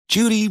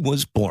Judy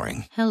was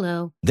boring.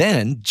 Hello.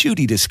 Then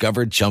Judy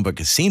discovered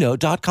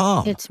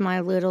ChumbaCasino.com. It's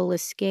my little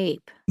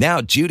escape. Now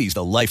Judy's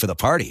the life of the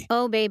party.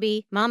 Oh,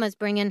 baby, mama's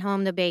bringing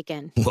home the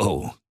bacon.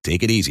 Whoa,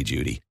 take it easy,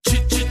 Judy.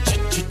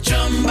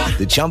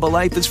 The Chumba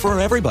life is for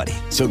everybody.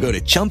 So go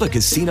to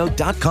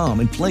ChumbaCasino.com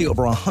and play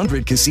over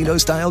 100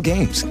 casino-style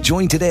games.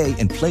 Join today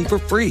and play for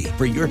free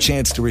for your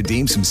chance to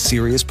redeem some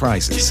serious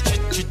prizes.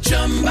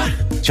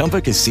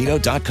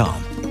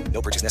 ChumbaCasino.com.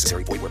 No purchase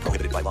necessary. Void where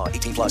prohibited by law.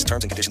 18 plus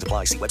terms and conditions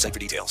apply. See website for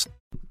details.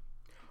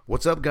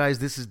 What's up, guys?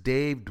 This is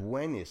Dave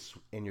Duenas,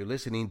 and you're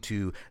listening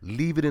to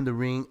Leave It in the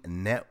Ring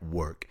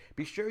Network.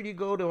 Be sure you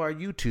go to our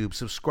YouTube,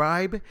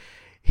 subscribe,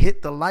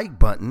 hit the like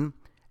button,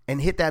 and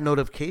hit that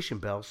notification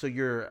bell so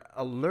you're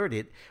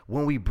alerted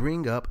when we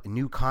bring up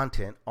new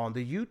content on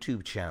the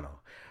YouTube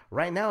channel.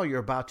 Right now, you're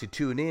about to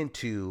tune in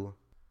to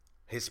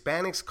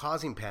Hispanics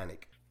Causing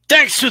Panic.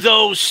 Thanks to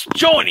those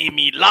joining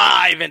me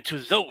live and to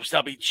those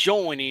that'll be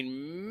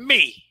joining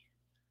me.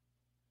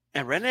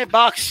 And Renee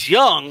Box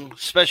Young,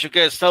 special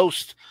guest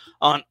host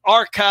on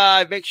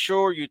Archive. Make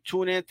sure you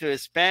tune in to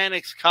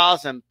Hispanics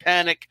Causing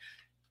Panic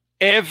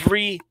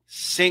every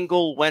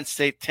single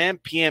Wednesday, 10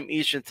 p.m.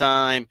 Eastern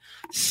Time,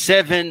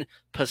 7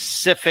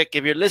 Pacific.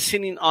 If you're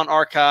listening on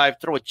Archive,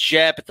 throw a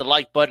jab at the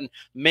like button.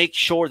 Make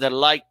sure the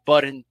like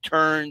button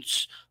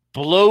turns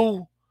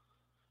blue.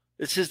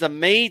 This is the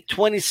May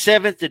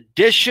 27th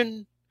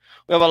edition.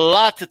 We have a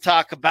lot to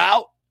talk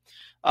about.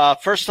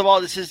 First of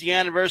all, this is the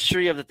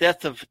anniversary of the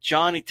death of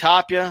Johnny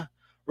Tapia.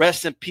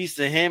 Rest in peace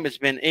to him. It's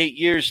been 8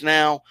 years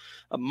now.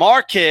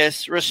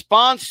 Marquez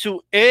responds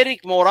to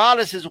Eric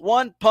Morales'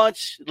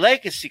 one-punch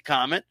legacy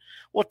comment.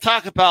 We'll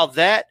talk about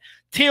that.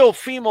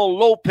 Teofimo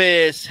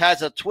Lopez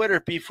has a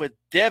Twitter beef with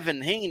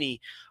Devin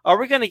Haney. Are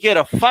we going to get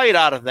a fight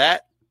out of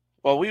that?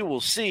 Well, we will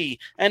see.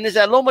 And is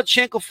that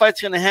Lomachenko fight's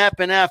going to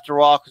happen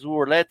after all? Because we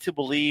were led to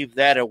believe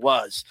that it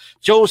was.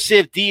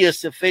 Joseph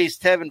Diaz to face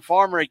Tevin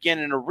Farmer again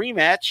in a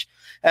rematch,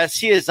 as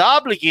he is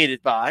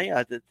obligated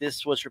by.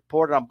 This was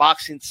reported on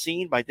Boxing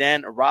Scene by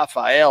Dan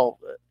Rafael.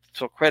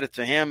 So credit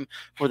to him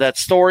for that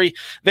story.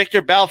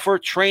 Victor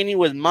Belfort training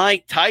with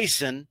Mike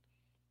Tyson.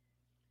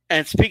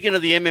 And speaking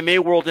of the MMA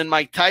world and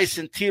Mike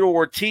Tyson, Tito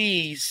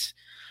Ortiz,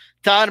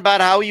 talking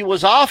about how he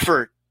was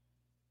offered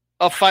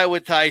a fight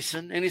with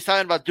Tyson, and he's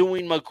talking about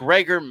doing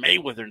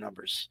McGregor-Mayweather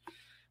numbers.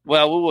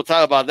 Well, we will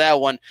talk about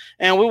that one.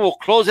 And we will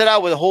close it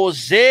out with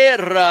Jose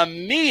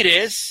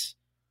Ramirez,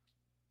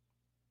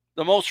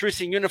 the most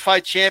recent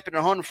unified champion at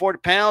 140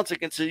 pounds,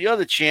 against the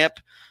other champ,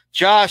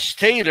 Josh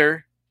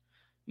Taylor.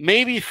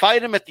 Maybe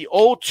fight him at the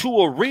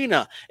O2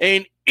 Arena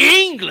in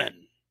England.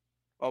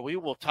 Well, we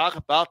will talk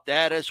about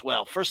that as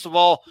well. First of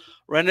all,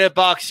 Rene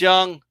Box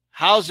Young,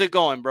 how's it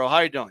going, bro? How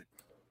you doing?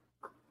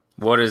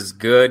 What is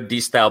good,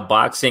 D-Style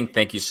Boxing?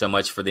 Thank you so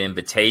much for the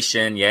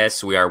invitation.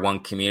 Yes, we are one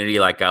community,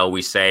 like I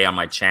always say on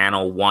my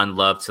channel. One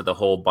love to the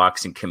whole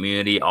boxing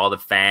community, all the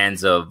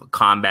fans of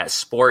combat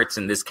sports,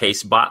 in this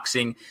case,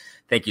 boxing.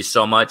 Thank you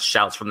so much.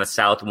 Shouts from the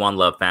South, one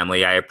love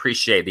family. I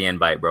appreciate the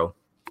invite, bro.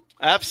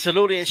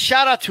 Absolutely. And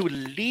shout out to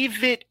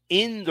Leave It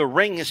in the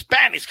Ring.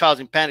 Hispanics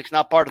Causing Panic is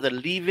not part of the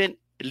Leave It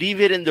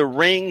in the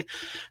Ring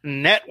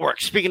network.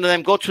 Speaking of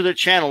them, go to their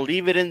channel,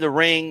 Leave It in the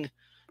Ring,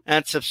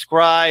 and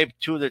subscribe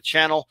to the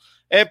channel.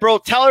 Hey, bro,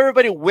 tell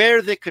everybody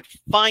where they could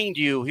find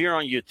you here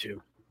on YouTube.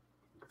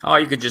 Oh,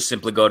 you could just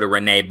simply go to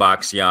Renee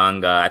Box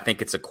Young. I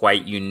think it's a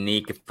quite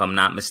unique, if I'm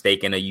not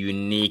mistaken, a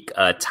unique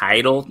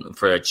title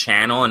for a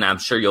channel, and I'm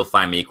sure you'll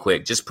find me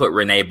quick. Just put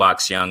Renee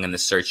Box Young in the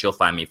search. You'll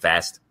find me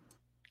fast.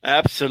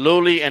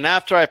 Absolutely. And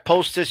after I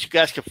post this, you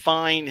guys can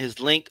find his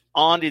link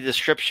on the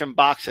description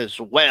box as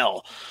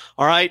well.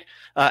 All right.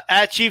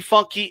 At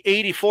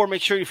GFunky84,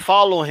 make sure you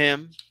follow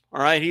him.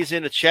 All right. He's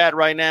in the chat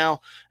right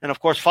now. And of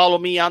course, follow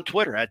me on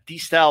Twitter at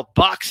D-Style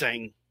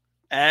Boxing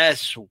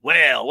as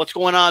well. What's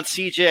going on,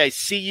 CJ? I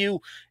see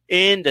you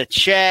in the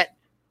chat.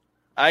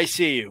 I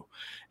see you.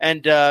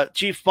 And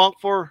G-Funk,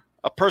 for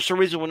a personal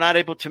reason, we're not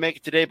able to make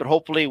it today, but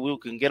hopefully we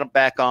can get him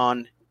back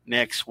on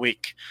next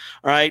week.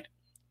 All right.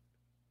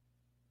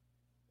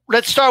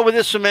 Let's start with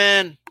this one,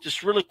 man.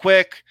 Just really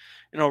quick.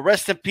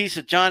 Rest in peace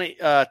to Johnny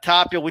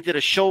Tapia. We did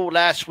a show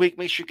last week.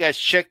 Make sure you guys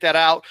check that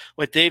out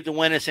with Dave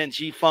Duenas and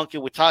G-Funky.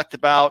 We talked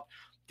about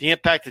the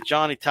impact of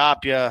Johnny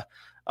Tapia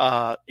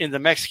in the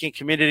Mexican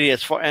community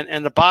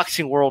and the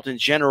boxing world in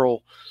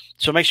general.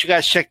 So make sure you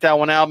guys check that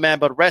one out, man.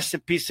 But rest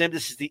in peace to him.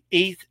 This is the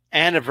 8th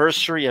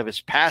anniversary of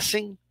his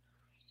passing.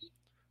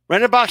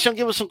 Rene Box Young,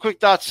 give us some quick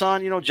thoughts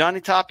on,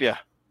 Johnny Tapia.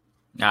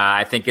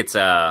 I think it's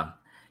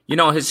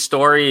his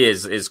story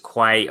is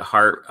quite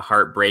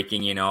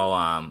heartbreaking.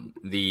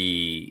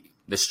 The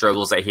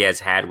struggles that he has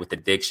had with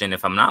addiction.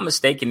 If I'm not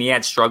mistaken, he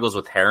had struggles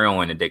with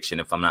heroin addiction.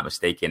 If I'm not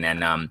mistaken,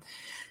 and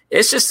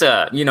it's just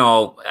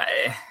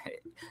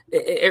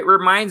it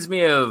reminds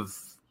me of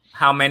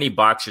how many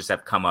boxers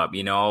have come up.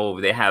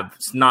 They have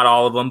not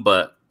all of them,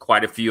 but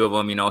quite a few of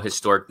them.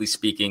 Historically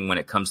speaking, when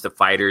it comes to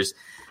fighters,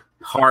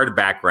 hard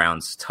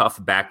backgrounds,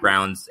 tough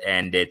backgrounds,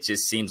 and it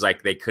just seems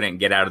like they couldn't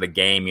get out of the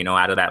game.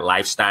 Out of that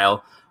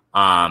lifestyle.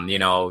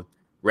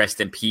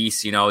 rest in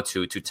peace, to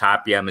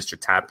Tapia, Mr.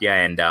 Tapia.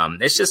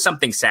 And it's just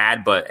something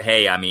sad. But,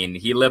 hey, I mean,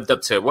 he lived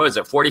up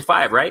to,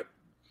 45, right?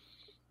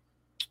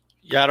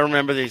 Yeah, I don't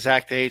remember the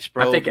exact age,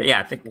 bro. I think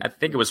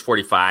it was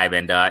 45.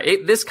 And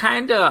this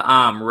kind of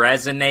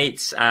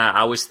resonates.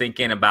 I was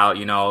thinking about,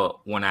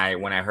 when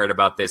I heard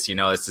about this,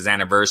 it's his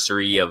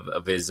anniversary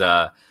of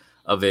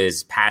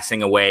his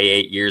passing away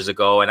 8 years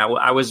ago. And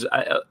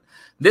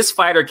this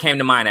fighter came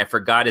to mind. I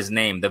forgot his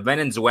name. The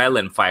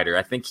Venezuelan fighter.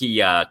 I think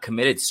he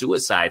committed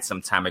suicide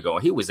some time ago.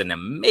 He was an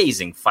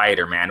amazing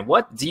fighter, man.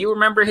 What do you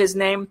remember his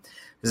name?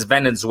 This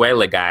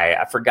Venezuela guy.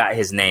 I forgot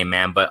his name,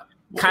 man. But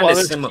kind of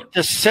similar.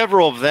 There's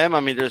several of them.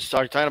 I mean, are you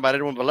talking about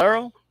Edwin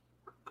Valero?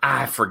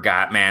 I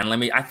forgot, man.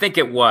 I think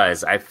it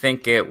was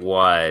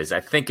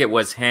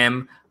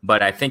him.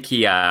 But I think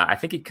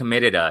he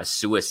committed a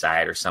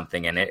suicide or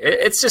something, and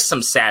it's just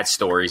some sad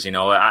stories,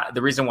 The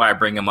reason why I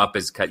bring him up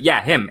is because,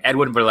 him,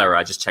 Edwin Valero.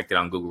 I just checked it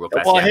on Google real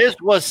fast. Well, his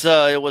was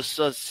it was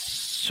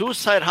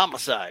suicide,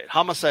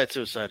 homicide,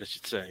 suicide, I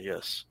should say.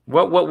 Yes.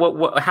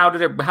 What? How did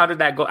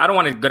that go? I don't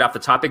want to get off the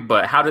topic,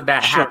 but how did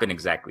that happen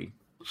exactly?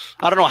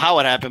 I don't know how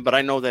it happened, but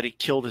I know that he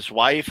killed his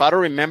wife. I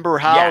don't remember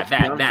how.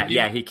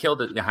 He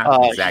killed it.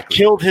 Exactly.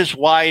 He killed his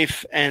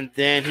wife, and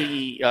then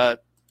he,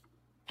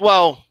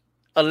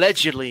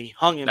 allegedly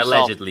hung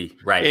himself.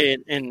 Right.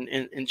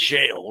 In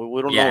jail.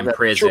 We don't know in that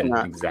prison.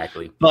 True,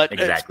 exactly. But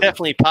it's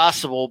definitely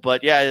possible.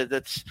 But yeah,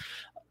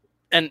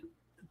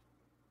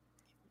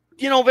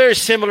 very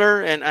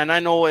similar. And I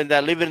know in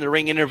that Live in the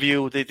Ring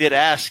interview, they did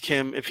ask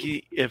him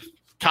if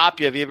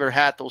Tapia, have you ever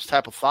had those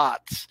type of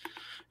thoughts?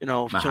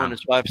 Killing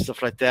his wife,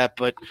 stuff like that.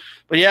 But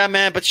yeah,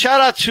 man. But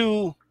shout out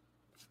to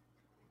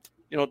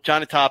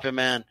Johnny Tapia,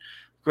 man,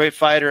 great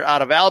fighter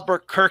out of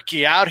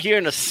Albuquerque, out here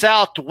in the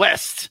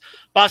Southwest.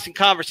 Boxing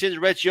Conversations,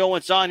 Reggie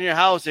Owens on here.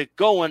 How's it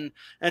going?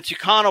 And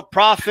Chicano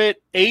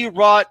Prophet,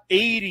 A-Rod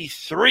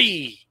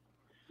 83.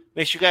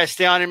 Make sure you guys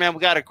stay on here, man. We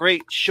got a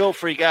great show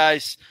for you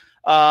guys.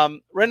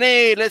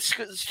 Renee, let's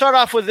start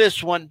off with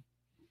this one.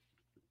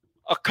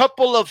 A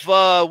couple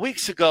of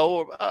weeks ago,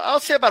 or I'll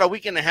say about a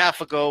week and a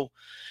half ago,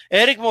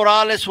 Eric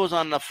Morales was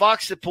on the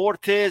Fox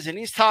Deportes, and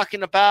he's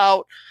talking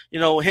about,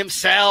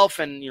 himself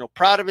and,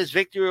 proud of his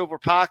victory over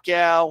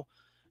Pacquiao.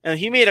 And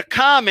he made a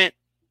comment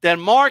that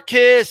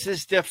Marquez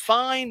is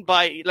defined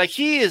by,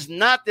 he is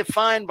not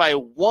defined by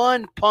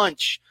one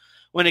punch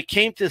when it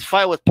came to his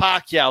fight with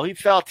Pacquiao. He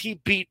felt he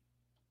beat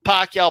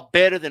Pacquiao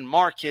better than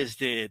Marquez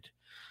did.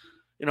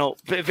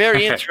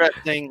 Very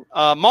interesting.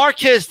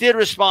 Marquez did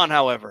respond,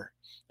 however.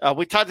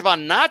 We talked about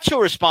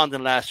Nacho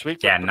responding last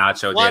week. Yeah,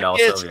 Nacho did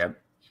also, yeah.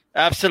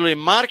 Absolutely.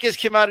 Marquez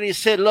came out and he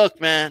said, look,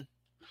 man,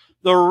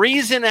 the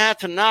reason I had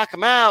to knock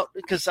him out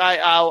because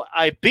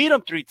I beat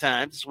him 3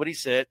 times, is what he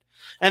said.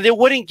 And they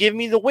wouldn't give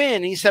me the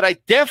win. He said, I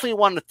definitely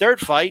won the 3rd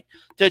fight.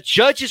 The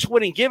judges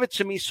wouldn't give it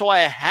to me, so I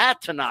had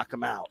to knock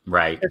him out.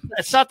 Right.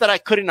 It's not that I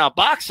couldn't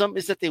outbox him.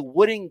 It's that they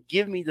wouldn't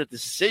give me the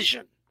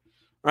decision.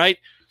 Right?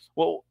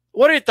 Well,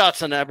 what are your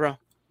thoughts on that, bro?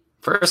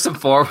 First and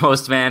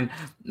foremost, man,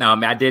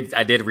 I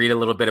did read a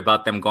little bit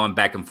about them going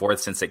back and forth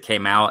since it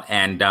came out.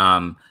 And,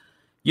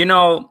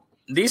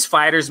 these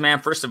fighters, man,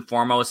 first and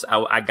foremost,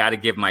 I got to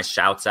give my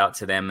shouts out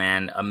to them,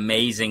 man.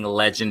 Amazing,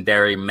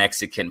 legendary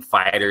Mexican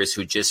fighters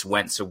who just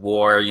went to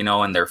war,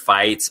 in their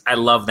fights. I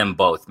love them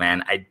both,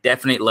 man. I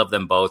definitely love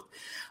them both.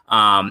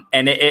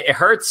 And it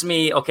hurts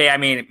me. Okay, I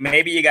mean,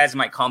 maybe you guys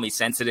might call me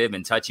sensitive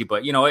and touchy,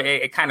 but,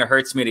 it kind of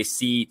hurts me to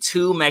see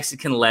 2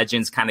 Mexican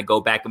legends kind of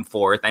go back and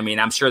forth. I mean,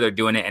 I'm sure they're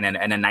doing it in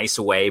a nice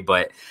way,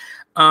 but,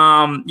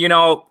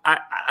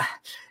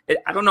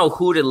 I don't know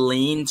who to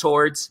lean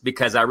towards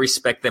because I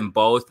respect them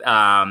both.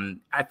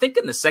 I think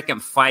in the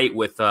second fight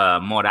with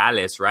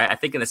Morales, right? I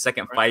think in the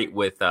second fight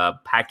with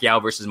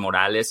Pacquiao versus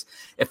Morales,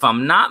 if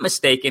I'm not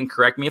mistaken,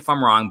 correct me if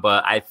I'm wrong,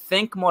 but I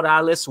think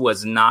Morales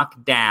was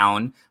knocked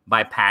down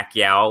by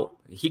Pacquiao.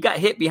 He got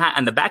hit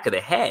on the back of the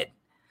head.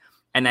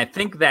 And I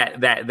think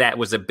that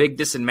was a big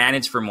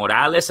disadvantage for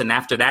Morales. And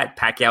after that,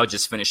 Pacquiao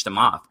just finished him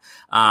off.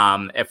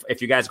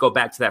 If you guys go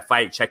back to that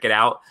fight, check it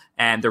out.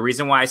 And the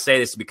reason why I say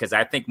this is because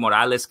I think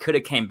Morales could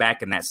have came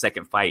back in that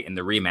second fight in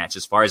the rematch,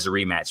 as far as the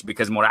rematch,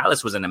 because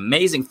Morales was an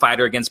amazing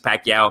fighter against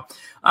Pacquiao.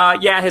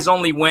 His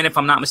only win, if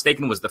I'm not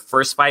mistaken, was the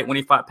first fight when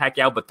he fought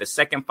Pacquiao. But the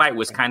second fight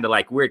was kind of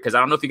weird because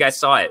I don't know if you guys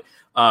saw it.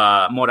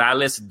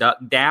 Morales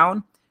ducked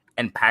down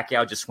and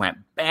Pacquiao just went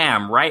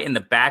bam right in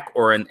the back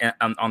or on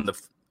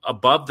the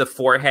above the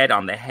forehead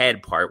on the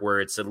head part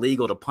where it's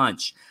illegal to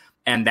punch.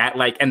 And that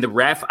and the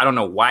ref, I don't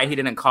know why he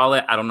didn't call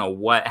it. I don't know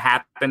what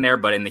happened there,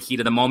 but in the heat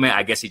of the moment,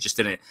 I guess he just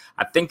didn't.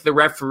 I think the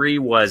referee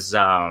was,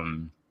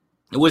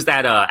 it was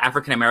that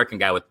African-American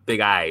guy with big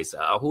eyes.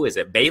 Who is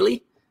it?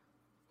 Bailey?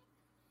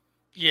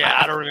 Yeah,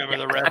 I don't remember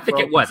the ref. I think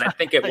it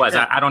was.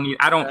 I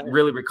don't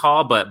really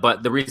recall,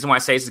 but the reason why I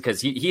say is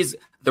because he's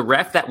the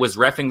ref that was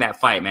reffing that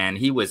fight, man.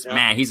 He was,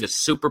 man, he's a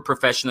super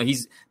professional.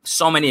 He's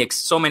so many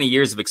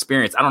years of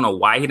experience. I don't know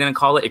why he didn't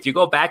call it. If you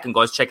go back and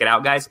go check it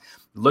out, guys,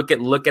 Look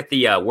at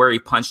the where he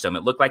punched him.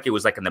 It looked like it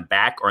was like in the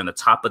back or in the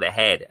top of the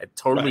head.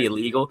 Totally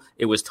illegal.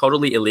 It was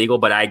totally illegal,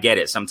 but I get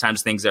it.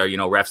 Sometimes things are,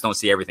 refs don't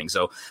see everything.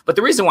 So, but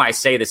the reason why I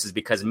say this is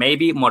because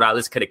maybe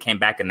Morales could have came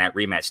back in that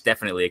rematch,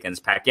 definitely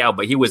against Pacquiao,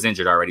 but he was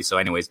injured already. So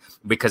anyways,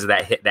 because of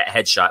that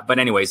headshot. But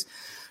anyways,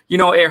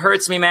 it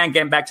hurts me, man.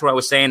 Getting back to what I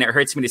was saying, it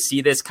hurts me to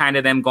see this kind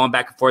of them going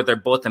back and forth. They're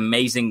both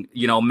amazing,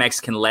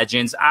 Mexican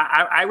legends.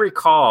 I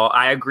recall,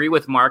 I agree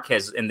with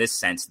Marquez in this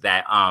sense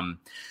that,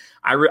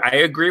 I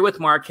agree with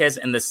Marquez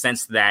in the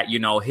sense that,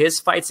 his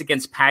fights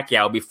against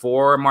Pacquiao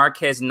before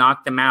Marquez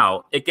knocked him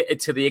out,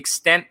 to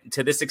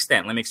this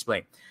extent, let me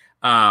explain.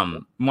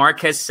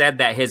 Marquez said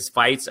that his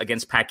fights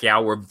against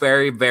Pacquiao were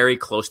very, very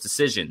close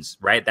decisions,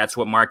 right? That's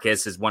what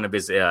Marquez is one of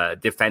his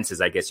defenses,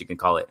 I guess you can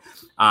call it.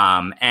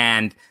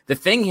 And the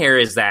thing here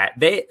is that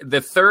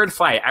the third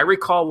fight, I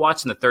recall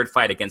watching the third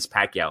fight against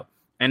Pacquiao.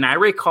 And I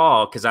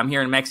recall, because I'm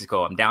here in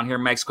Mexico, I'm down here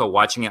in Mexico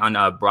watching it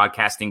on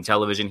broadcasting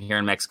television here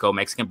in Mexico,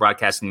 Mexican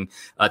broadcasting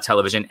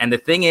television. And the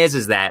thing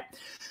is that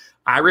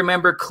I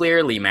remember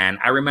clearly, man,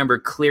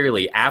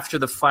 after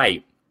the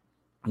fight,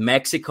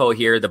 Mexico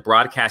here, the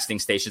broadcasting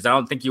stations, I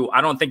don't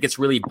think it's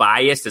really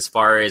biased as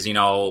far as,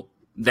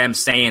 them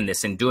saying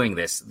this and doing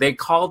this. They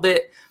called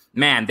it,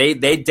 man, they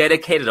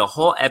dedicated a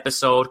whole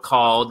episode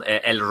called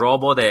El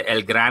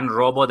Gran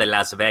Robo de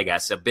Las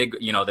Vegas, a big,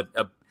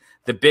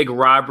 the big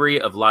robbery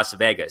of Las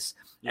Vegas.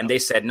 And they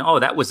said, no,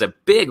 that was a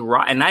big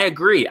and I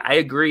agree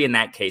in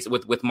that case.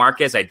 With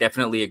Marquez, I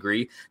definitely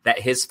agree that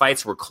his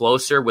fights were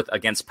closer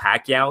against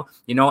Pacquiao,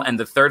 and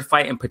the third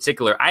fight in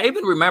particular. I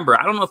even remember,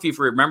 I don't know if you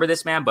remember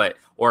this, man, but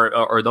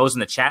or those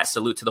in the chat,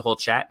 salute to the whole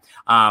chat.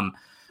 I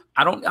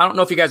don't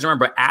know if you guys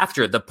remember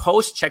after the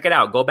post, check it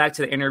out. Go back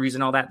to the interviews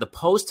and all that. The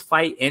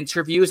post-fight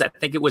interviews, I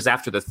think it was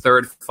after the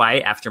third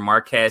fight, after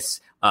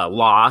Marquez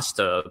lost,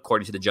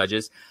 according to the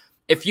judges.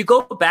 If you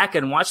go back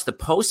and watch the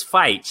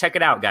post-fight, check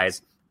it out,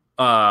 guys.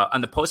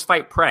 On the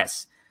post-fight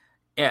press,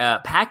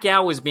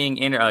 Pacquiao was being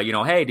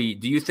hey,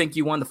 do you think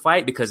you won the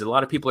fight? Because a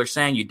lot of people are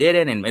saying you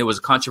didn't, and it was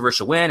a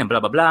controversial win, and blah,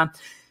 blah, blah.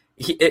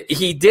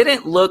 He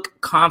didn't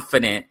look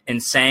confident in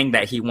saying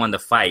that he won the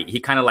fight. He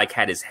kind of like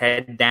had his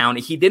head down.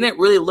 He didn't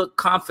really look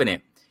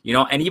confident,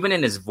 and even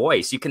in his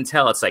voice, you can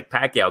tell it's like,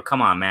 Pacquiao,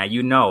 come on, man,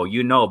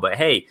 but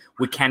hey,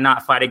 we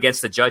cannot fight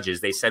against the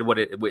judges. They said what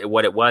it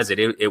was.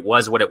 It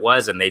was what it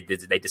was, and they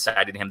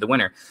decided him the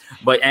winner.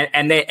 But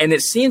and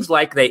it seems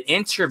like they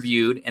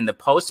interviewed in the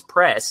post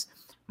press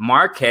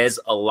Marquez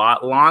a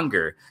lot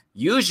longer.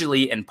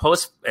 Usually in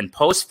post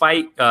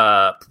fight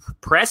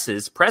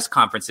press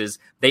conferences,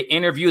 they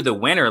interview the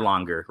winner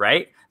longer,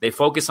 right? They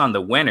focus on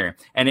the winner,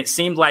 and it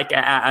seemed like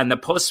on the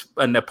post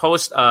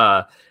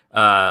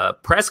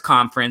press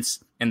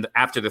conference and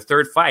after the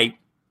third fight,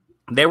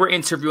 they were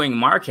interviewing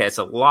Marquez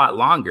a lot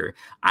longer.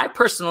 I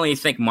personally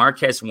think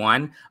Marquez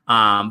won,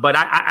 but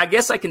I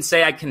guess I can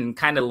say I can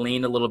kind of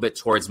lean a little bit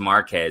towards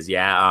Marquez.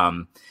 Yeah,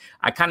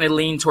 I kind of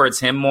lean towards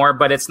him more,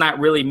 but it's not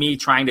really me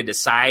trying to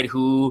decide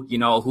who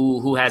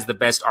has the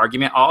best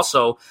argument.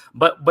 Also,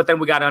 but then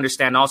we got to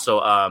understand also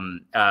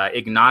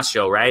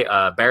Ignacio, right?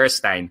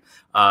 Beristain,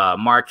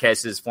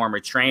 Marquez's former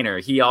trainer.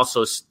 He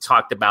also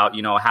talked about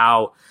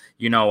how.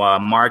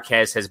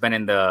 Marquez has been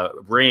in the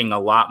ring a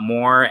lot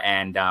more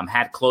and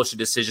had closer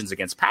decisions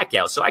against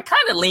Pacquiao. So I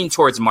kind of lean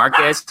towards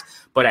Marquez,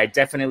 but I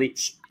definitely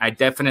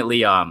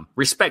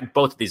respect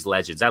both of these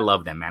legends. I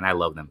love them, man. I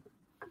love them.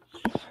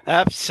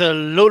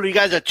 Absolutely. You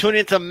guys are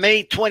tuning into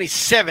May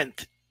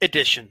 27th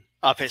edition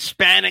of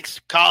Hispanics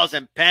Cause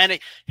and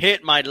Panic.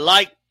 Hit my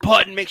like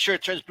button. Make sure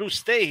it turns blue.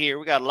 Stay here.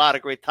 We got a lot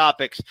of great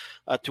topics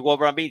to go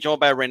over. I'm being joined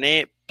by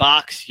Rene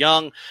Box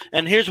Young.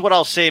 And here's what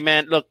I'll say,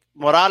 man. Look,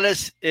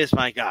 Morales is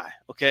my guy,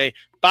 okay?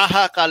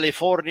 Baja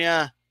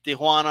California,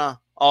 Tijuana,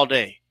 all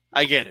day.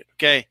 I get it,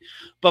 okay?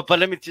 But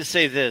let me just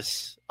say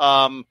this.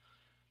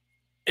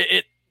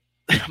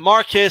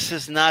 Marquez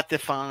is not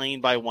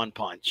defined by one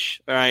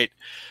punch, all right?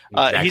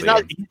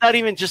 Exactly. He's not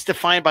even just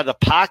defined by the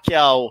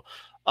Pacquiao,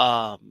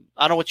 I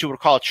don't know what you would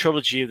call a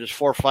trilogy. There's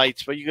 4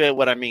 fights, but you get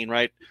what I mean,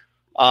 right?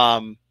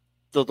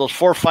 Those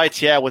 4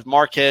 fights, with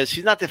Marquez,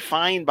 he's not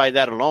defined by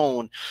that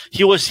alone.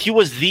 He was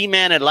the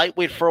man at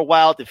lightweight for a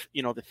while.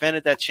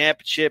 Defended that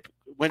championship,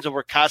 wins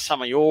over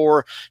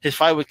Casamayor. His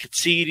fight with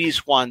Katsides,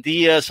 Juan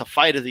Diaz, a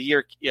fight of the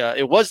year. Yeah,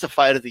 it was the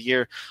fight of the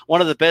year.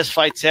 One of the best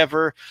fights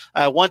ever.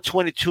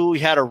 122, he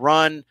had a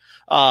run.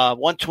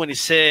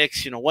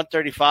 126,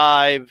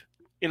 135.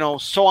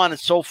 So on and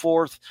so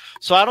forth.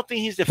 So I don't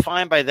think he's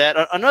defined by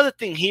that. Another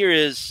thing here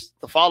is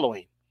the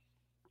following.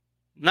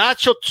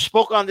 Nacho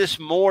spoke on this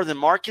more than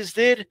Marquez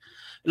did. It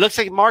looks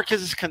like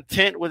Marquez is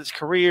content with his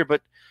career,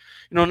 but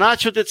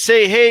Nacho did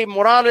say, "Hey,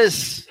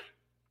 Morales,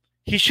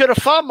 he should have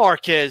fought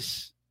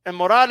Marquez." And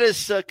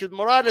Morales, because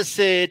Morales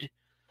said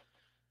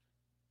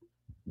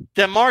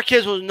that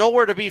Marquez was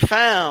nowhere to be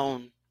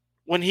found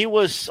when he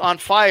was on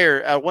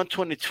fire at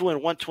 122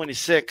 and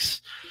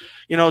 126.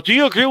 Do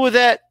you agree with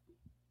that,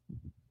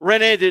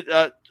 Rene? Did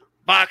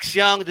Box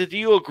Young? Did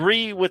you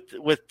agree with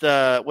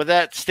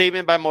that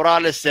statement by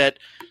Morales that?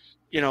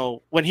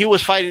 When he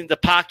was fighting the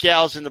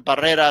Pacquiaos and the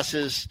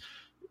Barreras,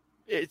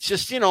 it's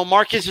just,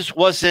 Marquez just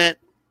wasn't,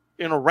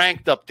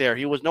 ranked up there.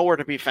 He was nowhere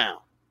to be found.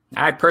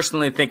 I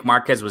personally think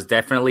Marquez was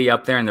definitely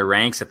up there in the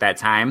ranks at that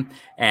time.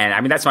 And, I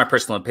mean, that's my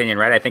personal opinion,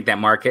 right? I think that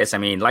Marquez, I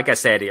mean, like I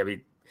said,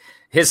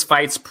 his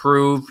fights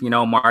prove,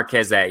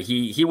 Marquez, that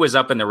he was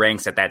up in the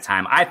ranks at that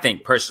time. I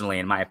think, personally,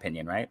 in my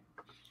opinion, right?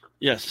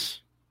 Yes.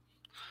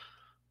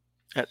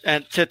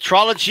 And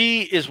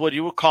tetralogy is what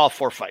you would call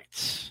 4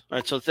 fights. All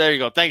right, so there you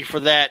go. Thank you for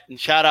that. And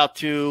shout out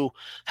to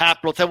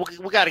Haplotype.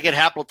 We got to get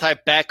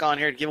Haplotype back on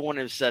here to give one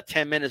of his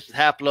 10 minutes with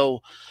Haplo.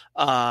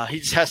 He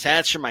just has to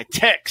answer my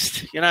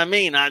text. You know what I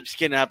mean? I'm just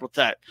kidding,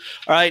 Haplotype.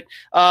 All right.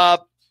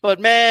 But,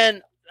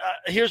 man,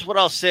 here's what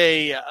I'll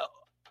say.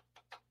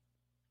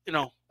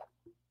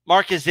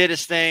 Marquez did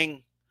his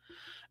thing,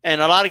 and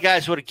a lot of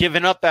guys would have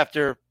given up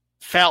after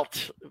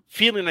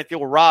feeling like they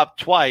were robbed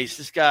twice.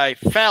 This guy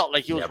felt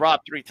like he was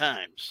robbed 3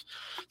 times.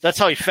 That's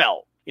how he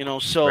felt,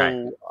 So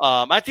right.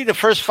 I think the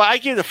first fight, I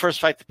gave the first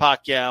fight to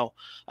Pacquiao.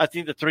 I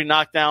think the 3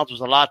 knockdowns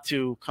was a lot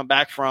to come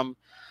back from.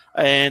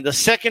 And the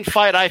second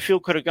fight, I feel,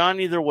 could have gone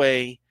either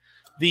way.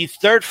 The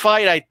third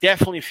fight, I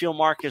definitely feel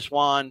Marquez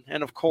won.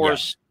 And, of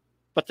course,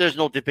 but there's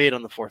no debate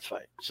on the 4th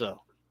fight.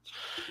 So,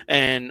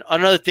 and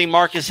another thing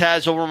Marquez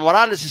has over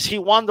Morales is he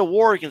won the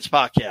war against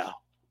Pacquiao.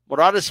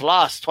 Morales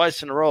lost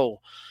twice in a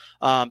row.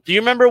 Do you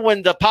remember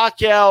when the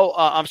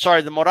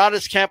the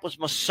Morales camp was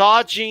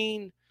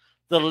massaging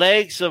the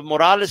legs of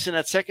Morales in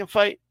that second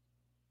fight?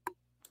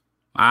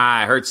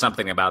 I heard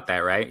something about that,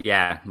 right?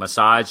 Yeah,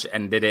 massage.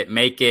 And did it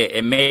made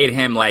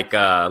him like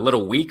a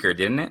little weaker,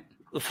 didn't it?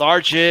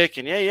 Lethargic.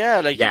 And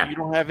you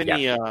don't have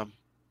any,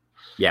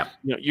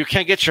 you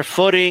can't get your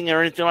footing or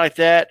anything like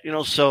that,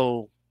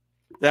 so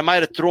that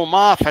might have threw him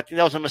off. I think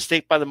that was a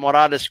mistake by the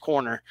Morales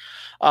corner.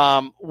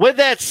 With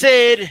that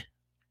said,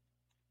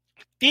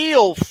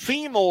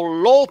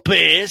 Teofimo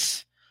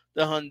Lopez,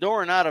 the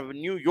Honduran out of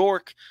New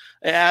York,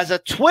 has a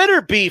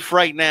Twitter beef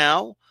right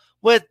now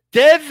with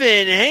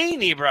Devin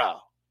Haney, bro.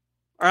 All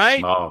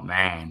right? Oh,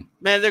 man.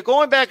 Man, they're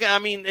going back. I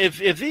mean, if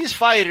these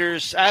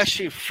fighters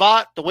actually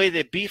fought the way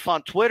they beef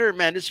on Twitter,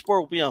 man, this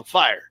sport will be on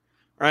fire,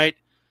 right?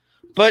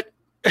 But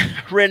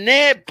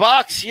Rene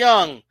Box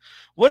Young,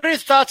 what are your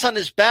thoughts on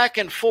this back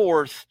and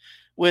forth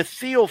with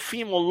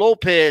Teofimo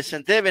Lopez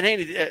and Devin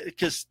Haney?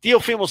 Because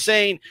Teofimo's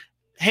saying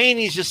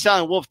Haney's just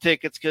selling wolf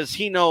tickets because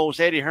he knows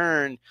Eddie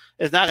Hearn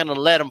is not going to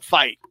let him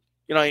fight.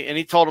 And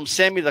he told him,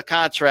 send me the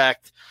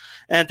contract.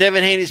 And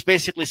Devin Haney's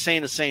basically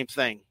saying the same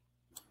thing.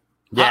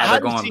 Yeah, how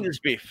do you see this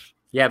beef?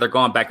 Yeah, they're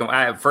going back.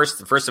 First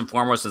and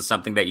foremost is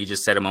something that you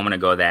just said a moment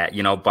ago that,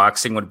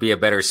 boxing would be a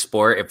better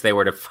sport if they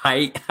were to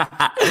fight.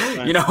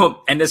 Right.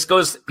 And this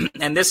goes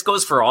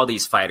for all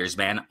these fighters,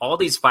 man. All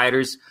these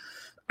fighters,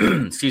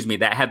 excuse me,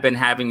 that have been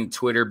having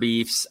Twitter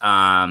beefs.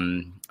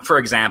 For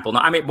example,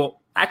 there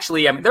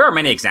are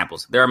many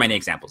examples.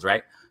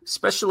 Right?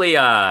 Especially,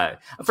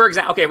 for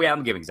example, okay,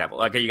 I'm giving an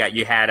example. Okay,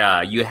 you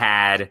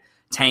had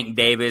Tank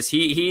Davis.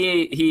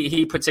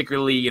 He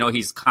particularly,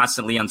 he's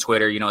constantly on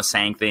Twitter,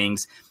 saying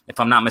things. If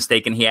I'm not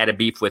mistaken, he had a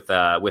beef with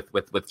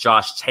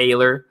Josh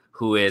Taylor,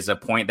 who is a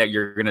point that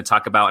you're going to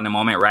talk about in a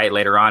moment, right?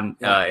 Later on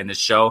in the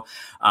show.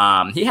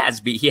 He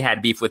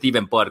had beef with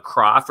even Bud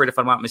Crawford, if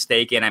I'm not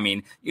mistaken. I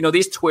mean,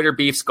 these Twitter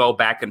beefs go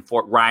back and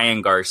forth.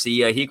 Ryan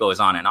Garcia, he goes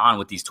on and on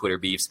with these Twitter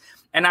beefs.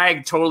 And I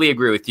totally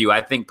agree with you.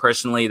 I think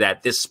personally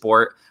that this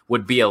sport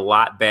would be a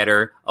lot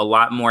better, a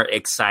lot more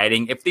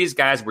exciting if these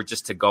guys were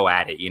just to go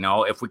at it,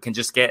 if we can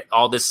just get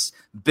all this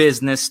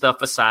business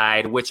stuff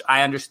aside, which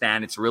I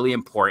understand it's really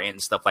important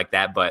and stuff like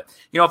that. But,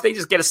 if they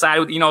just get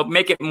aside,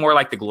 make it more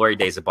like the glory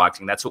days of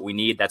boxing. That's what we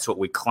need. That's what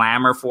we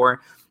clamor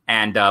for.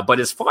 And, but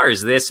as far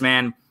as this,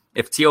 man,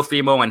 if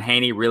Teofimo and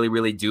Haney really,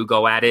 really do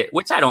go at it,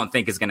 which I don't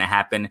think is going to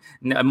happen,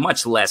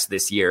 much less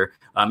this year,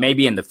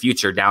 maybe in the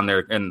future down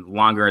there and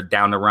longer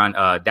down the run,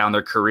 down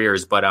their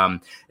careers. But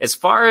as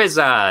far as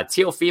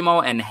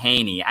Teofimo and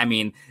Haney, I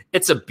mean,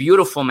 it's a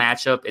beautiful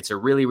matchup. It's a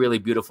really, really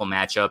beautiful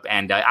matchup.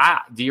 And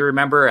do you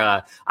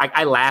remember?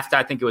 I laughed.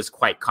 I think it was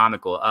quite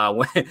comical.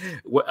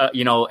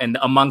 And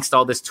amongst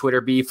all this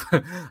Twitter beef,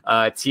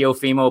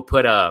 Teofimo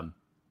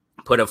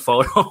put a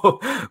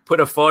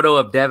photo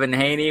of Devin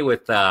Haney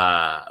with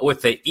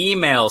the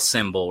email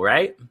symbol,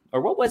 right? Or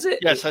what was it?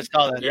 Yes, I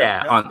saw that.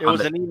 Yeah, it was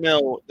an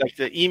email, like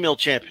the email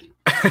champion.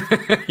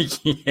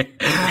 Yeah.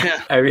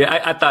 I mean,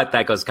 I thought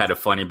that was kind of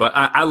funny, but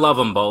I love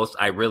them both.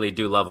 I really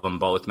do love them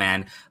both,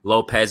 man.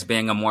 Lopez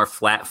being a more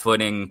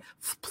flat-footed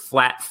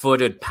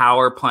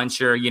power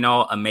puncher,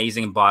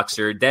 amazing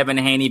boxer. Devin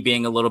Haney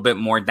being a little bit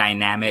more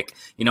dynamic,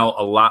 a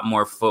lot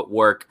more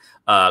footwork,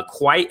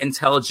 quite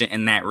intelligent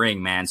in that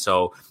ring, man.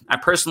 So I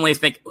personally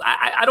think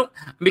I don't,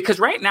 because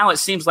right now it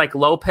seems like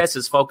Lopez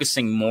is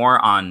focusing more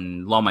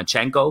on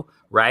Lomachenko,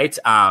 right?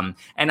 And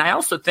I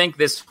also think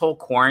this whole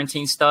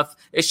quarantine stuff,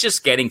 it's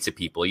just getting to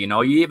people.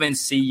 You even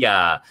see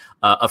a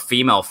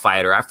female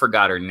fighter, I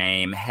forgot her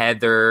name,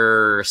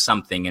 Heather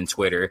something in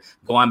Twitter,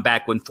 going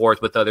back and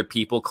forth with other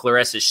people.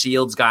 Clarissa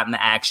Shields got in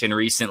the action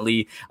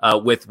recently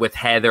with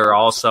Heather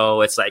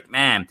also. It's like,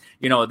 man,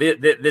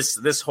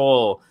 this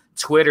whole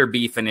Twitter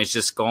beef and is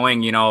just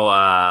going,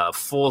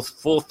 full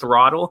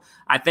throttle,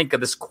 I think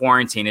this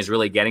quarantine is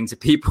really getting to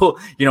people.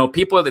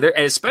 People,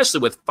 especially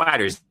with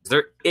fighters,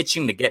 they're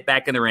itching to get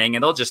back in the ring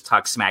and they'll just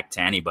talk smack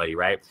to anybody,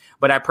 right?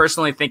 But I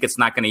personally think it's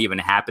not going to even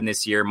happen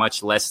this year,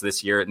 much less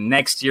this year.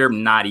 Next year,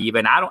 not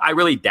even. I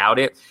really doubt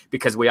it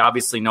because we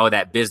obviously know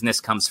that business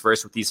comes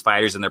first with these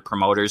fighters and their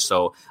promoters.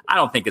 So I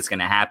don't think it's going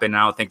to happen.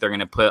 I don't think they're going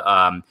to put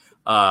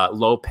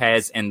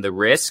Lopez in the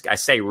risk. I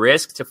say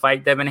risk to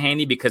fight Devin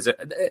Haney because,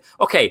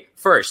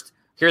 first,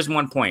 here's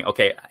one point.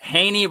 Okay,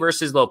 Haney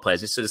versus Lopez.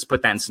 Just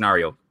put that in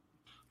scenario.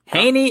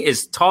 Haney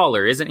is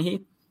taller, isn't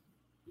he?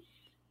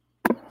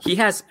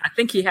 I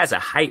think he has a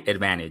height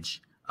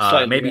advantage.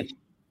 Maybe.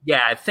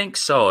 Yeah, I think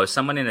so. If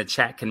someone in the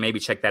chat can maybe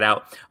check that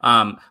out.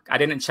 I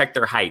didn't check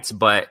their heights,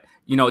 but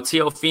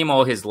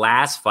Teofimo, his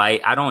last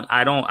fight, I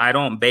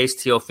don't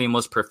base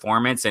Teofimo's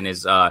performance and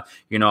his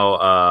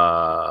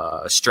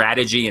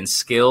strategy and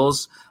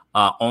skills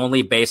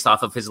only based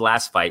off of his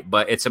last fight.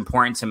 But it's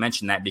important to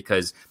mention that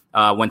because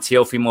when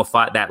Teofimo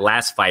fought that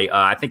last fight,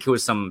 I think it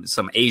was some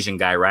Asian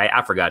guy, right?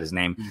 I forgot his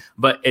name,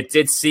 but it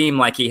did seem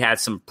like he had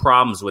some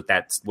problems with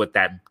that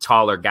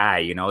taller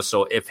guy,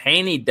 So if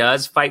Haney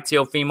does fight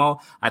Teofimo,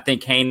 I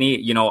think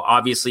Haney,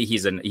 obviously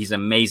he's an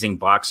amazing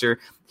boxer.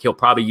 He'll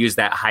probably use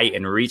that height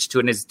and reach to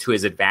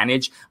his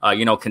advantage,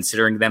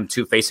 considering them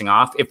two facing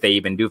off, if they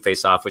even do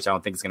face off, which I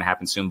don't think is going to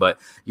happen soon. But,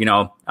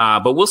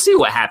 but we'll see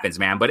what happens,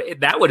 man. But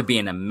that would be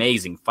an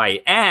amazing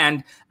fight.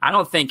 And I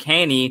don't think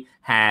Haney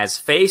has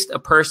faced a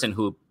person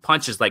who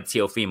punches like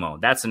Teofimo.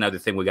 That's another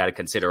thing we got to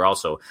consider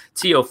also.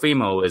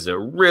 Teofimo is a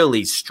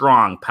really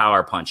strong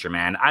power puncher,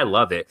 man. I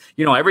love it.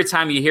 Every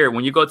time you hear it,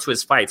 when you go to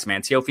his fights,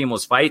 man,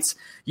 Teofimo's fights,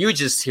 you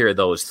just hear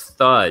those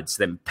thuds,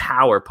 them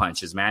power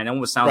punches, man. It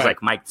almost sounds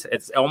like Mike.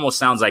 It almost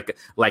sounds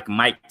like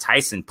Mike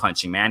Tyson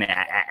punching, man.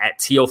 At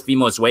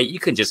Teofimo's weight, you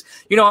can just,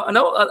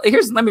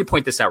 let me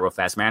point this out real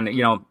fast, man.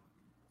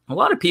 A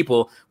lot of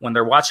people, when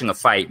they're watching a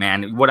fight,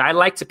 man, what I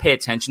like to pay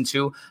attention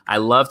to, I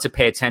love to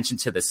pay attention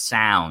to the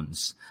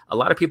sounds. A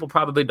lot of people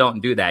probably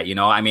don't do that,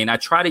 I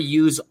try to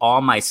use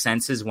all my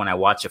senses when I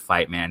watch a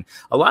fight, man.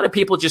 A lot of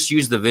people just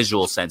use the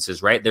visual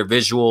senses, right? Their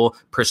visual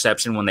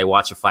perception when they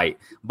watch a fight.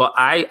 But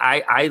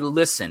I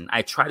listen.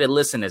 I try to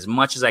listen as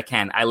much as I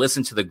can. I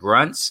listen to the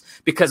grunts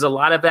because a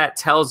lot of that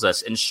tells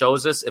us and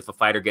shows us if a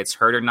fighter gets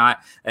hurt or not.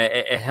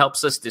 It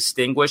helps us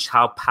distinguish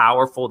how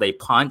powerful they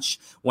punch.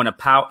 When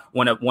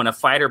a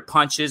fighter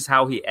punches,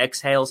 how he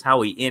exhales,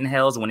 how he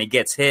inhales, when he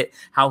gets hit,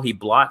 how he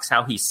blocks,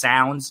 how he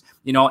sounds.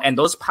 And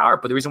those power,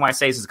 but the reason why I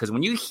say this is because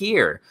when you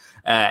hear,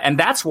 and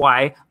that's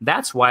why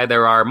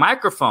there are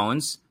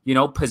microphones,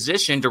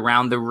 positioned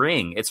around the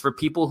ring. It's for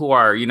people who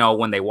are,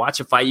 when they watch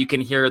a fight, you can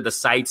hear the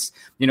sights,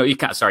 hear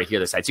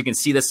the sights. You can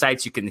see the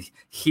sights, you can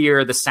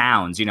hear the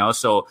sounds,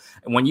 So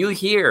when you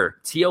hear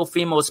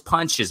Teofimo's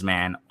punches,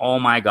 man, oh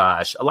my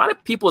gosh, a lot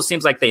of people, it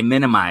seems like they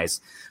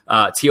minimize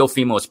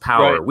Teofimo's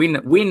power.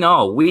 Right. We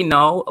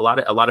know a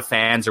lot of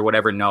fans or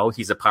whatever know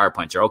he's a power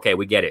puncher. Okay,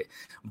 we get it.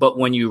 But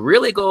when you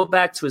really go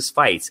back to his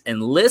fights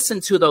and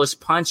listen to those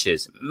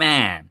punches,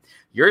 man,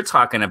 you're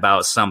talking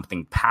about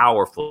something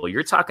powerful.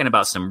 You're talking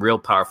about some real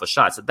powerful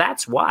shots.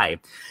 That's why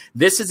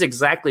this is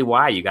exactly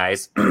why, you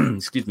guys,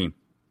 excuse me,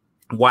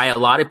 why a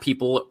lot of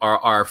people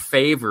are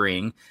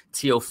favoring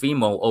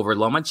Teofimo over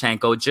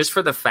Lomachenko just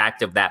for the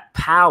fact of that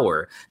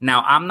power.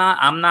 Now, I'm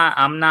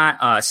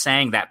not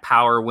saying that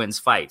power wins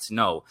fights.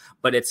 No,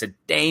 but it's a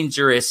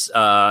dangerous tool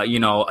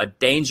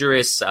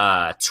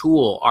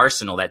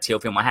arsenal that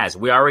Teofimo has.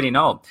 We already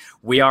know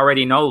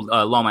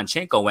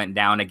Lomachenko went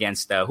down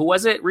against who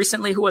was it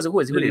recently? Who did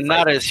he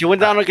fight? Linares. He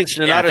went down against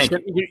Linares.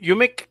 You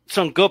make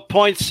some good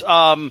points.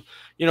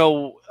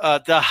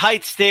 The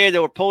heights there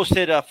that were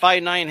posted,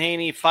 5'9"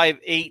 Haney,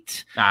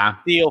 5'8"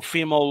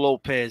 Teofimo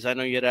Lopez. I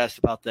know you had asked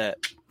about that.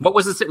 What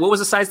was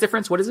the size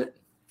difference? What is it?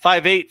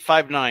 5'8",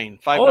 5'9".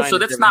 Oh, so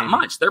that's not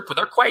much. They're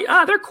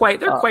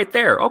quite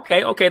there.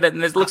 Okay. Then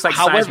this looks like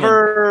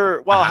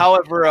however,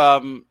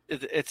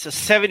 it's a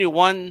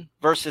 71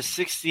 versus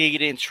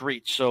 68-inch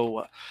reach.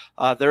 So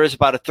there is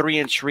about a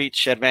 3-inch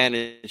reach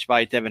advantage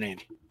by Devin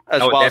Haney.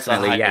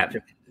 Definitely, yeah.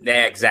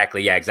 Yeah,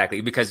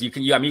 exactly. Because you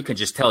can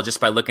just tell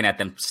just by looking at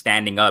them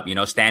standing up,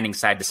 standing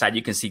side to side.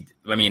 You can see.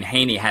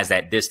 Haney has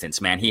that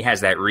distance, man. He has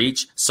that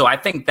reach. So I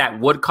think that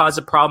would cause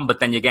a problem. But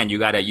then again, you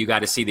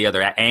gotta see the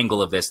other angle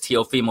of this.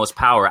 Teofimo's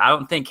power. I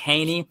don't think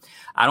Haney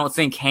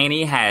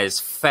has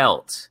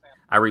felt.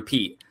 I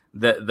repeat.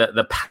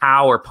 The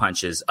power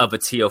punches of a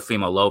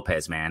Teofimo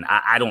Lopez, man.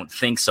 I don't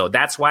think so.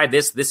 That's why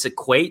this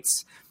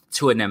equates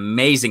to an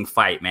amazing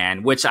fight,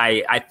 man, which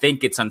I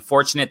think it's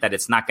unfortunate that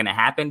it's not going to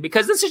happen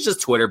because this is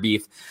just Twitter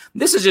beef.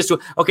 This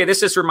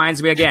just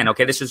reminds me again.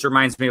 Okay, this just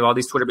reminds me of all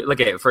these Twitter beef. Look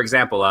at it, for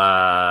example,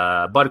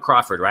 Bud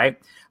Crawford, right?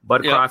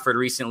 Crawford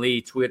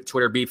recently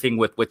Twitter beefing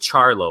with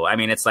Charlo.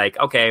 It's like,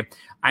 okay,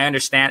 I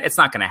understand it's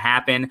not going to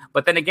happen,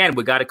 but then again,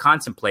 we got to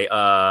contemplate.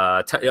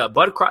 Bud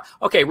Crawford.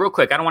 Okay, real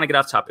quick, I don't want to get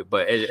off topic,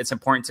 but it's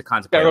important to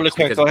contemplate. Yeah, really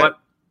quick. Go ahead.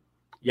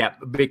 Yeah,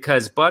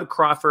 because Bud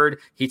Crawford,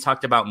 he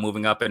talked about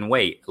moving up in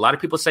weight. A lot of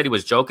people said he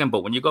was joking,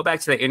 but when you go back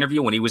to the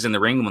interview when he was in the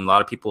ring, when a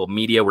lot of people,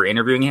 media were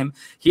interviewing him,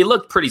 he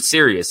looked pretty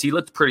serious. I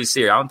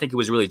don't think he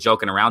was really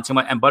joking around too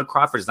much. And Bud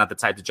Crawford is not the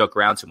type to joke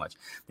around too much.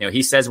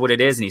 He says what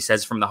it is, and he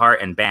says from the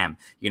heart, and bam.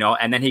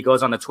 And then he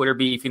goes on the Twitter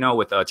beef,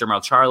 with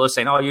Jermell Charlo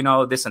saying,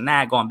 this and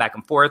that, going back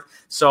and forth.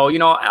 So,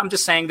 I'm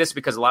just saying this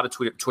because a lot of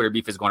Twitter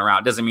beef is going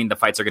around. It doesn't mean the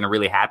fights are going to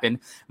really happen.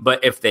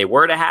 But if they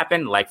were to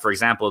happen, like, for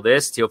example,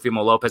 this,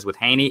 Teofimo Lopez with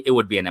Haney, it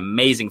would be an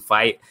amazing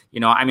fight.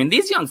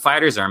 These young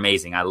fighters are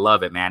amazing. I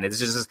love it, man.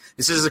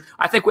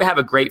 I think we have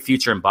a great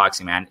future in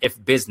boxing, man.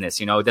 If business,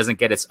 it doesn't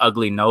get its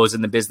ugly nose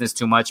in the business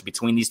too much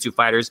between these two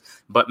fighters.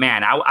 But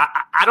man,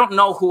 I don't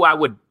know who I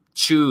would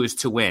choose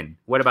to win.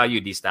 What about you,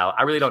 D-Style?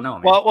 I really don't know,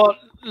 man. Well,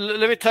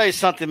 let me tell you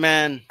something,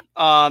 man.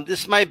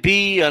 This might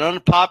be an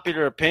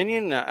unpopular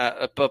opinion,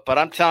 but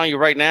I'm telling you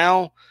right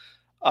now.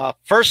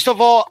 First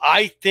of all,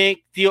 I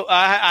think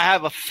I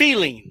have a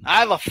feeling.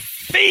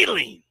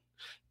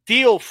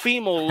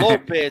 Teofimo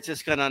Lopez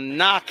is going to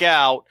knock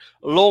out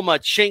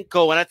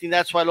Lomachenko, and I think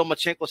that's why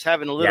Lomachenko's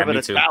having a little bit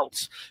of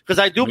doubts, because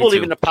I do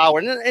believe in the power.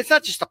 And it's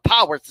not just the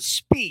power, it's the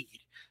speed.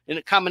 And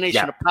the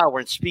combination of power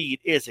and speed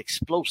is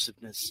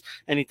explosiveness,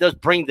 and he does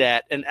bring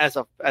that. And as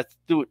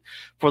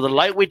for the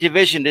lightweight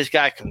division, this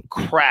guy can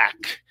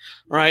crack,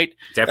 right?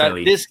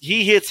 Definitely.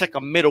 He hits like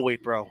a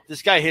middleweight, bro.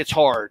 This guy hits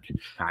hard.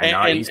 I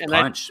know, he's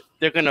punched.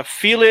 They're going to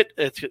feel it.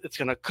 It's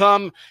going to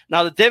come.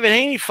 Now, the Devin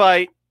Haney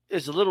fight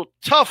is a little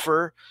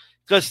tougher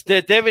because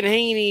the Devin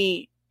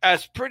Haney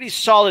has pretty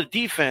solid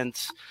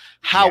defense.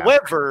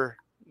 However,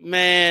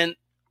 man,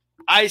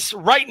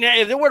 right now,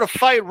 if they were to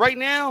fight right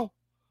now,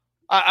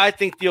 I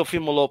think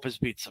Teofimo Lopez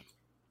beats him.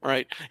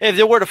 Right? If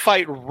they were to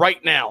fight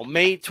right now,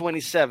 May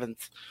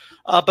 27th.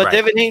 But right.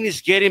 Devin Haney's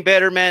getting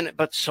better, man.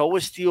 But so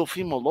is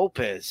Teofimo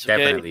Lopez.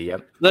 Okay? Definitely,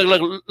 yep.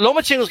 Look,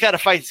 Lomachenko's got to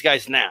fight these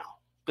guys now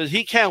because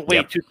he can't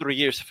wait 2-3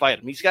 years to fight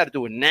him. He's got to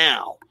do it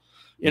now.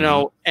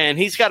 And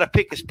he's got to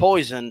pick his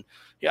poison.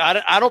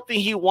 I don't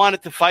think he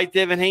wanted to fight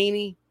Devin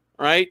Haney,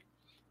 right?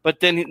 But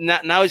then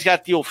now he's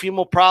got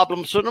Teofimo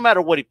problems. So no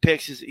matter what he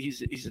picks,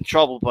 he's in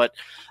trouble. But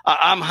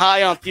I'm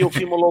high on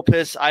Teofimo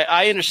Lopez.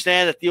 I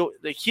understand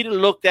that he didn't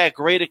look that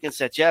great against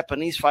that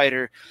Japanese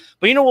fighter.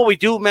 But you know what we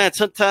do, man?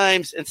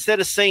 Sometimes instead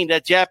of saying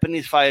that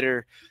Japanese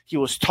fighter, he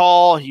was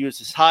tall, he was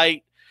his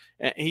height,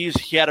 and he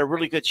had a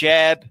really good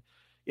jab,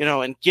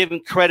 and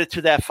giving credit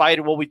to that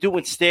fighter. What we do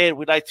instead,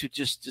 we like to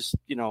just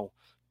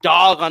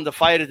dog on the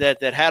fighter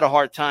that had a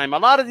hard time. A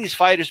lot of these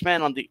fighters,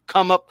 man, on the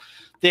come up,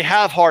 they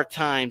have hard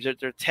times.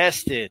 They're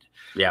tested.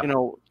 Yeah.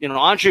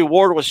 Andre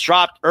Ward was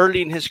dropped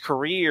early in his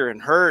career and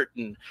hurt,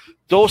 and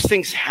those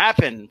things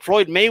happen.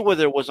 Floyd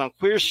Mayweather was on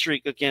queer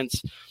streak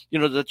against,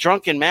 the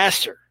Drunken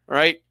Master,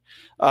 right?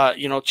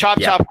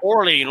 Chop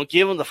Orley,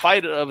 give him the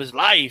fight of his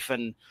life.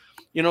 And,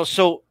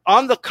 so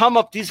on the come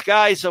up, these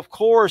guys, of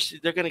course,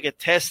 they're going to get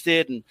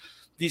tested, and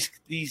these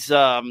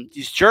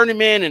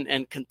journeymen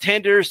and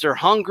contenders, they're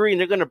hungry, and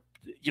they're going to,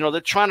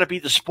 they're trying to be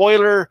the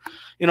spoiler,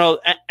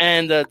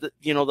 and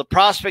the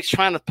prospects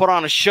trying to put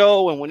on a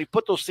show. And when you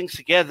put those things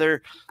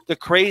together, the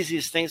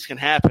craziest things can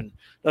happen.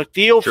 Like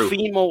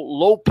Teofimo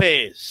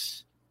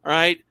Lopez,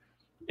 right?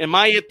 In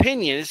my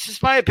opinion, it's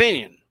just my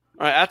opinion.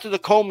 Right after the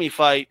Comey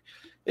fight,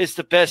 is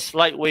the best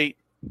lightweight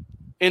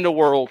in the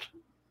world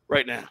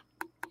right now.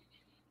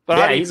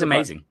 But he's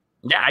amazing.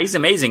 Yeah, he's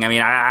amazing.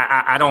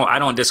 I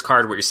don't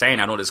discard what you're saying.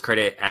 I don't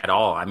discredit it at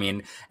all.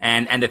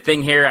 And the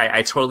thing here,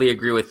 I totally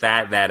agree with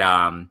that.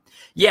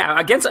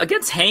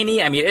 Against Haney,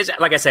 it's,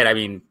 like I said,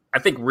 I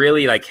think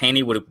really like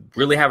Haney would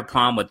really have a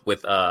problem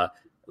with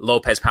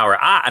Lopez power.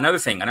 Another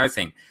thing. How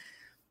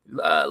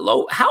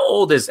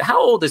old is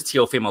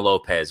Teofimo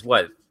Lopez?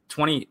 What,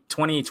 23?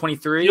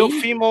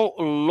 Teofimo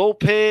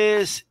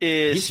Lopez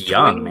is he's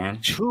young, man.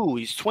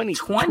 He's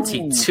 22.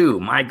 22.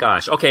 My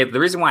gosh. Okay, the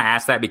reason why I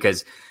asked that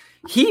because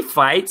he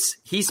fights.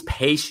 He's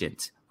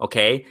patient.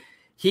 Okay,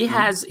 he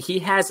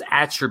has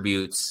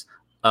attributes.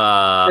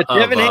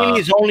 Devin Haney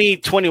is only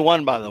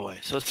 21, by the way.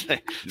 So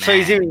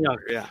he's even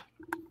younger. Yeah.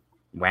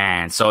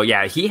 Man. So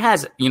yeah, he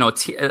has.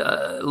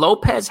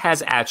 Lopez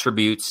has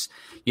attributes.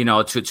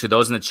 To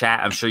those in the chat,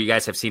 I'm sure you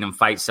guys have seen him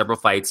fight several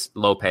fights.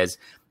 Lopez,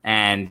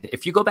 and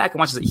if you go back and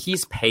watch it,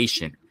 he's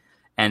patient,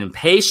 and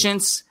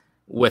patience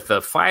with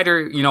a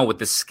fighter, with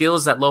the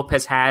skills that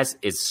Lopez has,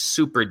 is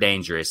super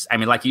dangerous.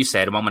 Like you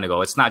said a moment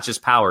ago, it's not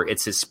just power,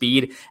 it's his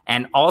speed.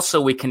 And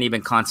also we can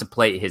even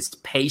contemplate his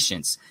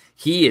patience.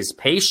 He is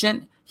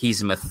patient.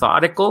 He's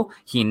methodical.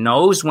 He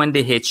knows when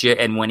to hit you.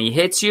 And when he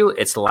hits you,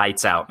 it's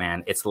lights out,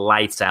 man. It's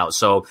lights out.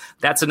 So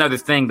that's another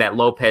thing that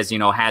Lopez,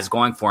 has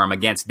going for him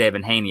against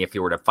Devin Haney if he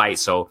were to fight.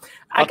 So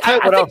I'll tell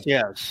you what else he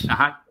has.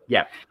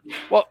 Yeah.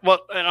 Well,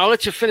 and I'll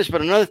let you finish.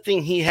 But another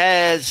thing he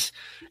has,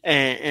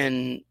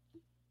 and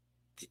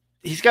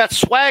he's got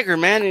swagger,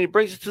 man, and he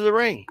brings it to the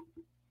ring.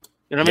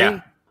 You know what I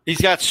mean?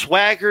 He's got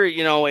swagger,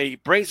 he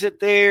brings it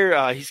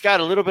there. He's got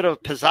a little bit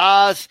of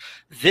pizzazz.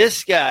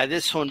 This guy,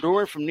 this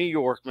Honduran from New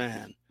York,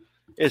 man,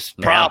 is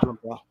a problem,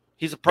 bro.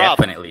 He's a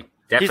problem.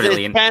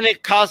 Definitely. He's a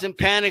panic, causing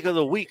panic of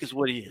the week is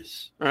what he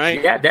is. All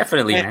right. Yeah,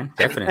 definitely, man.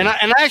 Definitely.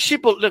 And I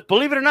actually, look,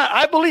 believe it or not,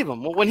 I believe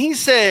him. When he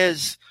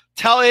says,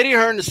 tell Eddie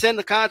Hearn to send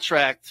the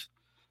contract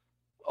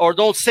or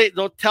don't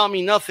tell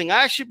me nothing,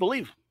 I actually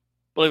believe him.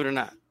 Believe it or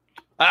not.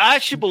 I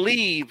actually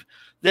believe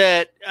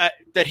that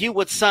he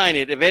would sign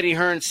it if Eddie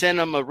Hearn sent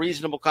him a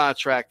reasonable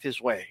contract his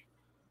way.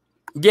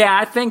 Yeah,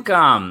 I think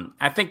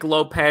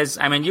Lopez,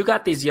 I mean, you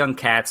got these young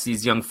cats,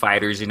 these young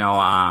fighters,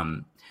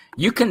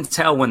 you can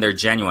tell when they're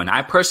genuine.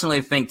 I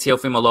personally think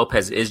Teofimo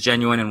Lopez is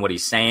genuine in what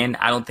he's saying.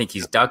 I don't think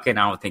he's ducking.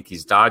 I don't think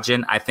he's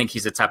dodging. I think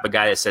he's the type of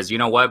guy that says, you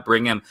know what,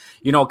 bring him,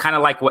 kind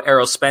of like what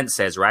Errol Spence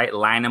says, right?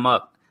 Line him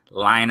up,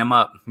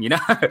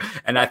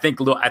 and I think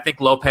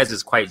Lopez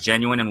is quite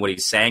genuine in what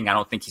he's saying. I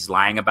don't think he's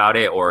lying about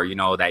it or,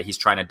 that he's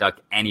trying to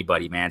duck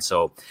anybody, man.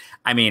 So,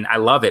 I mean, I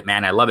love it,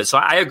 man. I love it. So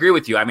I agree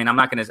with you. I mean, I'm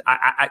not going to,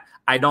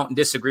 I don't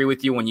disagree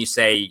with you when you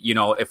say,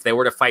 if they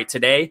were to fight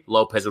today,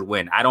 Lopez would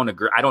win. I don't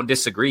agree. I don't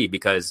disagree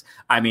because,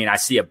 I mean, I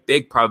see a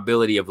big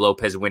probability of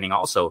Lopez winning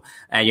also.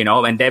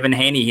 And Devin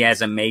Haney, he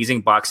has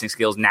amazing boxing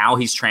skills. Now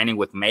he's training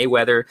with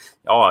Mayweather.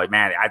 Oh,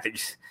 man, I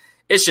think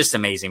it's just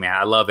amazing, man.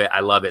 I love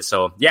it.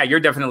 So, yeah, you're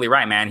definitely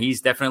right, man.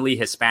 He's definitely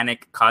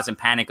Hispanic causing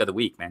panic of the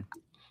week, man.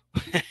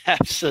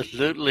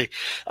 Absolutely.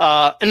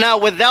 Now,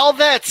 with all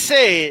that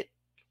said,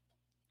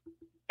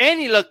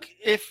 any of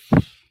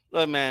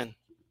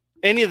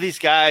these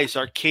guys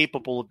are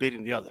capable of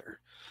beating the other.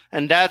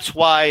 And that's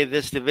why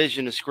this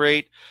division is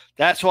great.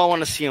 That's why I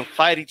want to see them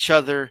fight each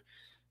other.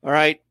 All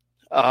right.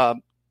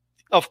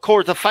 Of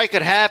course, the fight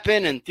could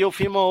happen and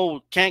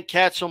Teofimo can't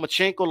catch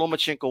Lomachenko.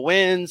 Lomachenko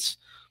wins.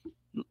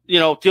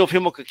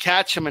 Teofimo could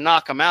catch him and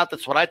knock him out.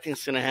 That's what I think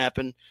is going to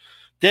happen.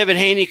 Devin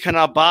Haney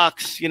cannot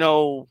box,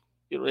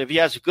 if he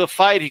has a good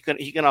fight, he can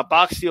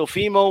outbox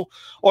Teofimo,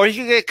 or he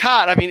can get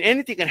caught. I mean,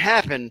 anything can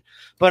happen.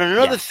 But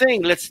another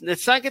thing, let's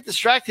not get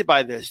distracted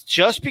by this.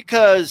 Just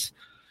because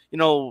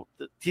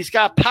he's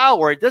got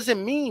power, it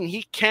doesn't mean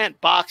he can't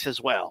box as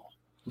well.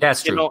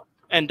 That's true.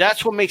 And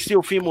that's what makes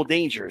Teofimo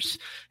dangerous.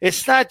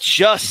 It's not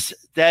just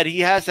that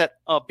he has that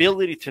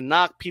ability to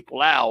knock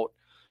people out,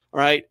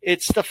 right?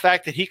 It's the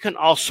fact that he can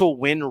also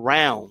win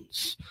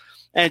rounds.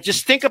 And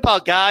just think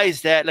about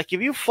guys that, like,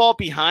 if you fall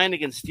behind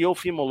against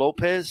Teofimo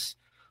Lopez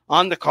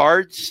on the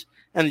cards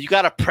and you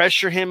got to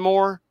pressure him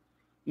more,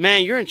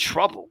 man, you're in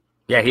trouble.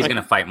 Yeah, he's going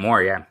to fight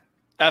more, yeah.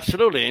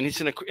 Absolutely,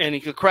 and he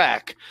could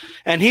crack.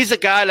 And he's a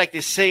guy, like they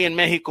say in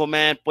Mexico,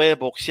 man, puede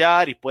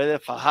boxear y puede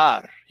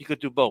fajar. He could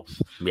do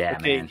both. Yeah,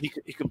 man. He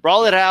could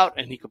brawl it out,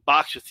 and he could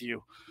box with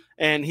you.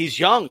 And he's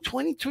young,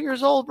 22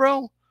 years old,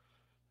 bro.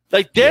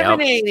 Like,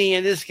 Devin Haney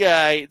and this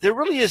guy, there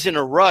really isn't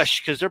a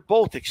rush because they're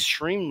both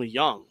extremely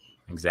young.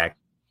 Exactly.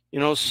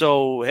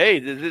 So, hey,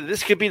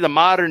 this could be the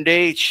modern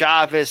day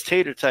Chavez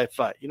Tater type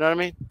fight. You know what I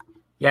mean?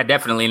 Yeah,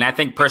 definitely. And I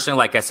think personally,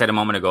 like I said a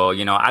moment ago,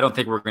 I don't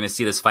think we're going to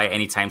see this fight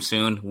anytime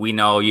soon. We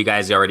know, you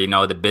guys already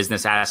know the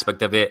business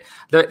aspect of it.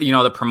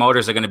 The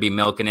promoters are going to be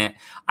milking it.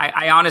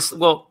 I honestly,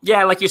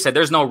 like you said,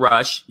 there's no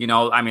rush.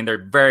 I mean, they're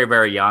very,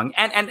 very young.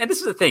 And this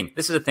is the thing.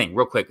 This is the thing,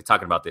 real quick,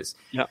 talking about this.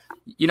 Yeah.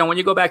 When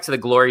you go back to the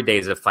glory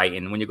days of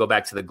fighting, when you go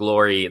back to the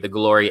glory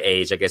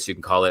age, I guess you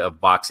can call it, of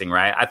boxing,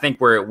 right? I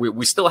think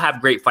we still have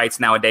great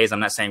fights nowadays. I'm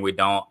not saying we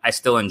don't. I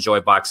still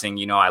enjoy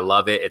boxing. I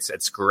love it.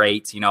 It's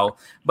great,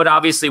 but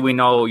obviously we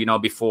know,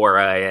 before,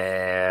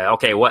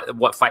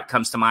 what fight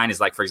comes to mind is,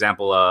 like, for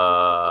example,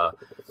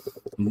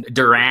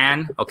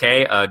 Duran,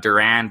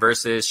 Duran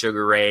versus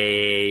Sugar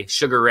Ray.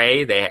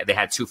 They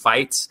had two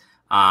fights.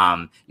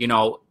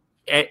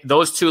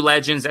 Those two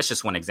legends, that's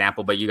just one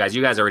example, but you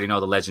guys already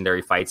know the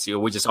legendary fights.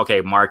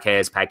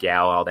 Marquez,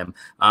 Pacquiao, all them.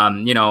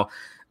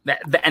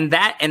 In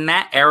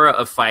that era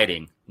of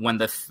fighting, when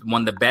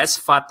the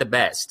best fought the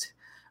best,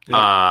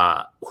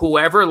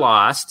 whoever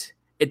lost,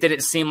 it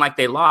didn't seem like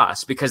they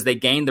lost because they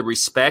gained the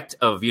respect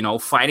of,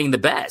 fighting the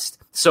best.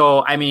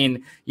 So, I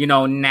mean,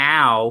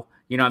 now,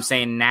 I'm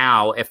saying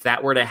now, if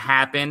that were to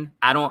happen,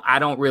 I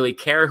don't really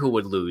care who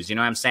would lose. You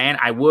know what I'm saying?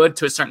 I would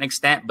to a certain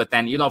extent, but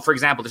then, for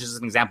example, this is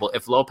an example.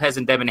 If Lopez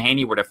and Devin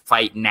Haney were to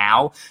fight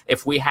now,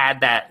 if we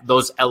had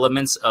those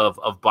elements of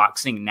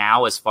boxing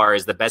now, as far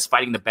as the best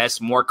fighting the best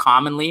more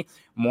commonly,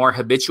 more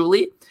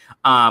habitually,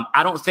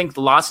 I don't think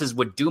the losses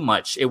would do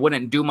much. It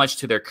wouldn't do much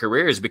to their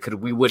careers because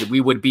we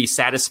would be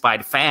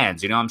satisfied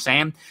fans. You know what I'm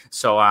saying?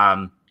 So,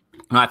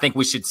 I think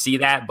we should see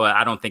that, but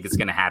I don't think it's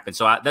going to happen.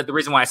 So the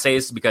reason why I say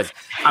this is because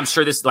I'm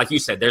sure this, like you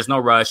said, there's no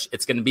rush.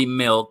 It's going to be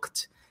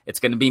milked.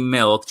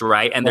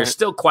 Right? And they're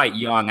still quite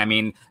young. I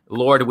mean,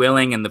 Lord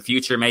willing, in the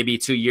future, maybe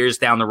 2 years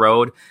down the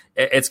road,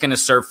 it's going to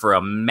serve for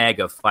a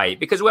mega fight.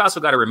 Because we also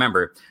got to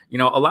remember, a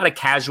lot of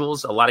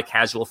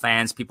casual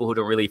fans, people who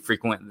don't really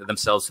frequent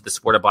themselves to the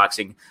sport of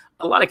boxing,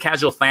 a lot of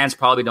casual fans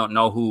probably don't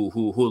know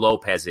who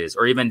Lopez is,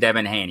 or even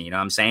Devin Haney. You know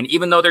what I'm saying?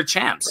 Even though they're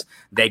champs,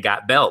 they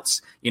got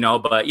belts.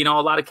 But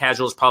a lot of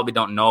casuals probably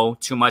don't know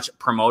too much.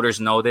 Promoters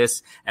know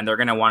this, and they're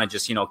going to want to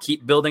just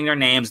keep building their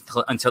names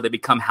until they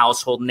become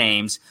household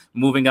names,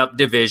 moving up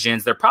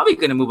divisions. They're probably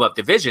going to move up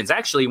divisions.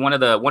 Actually, one of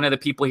the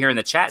people here in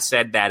the chat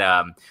said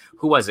that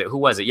Who was it?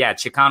 Yeah,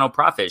 Chicano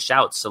Prophet.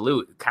 Shout,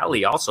 salute.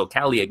 Cali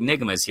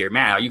Enigma is here.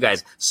 Man, you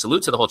guys,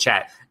 salute to the whole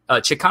chat.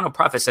 Chicano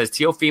Prophet says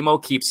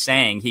Teofimo keeps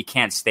saying he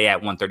can't stay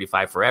at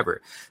 135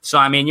 forever. So,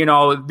 I mean,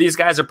 these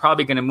guys are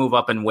probably going to move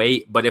up in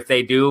weight, but if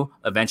they do,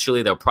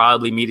 eventually they'll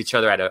probably meet each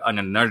other at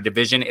another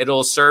division.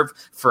 It'll serve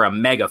for a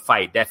mega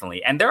fight,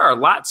 definitely. And there are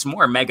lots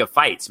more mega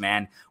fights,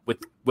 man,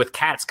 with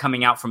cats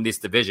coming out from this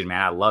division,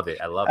 man. I love it.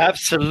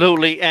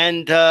 Absolutely.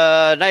 And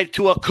Night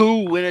to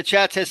Aku in the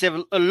chat says if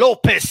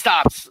Lopez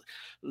stops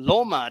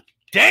Loma.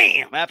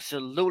 Damn,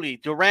 absolutely.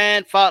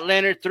 Duran fought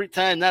Leonard 3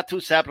 times, not 2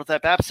 Saplo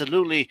type.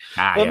 Absolutely.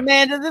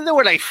 Man, they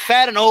were like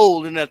fat and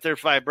old in that third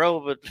fight,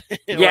 bro. But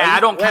I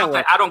don't count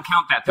that. I don't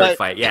count that third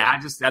fight. Yeah,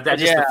 that's just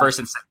the first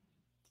and second.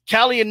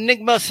 Cali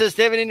Enigma says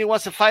Devin Haney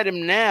wants to fight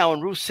him now,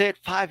 and Ruth said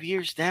 5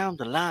 years down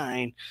the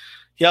line.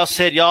 Y'all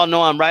said y'all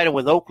know I'm riding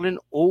with Oakland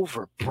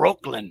over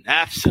Brooklyn.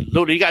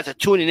 Absolutely. You guys are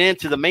tuning in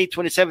to the May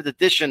 27th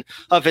edition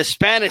of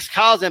Hispanics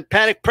Cause and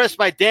Panic. Press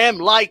my damn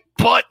like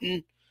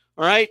button.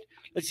 All right.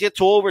 Let's get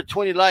to over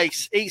 20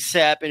 likes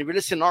ASAP. And if you're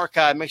listening to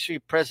archive, make sure you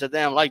press the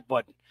damn like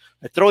button.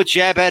 Throw a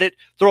jab at it.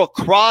 Throw a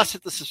cross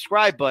at the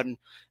subscribe button.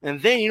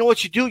 And then you know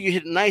what you do? You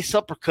hit a nice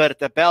uppercut at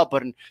that bell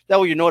button. That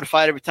way you're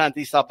notified every time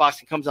D-Style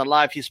Boxing comes on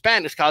live.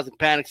 Hispanics Causing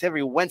Panics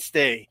every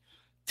Wednesday,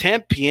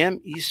 10 p.m.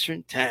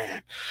 Eastern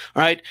Time.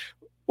 All right.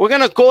 We're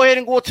going to go ahead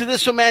and go to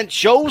this one, man.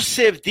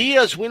 Joseph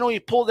Diaz. We know he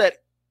pulled that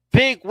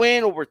big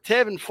win over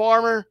Tevin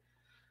Farmer,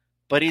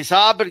 but he's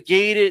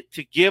obligated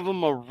to give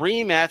him a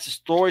rematch.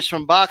 Stories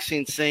from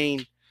boxing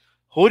saying,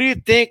 who do you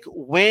think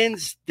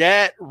wins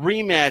that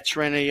rematch,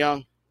 Rene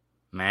Young?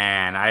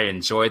 Man, I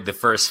enjoyed the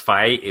first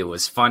fight. It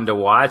was fun to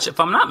watch. If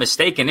I'm not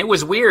mistaken, it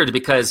was weird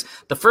because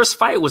the first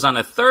fight was on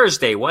a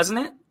Thursday, wasn't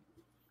it?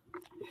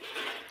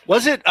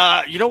 Was it?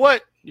 You know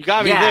what? You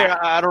got me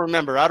there. I don't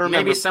remember.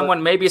 Maybe someone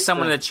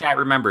in the chat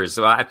remembers.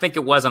 So I think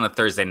it was on a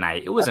Thursday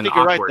night. It was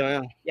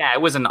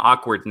it was an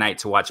awkward night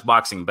to watch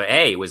boxing, but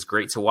hey, it was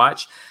great to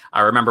watch.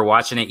 I remember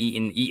watching it,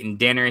 eating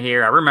dinner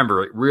here. I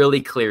remember it really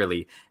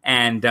clearly.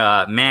 And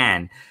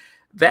man,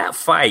 that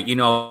fight,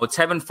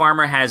 Tevin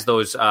Farmer has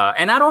those,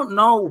 and I don't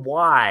know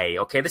why.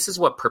 Okay, this is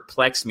what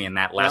perplexed me in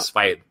that last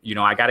fight.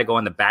 I got to go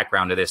in the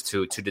background of this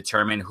to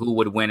determine who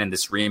would win in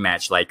this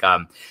rematch.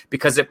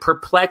 Because it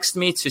perplexed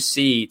me to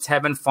see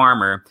Tevin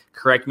Farmer.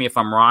 Correct me if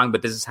I'm wrong,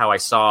 but this is how I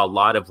saw a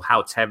lot of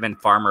how Tevin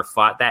Farmer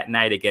fought that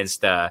night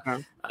against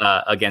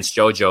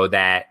JoJo.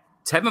 That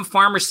Tevin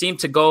Farmer seemed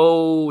to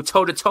go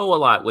toe to toe a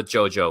lot with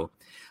JoJo.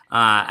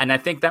 And I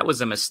think that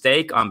was a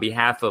mistake on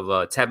behalf of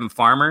Tevin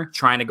Farmer,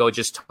 trying to go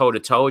just toe to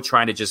toe,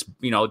 trying to just,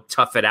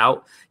 tough it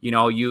out. Tu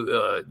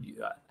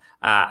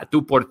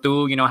por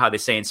tu, how they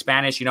say in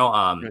Spanish,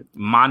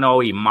 mano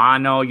y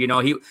mano, he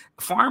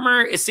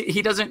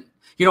doesn't,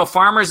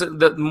 Farmer's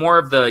the more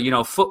of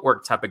the,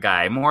 footwork type of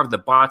guy, more of the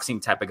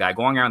boxing type of guy,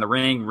 going around the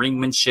ring,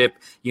 ringmanship,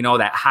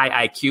 that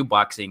high IQ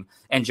boxing.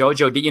 And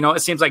JoJo,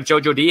 it seems like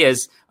JoJo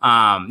Diaz,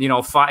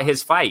 fought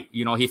his fight.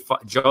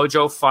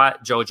 JoJo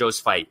fought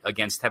JoJo's fight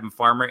against Tevin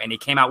Farmer, and he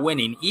came out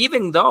winning,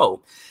 even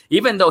though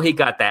he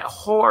got that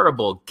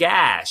horrible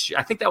gash.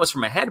 I think that was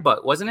from a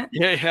headbutt, wasn't it?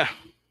 Yeah.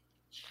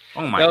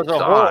 Oh my god, that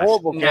was a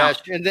horrible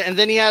gash. And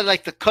then he had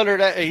like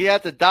he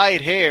had the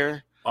dyed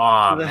hair.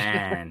 Oh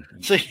man,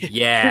 so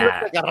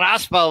yeah, like a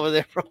raspa over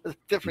there, bro.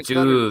 Different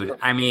dude. colors.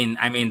 I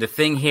mean, the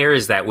thing here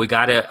is that we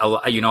gotta, a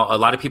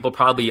lot of people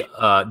probably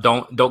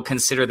don't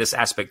consider this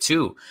aspect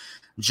too.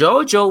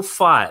 JoJo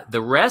fought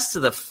the rest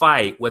of the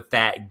fight with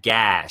that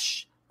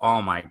gash.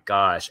 Oh my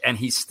gosh, and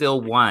he still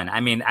won. I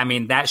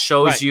mean, that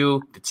shows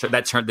you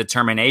that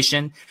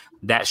determination.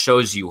 That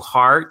shows you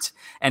heart.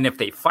 And if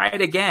they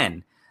fight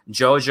again,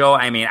 JoJo,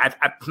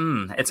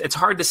 it's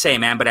hard to say,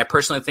 man, but I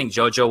personally think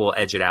JoJo will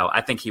edge it out.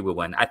 I think he would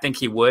win. I think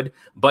he would.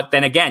 But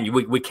then again,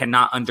 we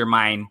cannot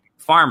undermine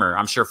Farmer.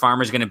 I'm sure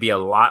Farmer's going to be a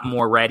lot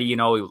more ready,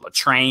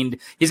 trained.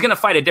 He's going to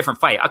fight a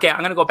different fight. Okay, I'm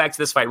going to go back to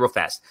this fight real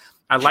fast.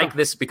 I like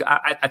this because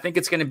I think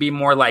it's going to be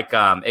more like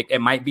it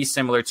might be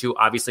similar to,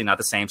 obviously not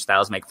the same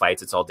styles make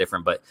fights. It's all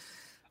different, but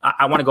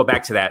I want to go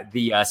back to that.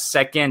 The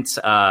second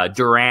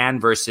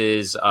Duran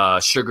versus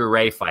Sugar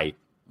Ray fight.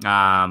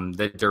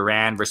 The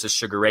Duran versus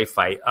Sugar Ray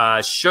fight.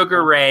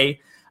 Sugar Ray,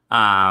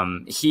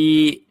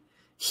 it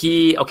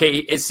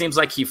seems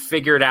like he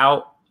figured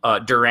out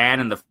Duran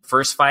in the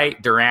first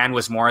fight. Duran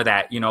was more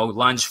that,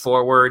 lunge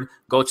forward,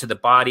 go to the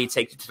body,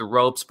 take it to the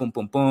ropes, boom,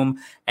 boom, boom.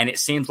 And it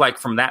seems like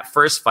from that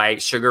first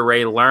fight, Sugar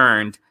Ray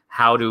learned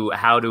how to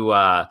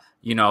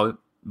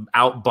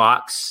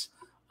outbox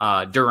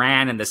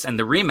Duran and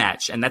the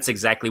rematch, and that's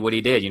exactly what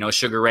he did.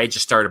 Sugar Ray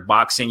just started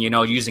boxing,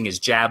 using his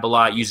jab a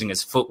lot, using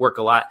his footwork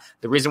a lot.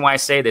 The reason why I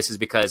say this is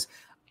because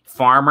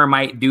Farmer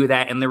might do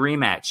that in the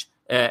rematch.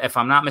 If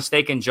I'm not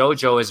mistaken,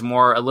 JoJo is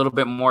a little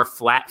bit more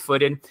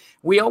flat-footed.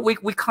 We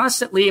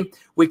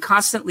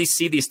constantly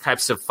see these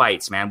types of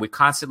fights, man. We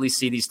constantly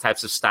see these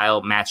types of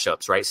style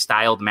matchups, right?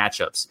 Styled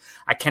matchups.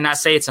 I cannot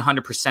say it's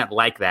 100%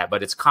 like that,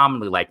 but it's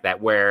commonly like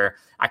that, where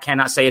I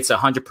cannot say it's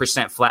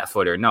 100%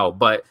 flat-footer. No,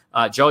 but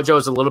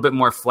JoJo's a little bit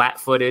more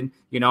flat-footed.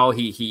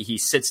 He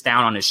sits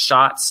down on his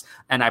shots.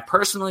 And I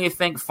personally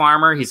think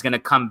Farmer, he's going to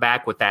come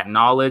back with that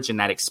knowledge and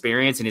that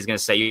experience. And he's going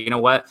to say, you know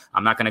what?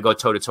 I'm not going to go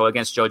toe to toe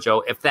against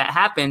JoJo. If that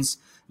happens,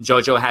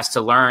 JoJo has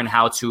to learn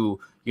how to,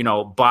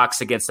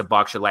 box against a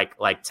boxer like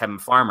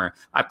Tevin Farmer.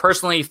 I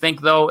personally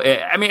think, though,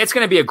 it's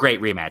going to be a great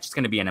rematch. It's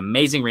going to be an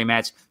amazing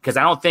rematch because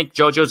I don't think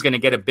JoJo's going to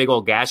get a big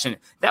old gash. And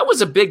that was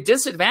a big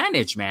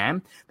disadvantage,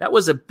 man. That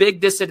was a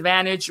big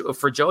disadvantage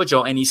for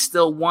JoJo, and he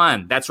still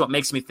won. That's what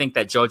makes me think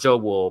that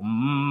JoJo will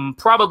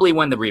probably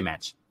win the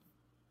rematch.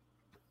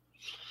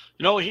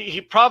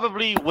 He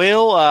probably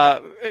will.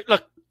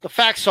 Look, the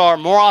facts are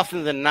more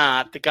often than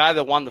not, the guy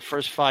that won the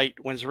first fight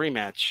wins a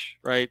rematch,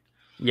 right?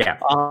 Yeah,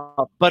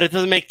 but it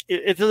doesn't make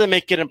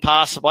it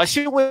impossible. I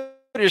see what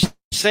you're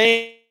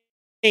saying.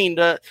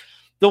 The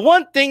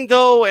one thing,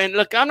 though, and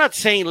look, I'm not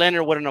saying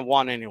Leonard wouldn't have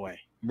won anyway.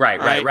 Right.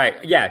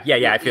 Yeah.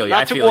 I feel you.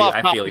 I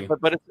feel you.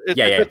 But it's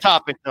a good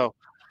topic, though.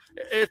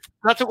 It's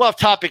not to go off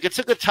topic. It's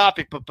a good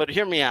topic, but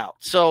hear me out.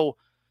 So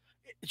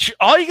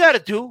all you got to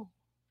do,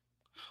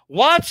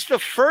 watch the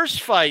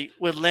first fight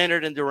with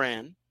Leonard and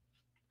Duran,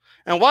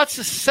 and watch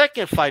the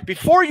second fight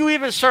before you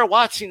even start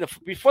watching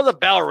before the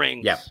bell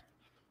rings. Yeah.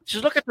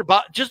 Just look at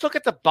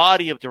the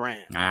body of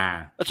Duran.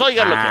 That's all you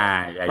got to look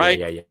at. Right?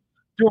 Yeah.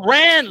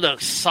 Duran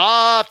looks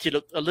soft. He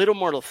looked a little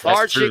more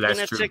lethargic in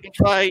that second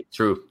fight.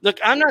 True. Look,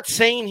 I'm not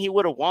saying he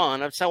would have won.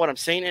 That's not what I'm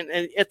saying. And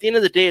at the end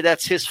of the day,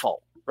 that's his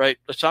fault, right?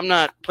 So I'm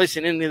not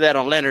placing any of that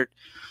on Leonard.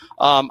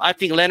 I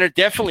think Leonard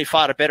definitely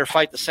fought a better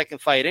fight the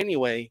second fight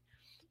anyway.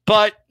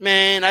 But,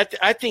 man,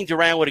 I think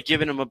Duran would have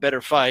given him a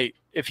better fight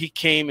if he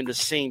came in the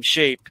same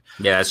shape.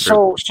 Yeah, that's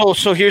true.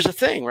 So here's the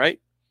thing, right?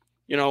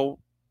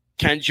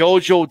 Can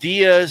Jojo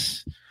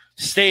Diaz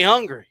stay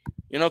hungry?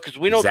 Because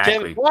we know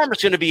Tevin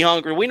Farmer's going to be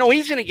hungry. We know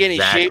he's going to get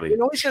in shape. We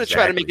know he's going to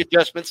try to make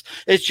adjustments.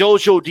 Is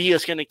Jojo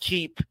Diaz going to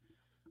keep,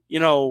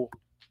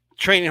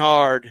 training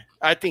hard?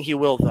 I think he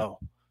will, though.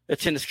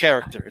 It's in his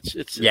character.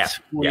 It's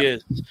who he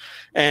is.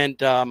 And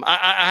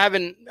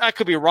I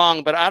could be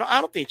wrong, but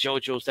I don't think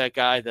JoJo's that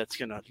guy that's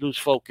going to lose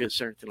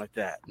focus or anything like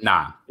that.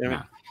 Nah.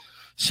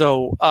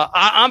 So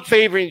I'm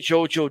favoring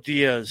Jojo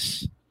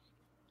Diaz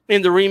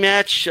in the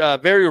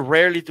rematch. Very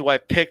rarely do I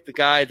pick the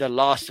guy that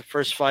lost the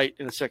first fight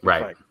in the second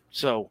fight.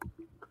 So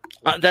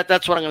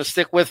that's what I'm going to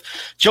stick with.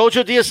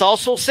 Jojo Diaz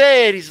also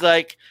said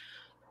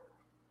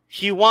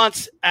he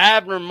wants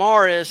Abner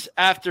Mares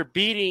after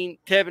beating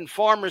Tevin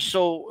Farmer.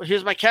 So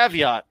here's my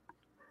caveat.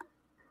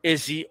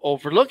 Is he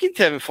overlooking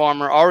Tevin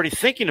Farmer, already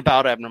thinking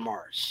about Abner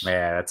Mares?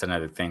 Yeah, that's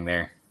another thing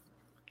there.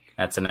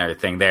 I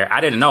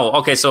didn't know.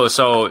 Okay, so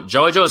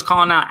Jojo is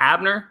calling out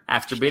Abner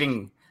after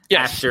beating –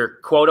 yes. After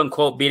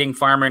quote-unquote beating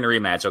Farmer in a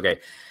rematch. Okay.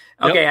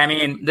 Yep. I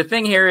mean, the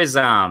thing here is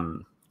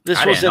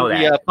this was in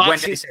the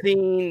Boxing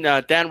Scene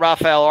Dan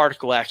Raphael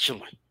article,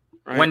 actually.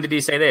 Right? When did he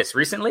say this?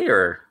 Recently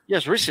or?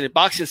 Yes, recently.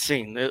 Boxing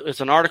Scene.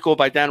 It's an article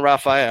by Dan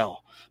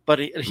Raphael. But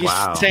he's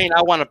saying,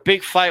 I want a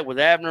big fight with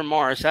Abner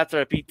Mares after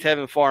I beat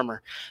Tevin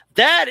Farmer.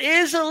 That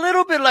is a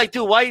little bit like,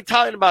 dude, why are you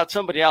talking about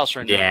somebody else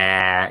right now?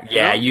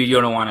 Yeah. You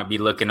don't want to be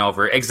looking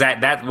over.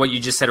 That what you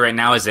just said right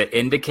now is an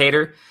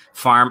indicator.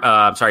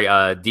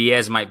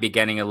 Diaz might be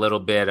getting a little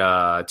bit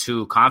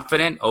too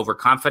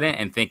overconfident,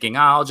 and thinking,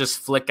 I'll just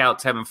flick out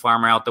Tevin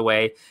Farmer out the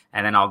way,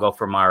 and then I'll go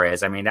for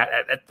Mares. I mean,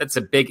 that's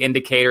a big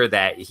indicator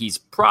that he's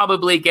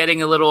probably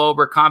getting a little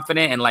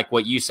overconfident. And like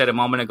what you said a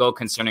moment ago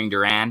concerning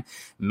Duran,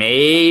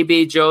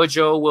 maybe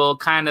Jojo will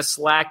kind of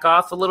slack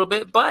off a little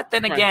bit. But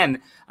then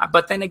again, I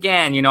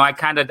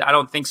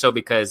don't think so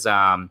because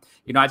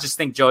I just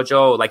think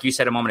JoJo, like you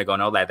said a moment ago,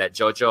 that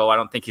JoJo, I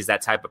don't think he's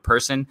that type of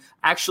person.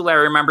 Actually, I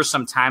remember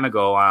some time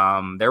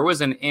ago, there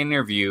was an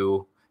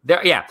interview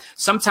there. Yeah,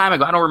 some time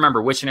ago, I don't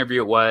remember which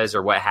interview it was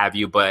or what have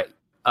you, but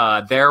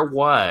there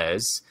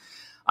was.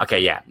 Okay,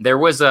 yeah, there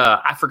was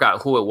I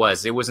forgot who it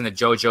was. It was in the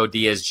Jojo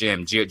Diaz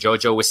gym.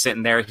 Jojo was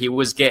sitting there. He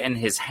was getting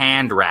his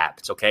hand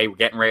wrapped,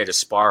 getting ready to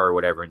spar or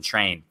whatever and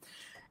train.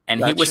 And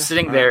gotcha.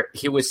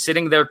 He was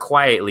sitting there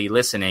quietly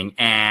listening,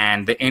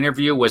 and the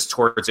interview was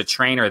towards a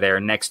trainer there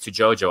next to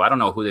JoJo. I don't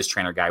know who this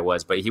trainer guy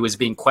was, but he was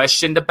being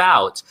questioned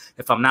about,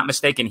 if I'm not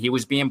mistaken,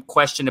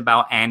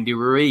 Andy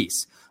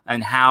Ruiz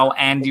and how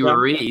Andy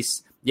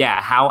Ruiz,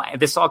 how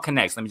this all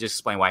connects. Let me just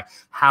explain why.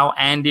 How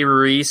Andy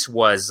Ruiz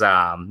was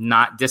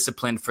not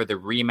disciplined for the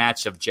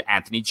rematch of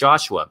Anthony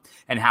Joshua,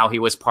 and how he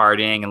was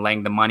partying and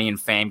letting the money and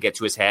fame get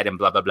to his head and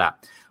blah, blah, blah.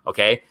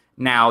 Okay?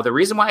 Now, the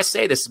reason why I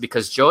say this is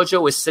because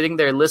JoJo was sitting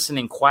there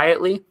listening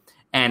quietly,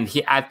 and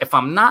if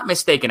I'm not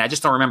mistaken, I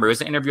just don't remember. It was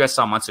an interview I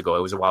saw months ago.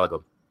 It was a while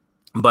ago.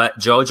 But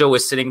JoJo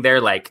was sitting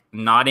there, like,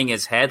 nodding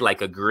his head,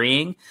 like,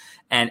 agreeing.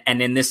 And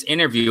in this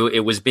interview, it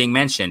was being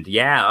mentioned.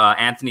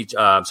 Andy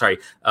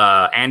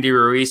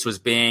Ruiz was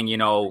being,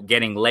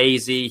 getting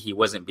lazy. He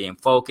wasn't being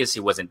focused. He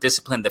wasn't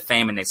disciplined. The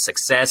fame and the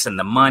success and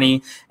the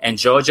money. And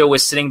JoJo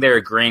was sitting there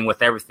agreeing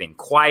with everything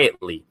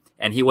quietly.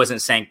 And he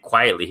wasn't saying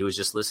quietly. He was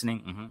just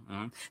listening.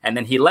 And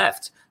then he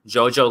left.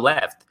 JoJo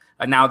left.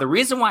 Now, the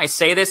reason why I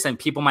say this, and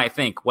people might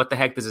think, what the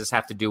heck does this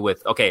have to do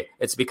with? Okay,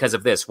 it's because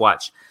of this.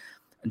 Watch.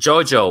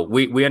 Jojo,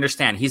 we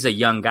understand he's a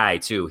young guy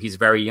too. He's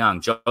very young.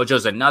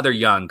 Jojo's another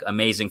young,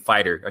 amazing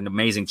fighter, an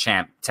amazing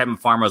champ. Tevin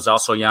Farmer is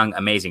also young,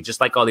 amazing,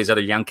 just like all these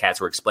other young cats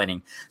we're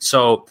explaining.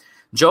 So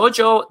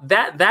Jojo,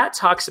 that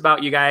talks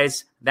about, you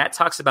guys, that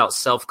talks about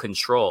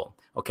self-control.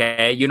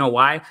 Okay, you know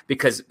why?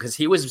 Because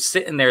he was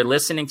sitting there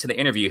listening to the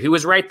interview. He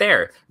was right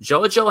there.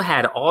 Jojo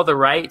had all the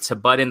right to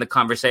butt in the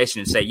conversation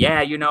and say,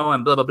 yeah,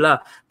 and blah, blah, blah.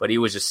 But he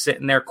was just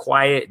sitting there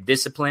quiet,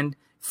 disciplined,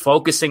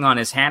 focusing on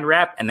his hand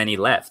wrap, and then he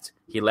left.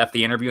 He left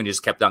the interview and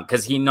just kept on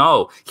because he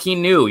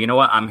knew, you know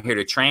what? I'm here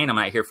to train. I'm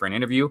not here for an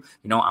interview.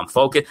 I'm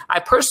focused.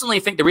 I personally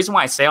think the reason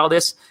why I say all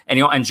this, and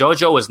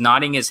Jojo was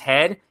nodding his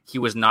head. He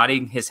was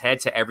nodding his head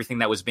to everything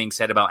that was being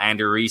said about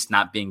Andy Ruiz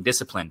not being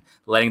disciplined,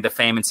 letting the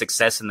fame and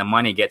success and the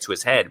money get to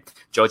his head.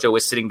 Jojo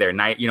was sitting there,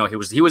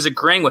 he was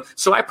agreeing with.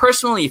 So I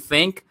personally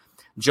think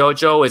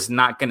Jojo is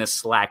not going to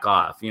slack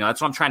off.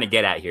 That's what I'm trying to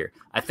get at here.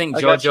 I think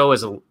Jojo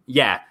is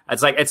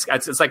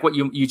it's like what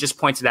you just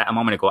pointed at a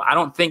moment ago. I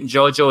don't think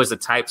Jojo is the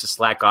type to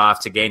slack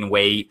off, to gain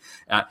weight.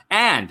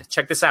 And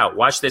check this out.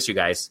 Watch this, you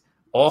guys.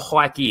 Ojo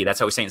aquí. That's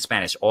how we say it in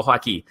Spanish. Ojo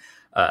aquí.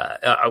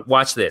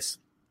 Watch this.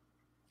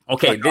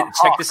 Okay,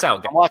 check this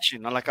out. I'm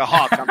watching. I'm like a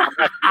hawk. Go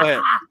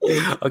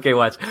ahead. Okay,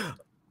 watch.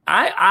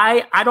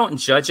 I don't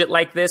judge it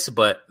like this,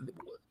 but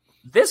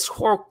this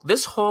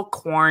whole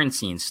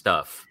quarantine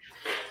stuff.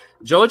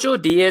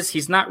 Jojo Diaz,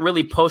 he's not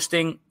really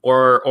posting,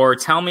 or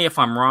tell me if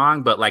I'm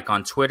wrong, but like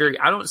on Twitter,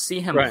 I don't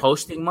see him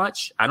posting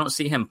much. I don't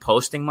see him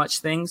posting much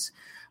things.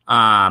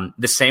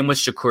 The same with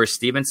Shakur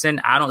Stevenson.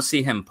 I don't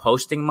see him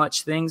posting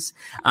much things.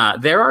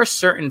 There are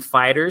certain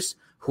fighters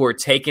who are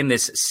taking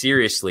this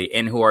seriously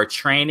and who are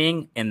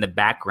training in the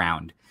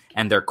background,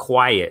 and they're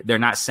quiet. They're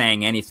not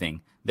saying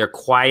anything. They're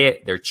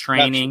quiet. They're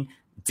training.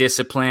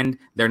 Disciplined.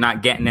 They're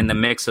not getting in the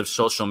mix of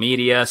social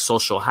media,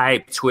 social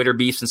hype, Twitter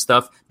beefs and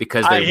stuff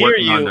because they're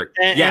working on their.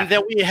 And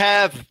then we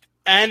have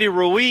Andy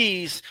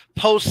Ruiz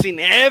posting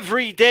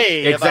every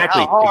day about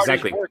how hard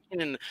he's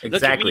working. And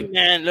look at me,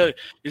 man.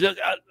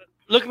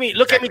 Look at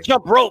me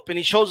jump rope, and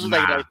he shows us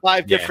like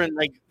 5 different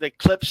like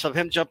clips of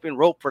him jumping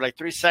rope for like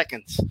 3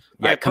 seconds.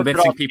 Yeah,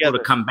 convincing people to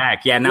come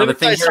back. Yeah, now the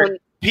thing here,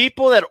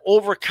 people that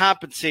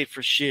overcompensate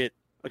for shit.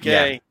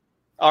 Okay. Yeah.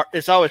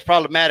 It's always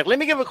problematic. Let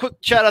me give a quick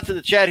shout out to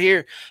the chat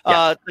here.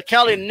 The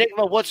Cali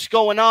Enigma, what's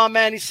going on,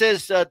 man? He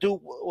says,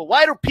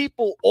 why do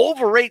people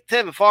overrate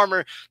Tevin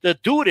Farmer? The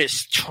dude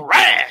is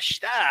trash.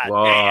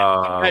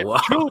 Damn.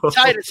 True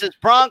Titus says,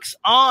 Bronx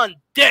on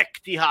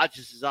deck. D.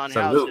 Hodges is on.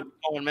 How's it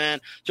going, man?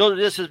 Joe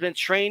Diaz has been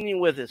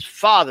training with his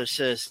father,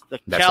 says the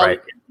Cali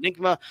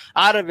Enigma,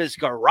 out of his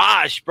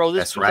garage, bro.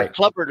 This is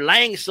Clubber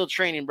Lang still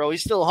training, bro.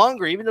 He's still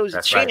hungry, even though he's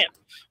a champ.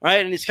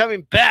 Right, and he's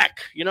coming back.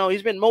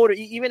 He's been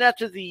motivated even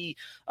after the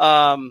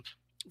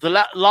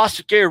loss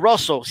to Gary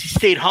Russell. He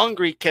stayed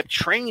hungry, kept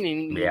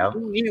training. Yeah.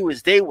 He knew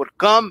his day would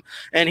come,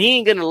 and he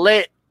ain't gonna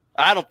let.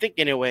 I don't think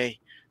anyway.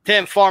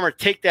 Tevin Farmer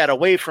take that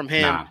away from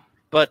him. Nah.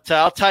 But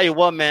I'll tell you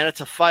what, man,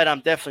 it's a fight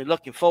I'm definitely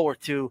looking forward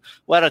to.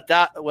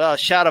 A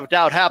shout of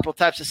doubt. Happel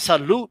types of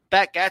salute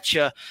back at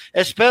you.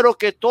 Espero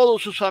que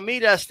todos sus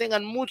familias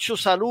tengan mucho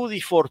salud y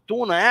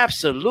fortuna.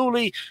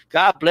 Absolutely.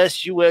 God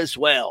bless you as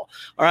well.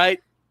 All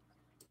right.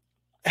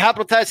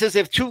 Haplotide says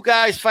if 2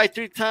 guys fight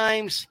 3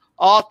 times,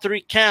 all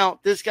 3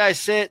 count. This guy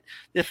said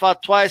they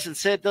fought twice and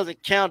said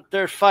doesn't count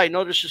their fight.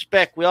 No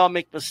disrespect. We all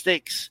make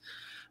mistakes.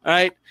 All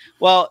right.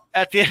 Well,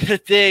 at the end of the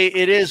day,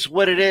 it is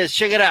what it is.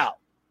 Check it out.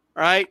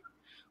 All right.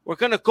 We're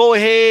going to go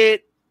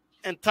ahead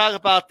and talk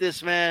about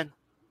this, man.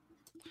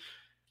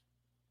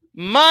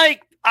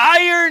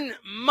 Iron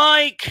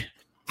Mike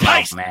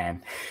Tyson. Oh,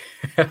 man.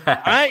 All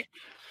right.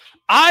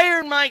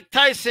 Iron Mike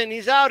Tyson.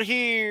 He's out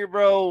here,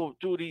 bro.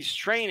 Dude, he's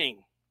training.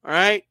 All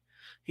right.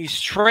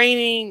 He's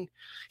training.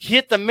 He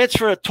hit the mitts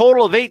for a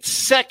total of 8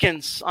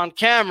 seconds on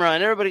camera,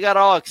 and everybody got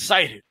all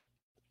excited.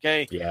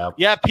 Okay. Yeah.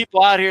 Yeah.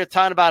 People out here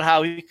talking about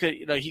how he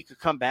could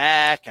come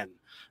back, and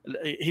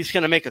he's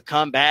going to make a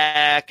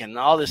comeback and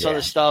all this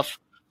other stuff.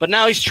 But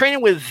now he's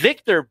training with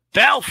Victor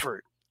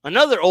Belfort,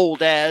 another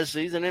old ass.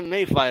 He's an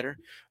MMA fighter.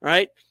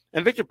 Right.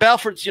 And Victor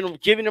Belfort's,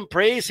 giving him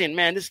praise, saying,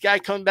 "Man, this guy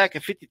coming back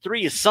at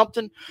 53 is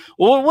something."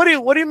 Well, what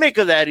do you make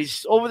of that?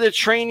 He's over there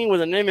training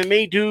with an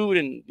MMA dude,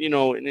 and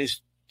and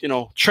he's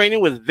training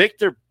with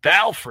Victor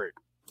Belfort.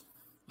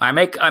 I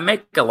make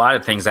a lot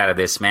of things out of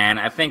this, man.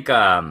 I think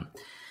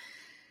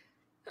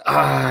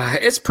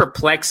it's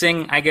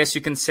perplexing, I guess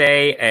you can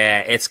say.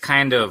 It's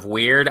kind of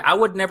weird. I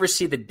would never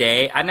see the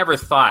day. I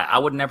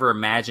would never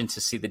imagine to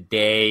see the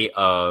day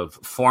of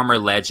former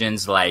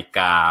legends like,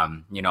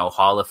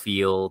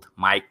 Holyfield,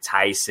 Mike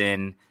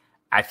Tyson.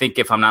 I think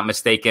if I'm not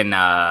mistaken,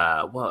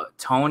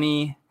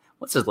 Tony,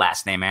 what's his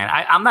last name, man?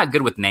 I'm not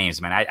good with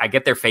names, man. I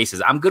get their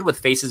faces. I'm good with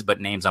faces, but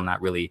names I'm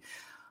not really.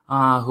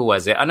 Who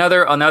was it?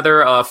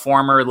 Another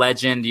former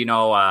legend,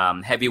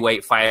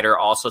 heavyweight fighter,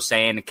 also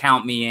saying,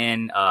 "Count me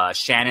in."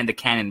 Shannon the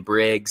Cannon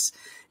Briggs.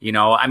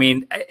 I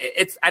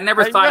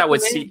never thought I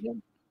would see.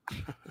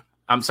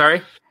 I'm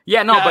sorry.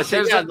 Yeah, no, but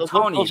there's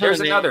Tony. There's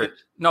another.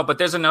 No, but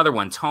there's another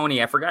one.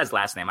 Tony. I forgot his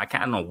last name. I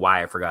don't know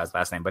why I forgot his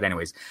last name, but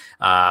anyways,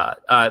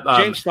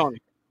 James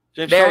Tony.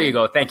 James there Toney? you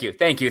go. Thank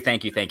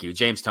you,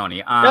 James Toney.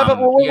 Yeah, but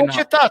what's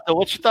your thought though?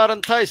 What's your thought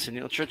on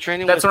Tyson?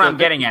 Training. That's what I'm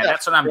getting at.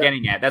 That's what I'm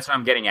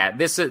getting at.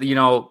 This is,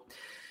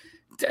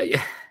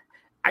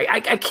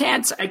 I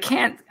can't.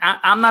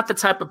 I'm not the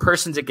type of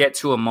person to get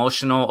too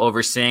emotional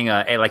over seeing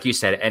like you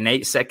said, an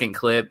 8-second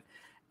clip,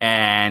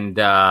 and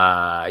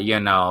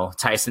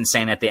Tyson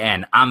saying at the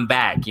end, "I'm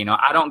back."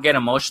 I don't get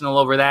emotional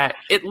over that.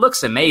 It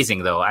looks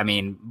amazing though. I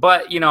mean,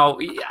 but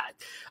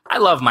I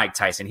love Mike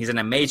Tyson. He's an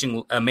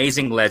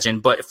amazing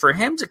legend. But for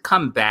him to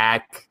come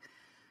back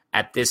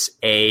at this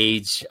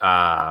age,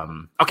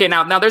 okay.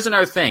 Now there's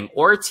another thing.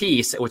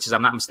 Ortiz, which is,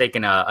 I'm not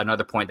mistaken,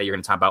 another point that you're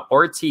going to talk about.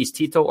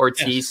 Tito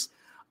Ortiz. Yes.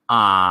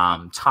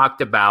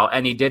 Talked about,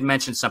 and he did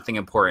mention something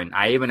important.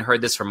 I even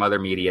heard this from other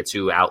media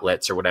too,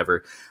 outlets or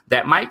whatever,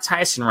 that Mike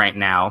Tyson right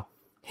now,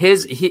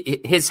 his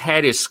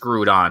head is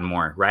screwed on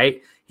more, right?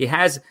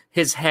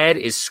 His head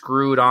is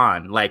screwed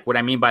on. Like, what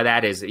I mean by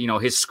that is,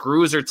 his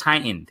screws are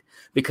tightened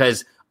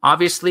because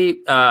obviously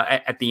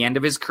at the end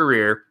of his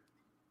career,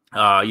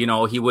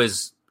 he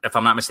was, if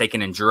I'm not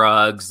mistaken, in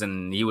drugs,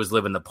 and he was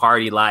living the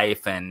party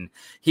life, and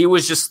he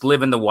was just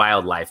living the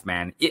wild life,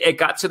 man. It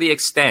got to the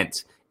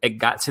extent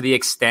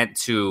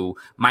to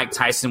Mike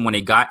Tyson, when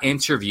he got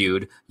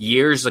interviewed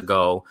years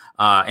ago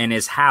in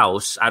his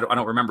house. I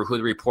don't remember who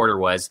the reporter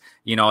was.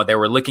 They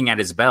were looking at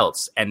his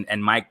belts, and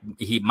Mike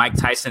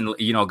Tyson,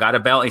 got a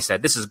belt. And he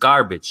said, "This is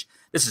garbage.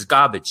 This is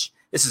garbage.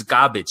 This is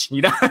garbage."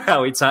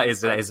 How he taught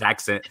his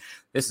accent.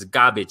 This is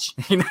garbage.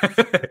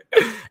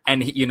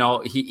 And he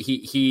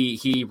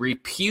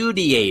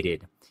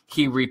repudiated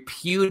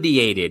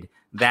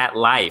that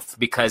life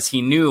because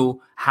he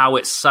knew how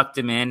it sucked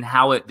him in,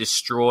 how it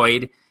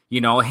destroyed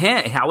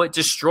how it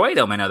destroyed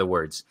him, in other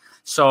words.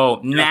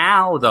 So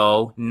now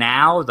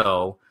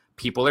though,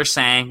 people are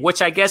saying, which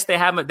I guess they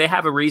have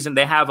a reason.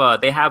 They're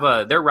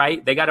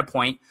right. They got a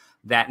point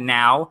that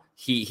now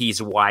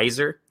he's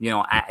wiser,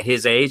 at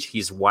his age,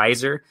 he's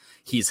wiser,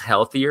 he's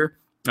healthier.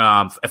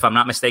 If I'm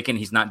not mistaken,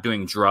 he's not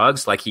doing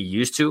drugs like he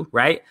used to,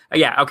 right?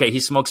 Yeah. Okay.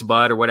 He smokes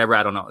bud or whatever.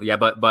 I don't know. Yeah.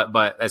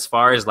 But as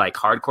far as like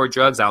hardcore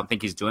drugs, I don't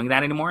think he's doing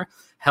that anymore.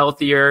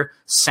 Healthier,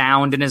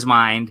 sound in his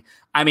mind.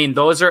 I mean,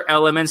 those are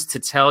elements to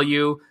tell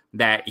you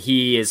that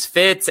he is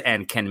fit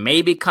and can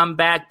maybe come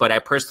back, but I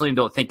personally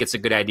don't think it's a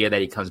good idea that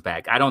he comes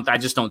back. I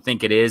just don't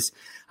think it is.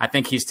 I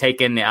think he's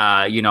taken,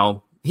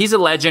 he's a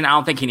legend. I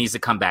don't think he needs to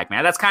come back,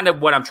 man. That's kind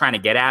of what I'm trying to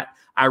get at.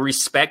 I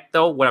respect,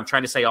 though, what I'm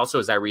trying to say also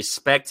is I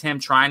respect him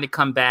trying to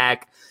come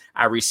back.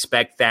 I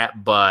respect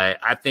that, but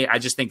I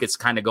just think it's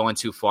kind of going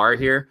too far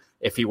here.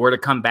 If he were to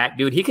come back,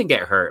 dude, he can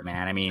get hurt,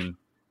 man. I mean,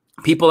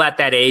 people at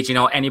that age,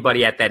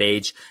 anybody at that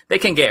age, they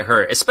can get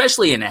hurt,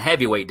 especially in a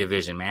heavyweight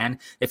division, man.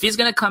 If he's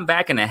going to come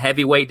back in a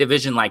heavyweight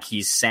division like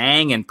he's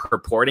saying and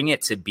purporting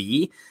it to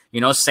be,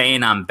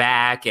 saying I'm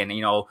back, and,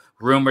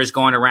 rumors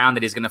going around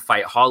that he's going to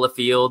fight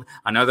Holyfield,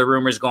 another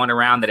rumors going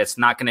around that it's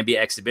not going to be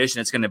exhibition,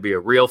 it's going to be a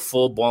real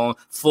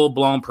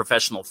full-blown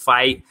professional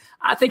fight.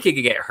 I think he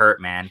could get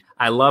hurt, man.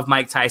 I love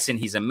Mike Tyson.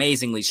 He's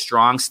amazingly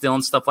strong still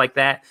and stuff like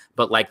that.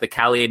 But like the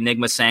Cali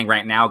Enigma saying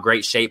right now,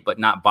 great shape, but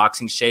not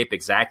boxing shape.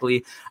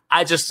 Exactly.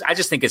 I just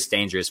think it's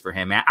dangerous for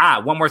him, man.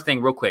 One more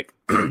thing real quick.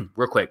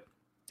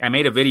 I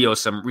made a video a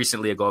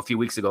few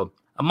weeks ago,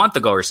 a month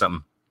ago or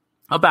something,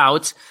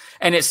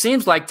 and it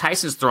seems like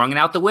Tyson's throwing it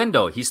out the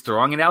window. He's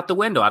throwing it out the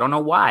window. I don't know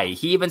why.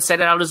 He even said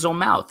it out of his own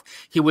mouth.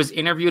 He was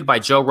interviewed by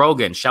Joe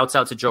Rogan. Shouts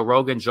out to Joe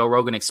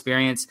Rogan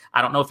Experience.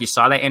 I don't know if you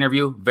saw that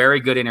interview.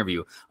 Very good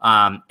interview.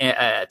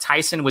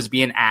 Tyson was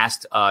being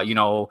asked,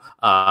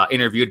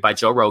 interviewed by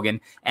Joe Rogan.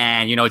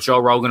 And, Joe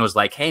Rogan was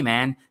like, "Hey,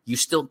 man, you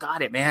still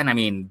got it, man. I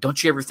mean,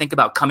 don't you ever think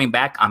about coming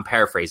back?" I'm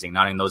paraphrasing,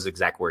 not in those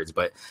exact words,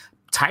 but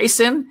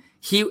Tyson,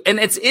 and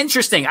it's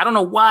interesting. I don't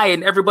know why,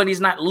 and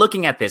everybody's not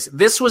looking at this.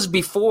 This was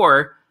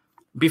before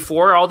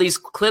all these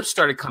clips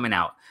started coming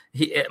out.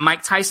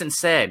 Mike Tyson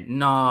said,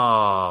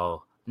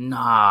 "No,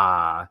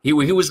 nah." He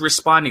was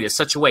responding in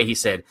such a way. He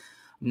said,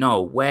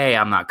 "No way,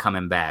 I'm not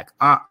coming back.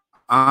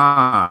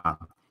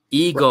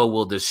 Ego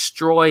will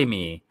destroy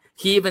me."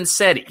 He even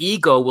said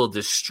ego will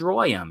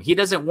destroy him. He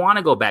doesn't want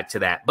to go back to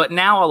that. But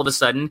now all of a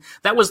sudden,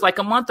 that was like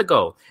a month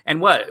ago. And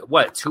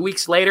what, 2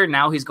 weeks later,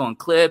 now he's going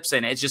clips,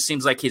 and it just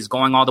seems like he's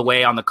going all the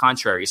way on the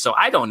contrary. So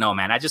I don't know,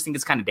 man. I just think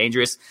it's kind of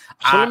dangerous.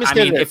 So let me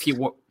say this. If he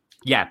were,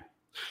 yeah.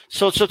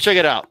 So check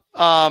it out.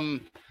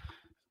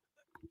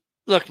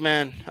 Look,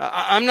 man,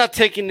 I'm not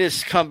taking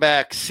this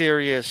comeback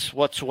serious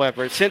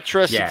whatsoever. It's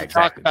interesting to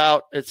talk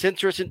about. It's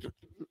interesting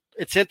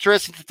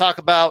to talk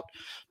about.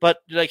 But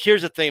like,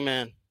 here's the thing,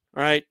 man.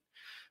 All right.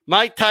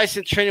 Mike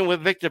Tyson training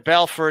with Victor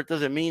Belfort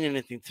doesn't mean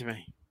anything to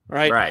me,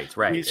 right?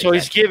 Right. So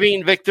he's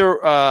giving Victor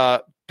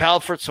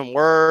Belfort some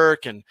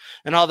work and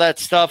all that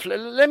stuff.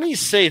 Let me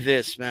say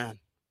this, man.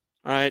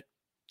 All right.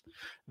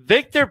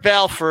 Victor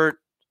Belfort,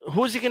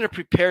 who's he going to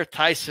prepare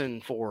Tyson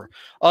for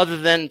other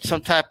than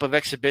some type of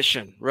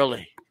exhibition,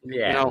 really?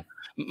 Yeah.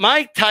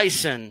 Mike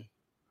Tyson,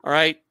 all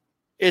right,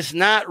 is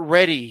not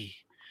ready,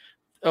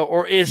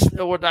 or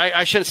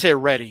I shouldn't say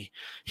ready.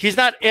 He's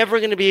not ever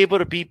going to be able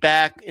to be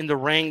back in the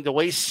ring the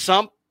way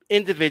some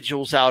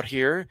individuals out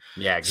here.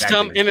 Yeah, exactly.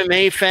 Some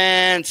MMA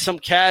fans, some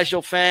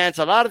casual fans.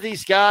 A lot of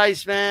these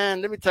guys,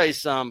 man, let me tell you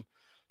something.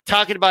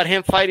 Talking about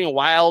him fighting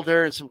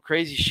Wilder and some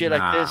crazy shit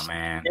like this.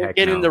 Man.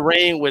 Get in the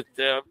ring with,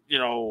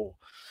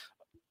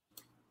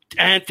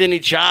 Anthony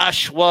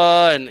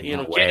Joshua and,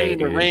 getting in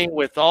the ring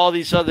with all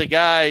these other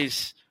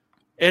guys.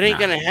 It ain't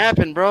going to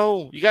happen,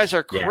 bro. You guys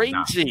are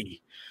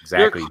crazy.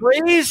 Exactly. You're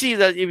crazy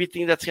that you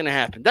think that's going to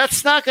happen.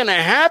 That's not going to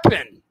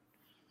happen.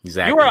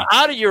 Exactly. You are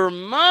out of your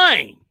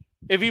mind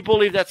if you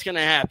believe that's going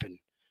to happen.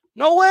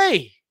 No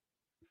way.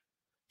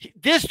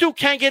 This dude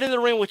can't get in the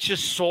ring with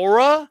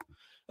Chisora.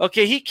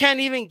 Okay, he can't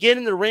even get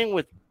in the ring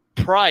with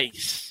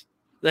Price,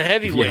 the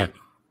heavyweight. Yeah.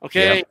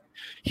 Okay, yep.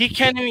 He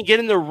can't even get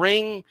in the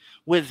ring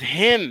with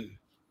him.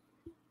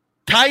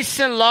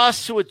 Tyson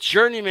lost to a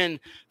journeyman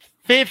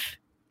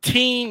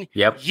 15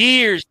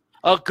 years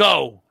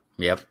ago.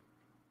 Yep.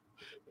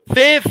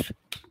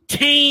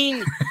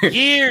 15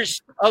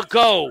 years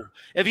ago.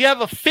 If you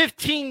have a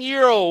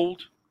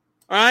 15-year-old,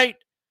 all right,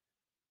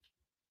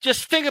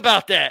 just think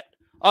about that.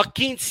 A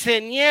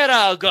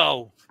quinceañera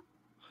ago,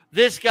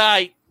 this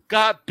guy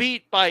got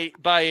beat by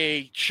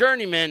a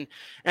journeyman,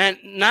 and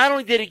not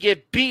only did he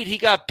get beat, he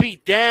got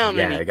beat down.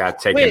 Yeah, and he got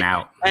taken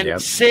out.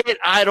 And said,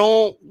 I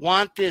don't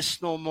want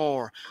this no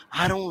more.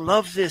 I don't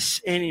love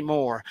this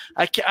anymore.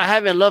 I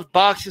haven't loved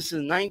boxing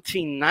since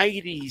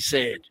 1990, he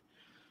said.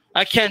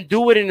 I can't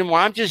do it anymore.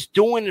 I'm just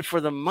doing it for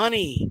the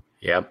money.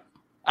 Yep.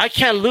 I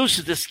can't lose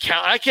to this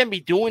cow. I can't be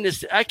doing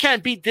this. I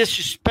can't be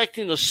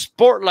disrespecting the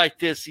sport like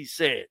this, he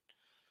said.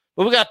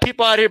 But we got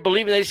people out here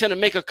believing that he's going to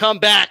make a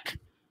comeback.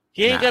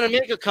 He ain't going to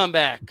make a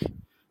comeback.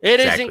 It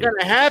isn't going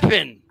to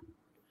happen.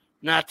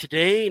 Not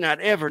today,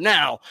 not ever.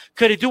 Now,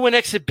 could he do an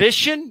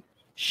exhibition?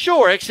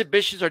 Sure,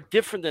 exhibitions are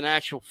different than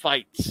actual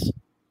fights.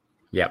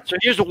 Yep. So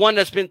here's the one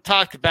that's been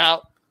talked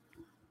about.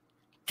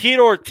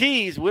 Tito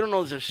Ortiz, we don't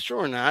know if it's true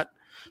or not,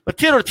 but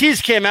Tito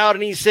Ortiz came out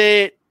and he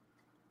said,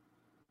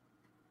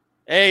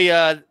 hey,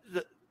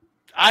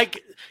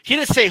 he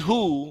didn't say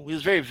who. He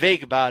was very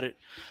vague about it,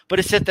 but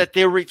he said that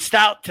they reached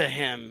out to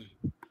him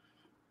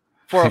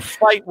for a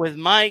fight with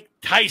Mike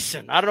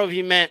Tyson. I don't know if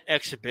he meant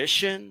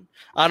exhibition.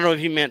 I don't know if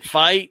he meant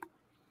fight.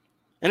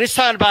 And he's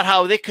talking about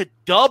how they could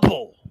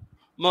double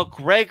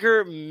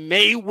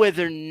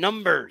McGregor-Mayweather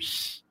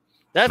numbers.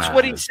 That's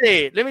what he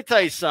said. Let me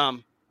tell you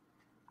something.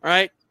 All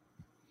right?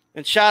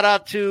 And shout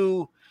out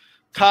to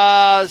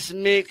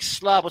Cosmic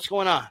Slob. What's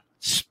going on?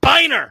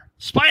 Spinal.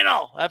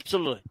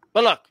 Absolutely.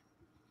 But look,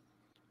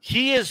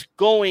 he is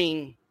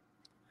going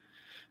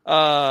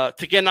to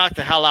get knocked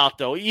the hell out,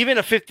 though. Even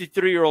a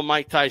 53-year-old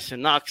Mike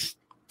Tyson knocks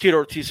Tito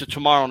Ortiz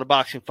tomorrow in a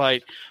boxing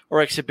fight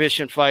or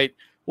exhibition fight.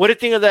 What do you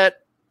think of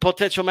that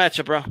potential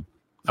matchup, bro?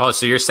 Oh,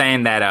 so you're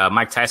saying that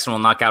Mike Tyson will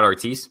knock out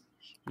Ortiz?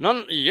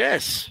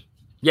 Yes.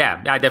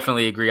 Yeah, I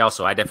definitely agree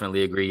also. I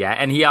definitely agree, yeah.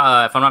 And he, if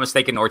I'm not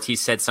mistaken,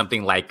 Ortiz said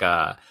something like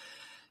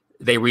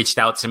they reached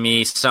out to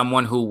me,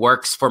 someone who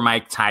works for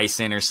Mike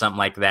Tyson or something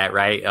like that,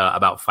 right,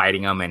 about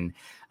fighting him. And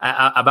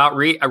about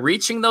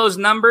reaching those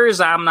numbers,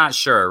 I'm not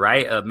sure,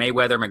 right?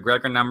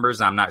 Mayweather-McGregor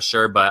numbers, I'm not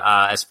sure. But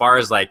as far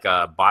as like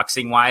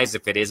boxing-wise,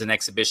 if it is an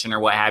exhibition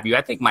or what have you,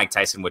 I think Mike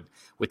Tyson would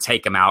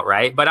take him out,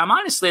 right? But I'm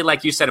honestly,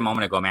 like you said a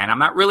moment ago, man, I'm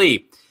not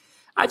really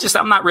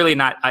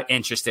not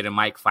interested in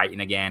Mike fighting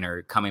again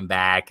or coming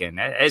back. And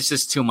it's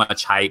just too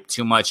much hype,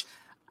 too much.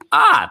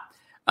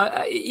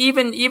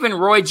 Even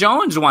Roy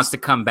Jones wants to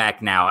come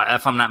back now,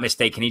 if I'm not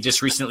mistaken. He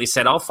just recently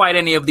said, I'll fight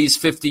any of these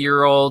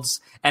 50-year-olds.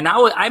 And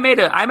I made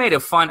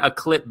a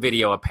clip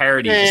video, a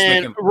parody.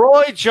 And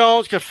Roy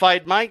Jones could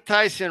fight Mike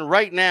Tyson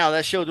right now.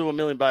 That show do $1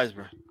 million buys,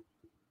 bro.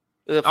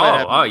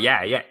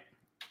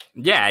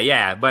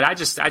 Yeah. But I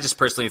just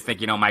personally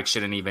think, Mike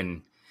shouldn't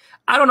even.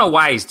 I don't know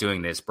why he's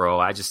doing this, bro.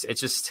 I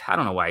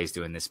don't know why he's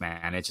doing this,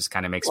 man. It just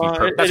kind of makes me.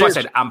 That's why I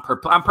said I'm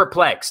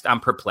perplexed. I'm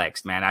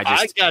perplexed, man. I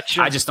got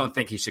you. I just don't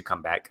think he should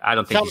come back. I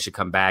don't think he should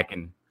come back.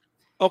 And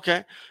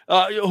okay,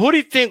 who do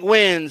you think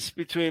wins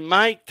between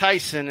Mike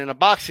Tyson in a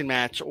boxing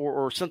match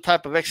or some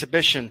type of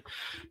exhibition?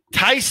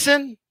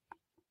 Tyson,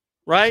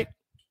 right,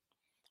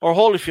 or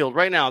Holyfield?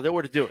 Right now, they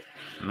were to do it.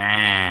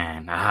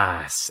 Man,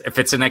 if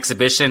it's an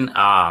exhibition,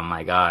 oh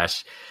my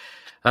gosh.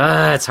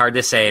 It's hard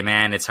to say,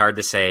 man. It's hard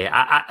to say.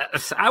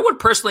 I would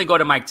personally go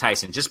to Mike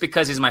Tyson just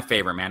because he's my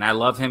favorite, man. I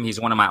love him. He's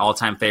one of my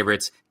all-time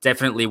favorites.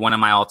 Definitely one of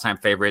my all-time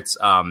favorites.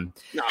 I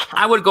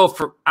would go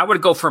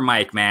for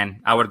Mike,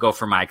 man. I would go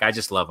for Mike. I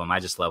just love him.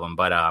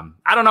 But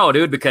I don't know,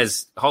 dude,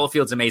 because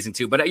Holyfield's amazing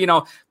too. But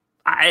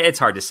it's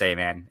hard to say,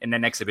 man, in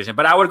an exhibition.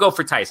 But I would go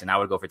for Tyson. You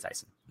would go for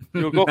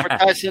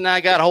Tyson.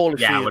 I got Holyfield.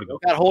 Yeah, I would go.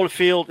 Got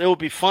Holyfield. It would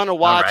be fun to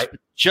watch. Right.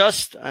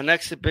 Just an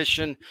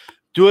exhibition.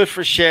 Do it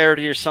for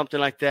charity or something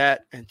like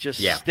that, and just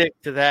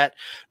stick to that.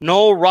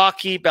 No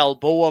Rocky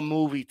Balboa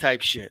movie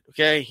type shit.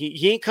 Okay,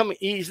 he ain't coming.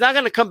 He's not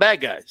going to come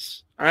back,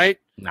 guys. All right.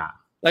 Nah.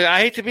 Like, I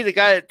hate to be the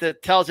guy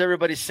that tells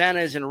everybody Santa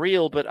isn't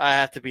real, but I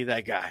have to be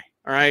that guy.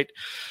 All right.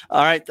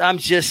 I'm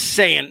just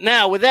saying.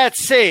 Now, with that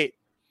said,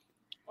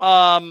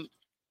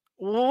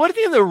 what do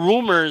you think of the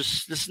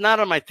rumors? This is not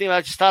on my thing. I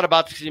just thought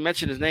about this because you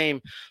mentioned his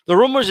name. The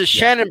rumors is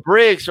Shannon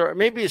Briggs, or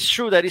maybe it's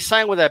true that he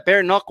signed with that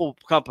bare knuckle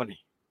company.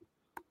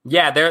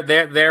 Yeah,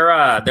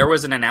 there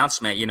was an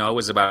announcement, it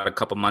was about a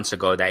couple months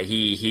ago that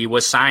he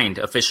was signed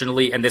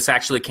officially, and this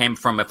actually came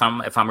from, if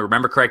I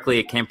remember correctly,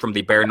 it came from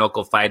the Bare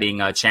Knuckle Fighting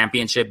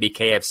Championship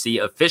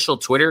BKFC official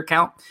Twitter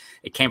account.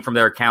 It came from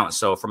their account,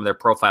 so from their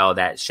profile,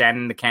 that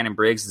Shannon the Cannon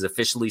Briggs is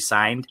officially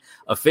signed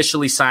to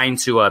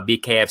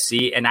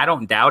BKFC, and I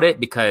don't doubt it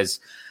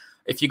because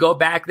if you go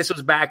back, this was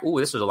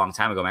a long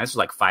time ago, man. This was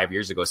like 5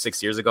 years ago,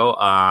 6 years ago.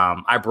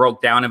 I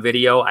broke down a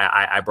video.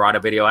 I brought a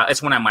video out.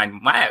 It's when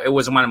it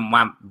was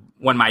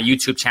when my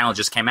YouTube channel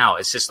just came out.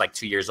 It's just like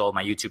 2 years old,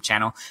 my YouTube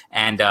channel.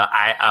 And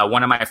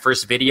one of my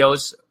first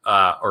videos,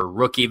 or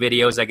rookie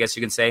videos, I guess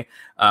you can say,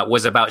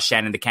 was about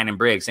Shannon the Cannon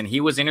Briggs. And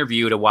he was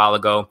interviewed a while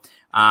ago.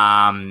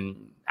 I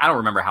don't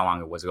remember how long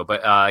it was ago,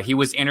 but he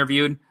was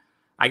interviewed,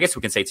 I guess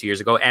we can say 2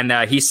 years ago.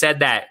 And he said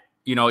that,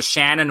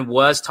 Shannon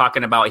was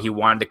talking about he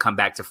wanted to come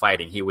back to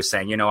fighting. He was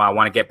saying, I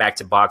want to get back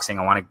to boxing.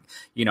 I want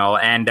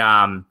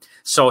to,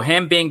 so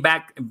him being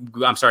signed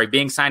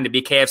to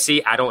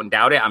BKFC, I don't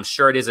doubt it. I'm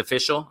sure it is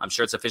official. I'm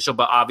sure it's official.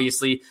 But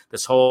obviously,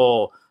 this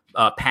whole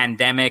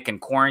pandemic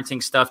and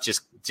quarantine stuff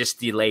just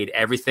delayed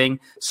everything.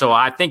 So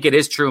I think it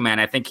is true,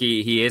 man. I think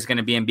he is going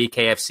to be in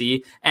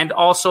BKFC. And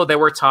also there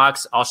were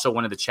talks. Also,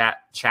 one of the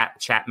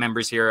chat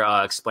members here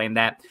explained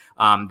that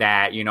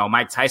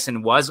Mike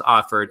Tyson was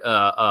offered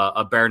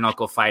a bare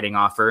knuckle fighting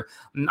offer,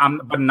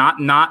 but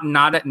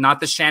not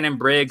the Shannon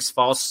Briggs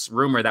false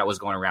rumor that was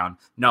going around.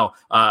 No,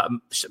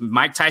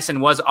 Mike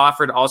Tyson was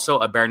offered also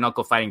a bare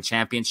knuckle fighting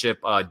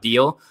championship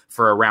deal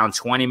for around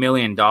 $20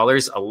 million,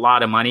 a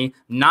lot of money.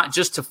 Not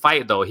just to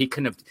fight though. He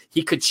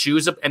could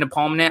choose an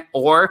opponent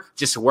or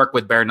just work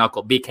with bare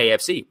knuckle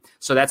BKFC.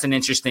 So that's an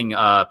interesting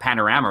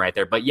panorama right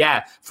there. But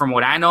yeah, from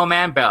what I know,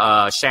 man,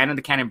 Shannon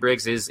the Cannon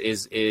Briggs is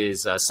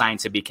signed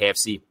to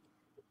BKFC.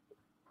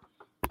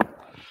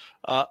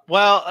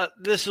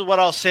 This is what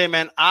I'll say,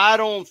 man. I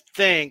don't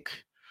think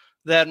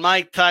that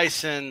Mike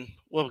Tyson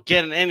will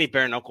get in any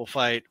bare knuckle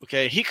fight.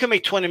 Okay, he could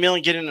make $20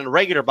 million getting in a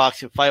regular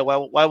boxing fight.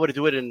 Why would he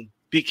do it in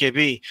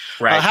BKB?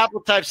 Right.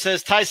 Haplotype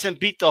says Tyson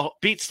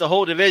beats the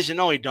whole division.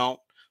 No, he don't.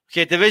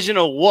 Okay, division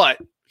of what?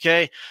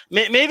 Okay,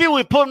 maybe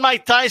we put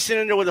Mike Tyson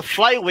in there with the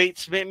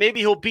flyweights. Maybe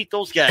he'll beat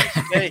those guys.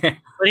 Okay,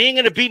 but he ain't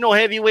gonna beat no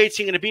heavyweights.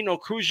 He ain't gonna beat no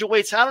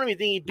cruiserweights. I don't even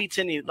think he beats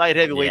any light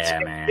heavyweights. Yeah,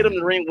 man. Get him in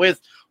the ring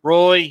with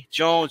Roy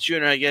Jones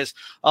Jr. I guess.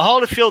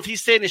 Holyfield, he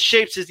stayed in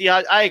shape since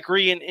I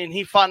agree, and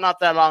he fought not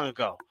that long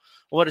ago.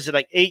 What is it,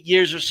 like 8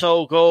 years or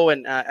so ago?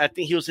 And I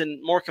think he was in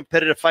more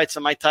competitive fights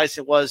than Mike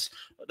Tyson was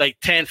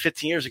like 10,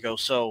 15 years ago.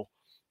 So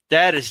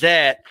that is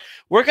that.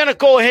 We're gonna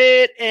go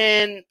ahead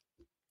and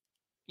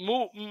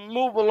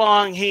move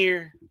along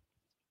here.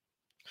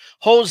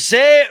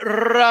 Jose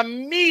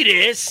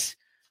Ramirez,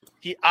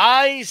 he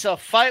eyes a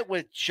fight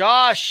with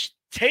Josh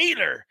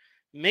Taylor,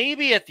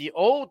 maybe at the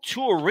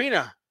O2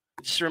 Arena.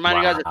 Just remind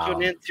you guys to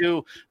tune in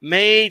to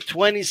May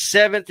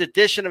 27th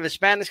edition of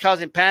Hispanics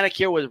Causing Panic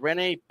here with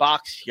Rene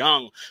Box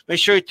Young. Make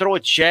sure you throw a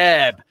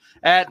jab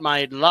at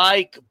my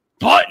like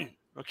button.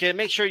 Okay,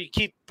 make sure you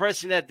keep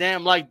pressing that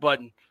damn like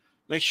button.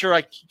 Make sure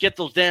I get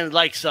those damn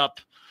likes up.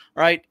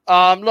 All right.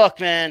 Look,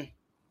 man.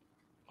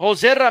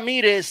 Jose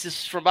Ramirez, this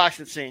is from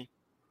Boxing Scene,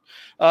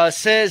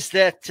 says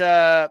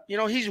that,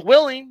 he's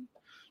willing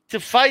to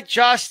fight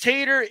Josh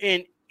Taylor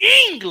in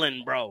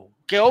England, bro.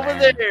 Okay, over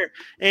there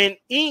in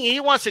England. He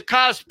wants to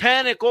cause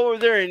panic over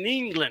there in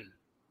England.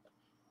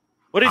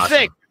 What do you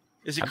think?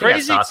 Is it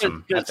crazy? That's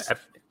awesome.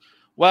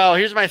 Well,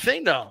 here's my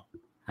thing, though.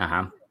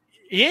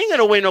 He ain't going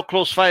to win no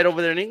close fight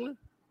over there in England.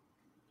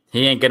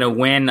 He ain't going to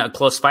win a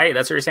close fight?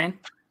 That's what you're saying?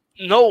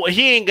 No,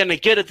 he ain't going to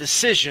get a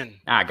decision.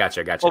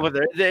 Gotcha. Over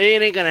there.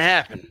 It ain't going to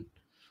happen.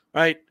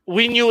 Right?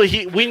 We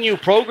knew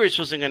Progress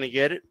wasn't going to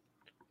get it.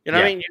 You know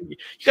what I mean?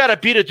 You got to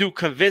beat a dude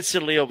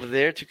convincingly over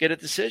there to get a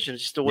decision.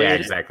 It's just the way it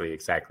is.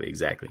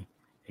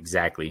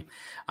 Exactly.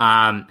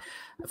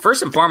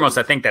 First and foremost,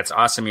 I think that's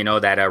awesome,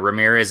 that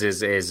Ramirez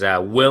is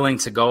willing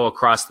to go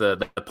across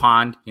the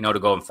pond, to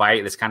go and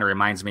fight. This kind of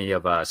reminds me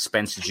of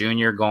Spence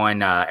Jr.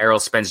 Errol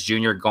Spence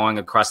Jr. going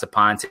across the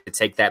pond to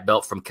take that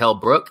belt from Kell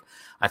Brook.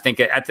 I think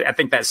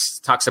that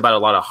talks about a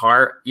lot of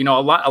heart. A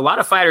lot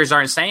of fighters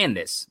aren't saying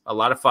this. A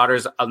lot of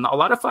fighters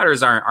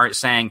aren't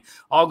saying,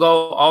 I'll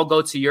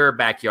go to your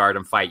backyard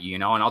and fight you,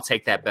 and I'll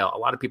take that belt. A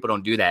lot of people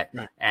don't do that.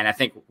 Right. And I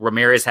think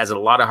Ramirez has a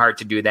lot of heart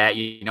to do that.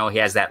 He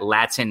has that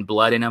Latin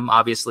blood in him,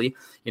 obviously,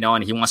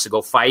 and he wants to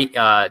go fight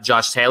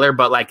Josh Taylor.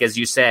 But like, as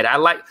you said,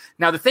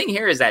 now the thing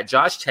here is that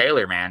Josh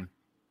Taylor, man,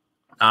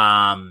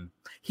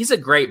 he's a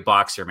great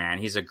boxer, man.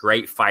 He's a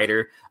great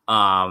fighter.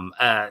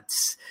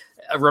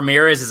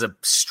 Ramirez is a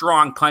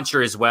strong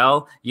puncher as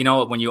well.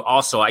 When you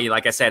also,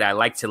 like I said, I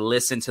like to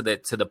listen to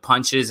the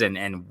punches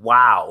and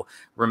wow,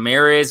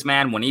 Ramirez,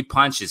 man, when he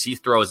punches, he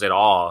throws it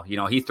all.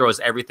 He throws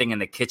everything in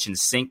the kitchen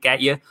sink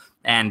at you.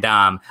 And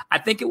I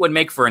think it would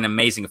make for an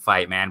amazing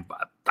fight, man.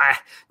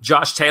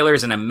 Josh Taylor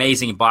is an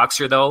amazing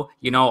boxer, though.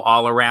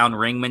 All around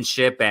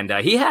ringmanship, and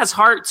he has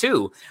heart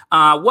too.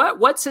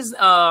 What's his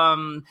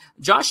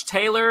Josh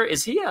Taylor?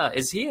 Is he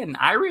an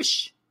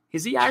Irish?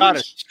 Is he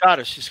Irish?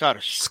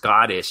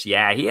 Scottish.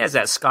 Yeah, he has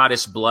that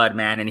Scottish blood,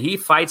 man, and he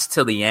fights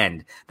till the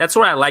end. That's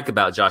what I like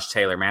about Josh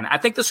Taylor, man. I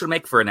think this would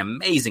make for an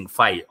amazing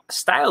fight.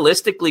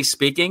 Stylistically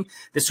speaking,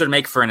 this would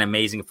make for an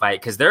amazing fight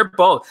because they're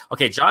both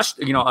okay. Josh,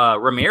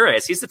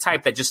 Ramirez, he's the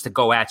type that just to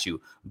go at you.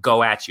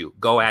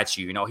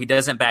 He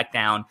doesn't back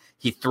down.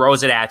 He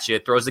throws it at you,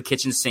 throws the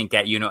kitchen sink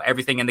at you.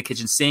 Everything in the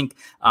kitchen sink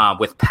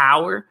with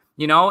power.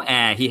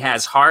 And he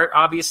has heart,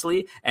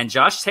 obviously, and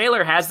Josh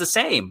Taylor has the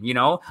same,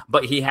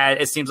 but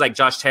it seems like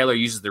Josh Taylor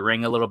uses the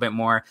ring a little bit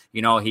more,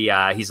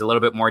 he's a little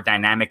bit more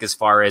dynamic as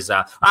far as,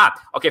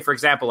 for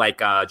example, like,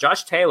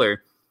 Josh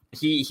Taylor,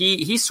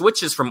 he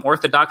switches from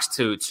orthodox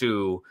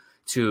to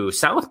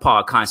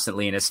southpaw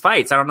constantly in his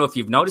fights. I don't know if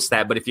you've noticed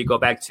that, but if you go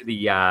back to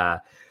the,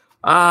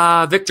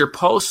 Victor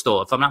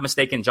Postal, if I'm not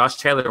mistaken, Josh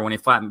Taylor, when he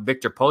fought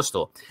Victor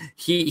Postal,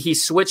 he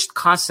switched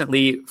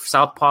constantly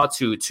southpaw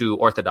to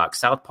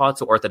orthodox.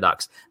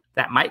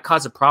 That might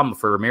cause a problem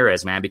for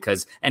Ramirez, man,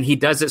 and he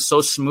does it so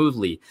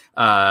smoothly.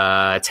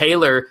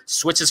 Taylor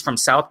switches from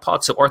southpaw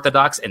to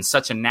orthodox in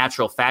such a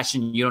natural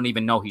fashion, you don't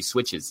even know he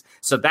switches.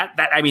 So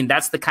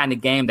that's the kind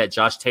of game that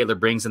Josh Taylor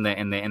brings in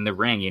the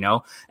ring,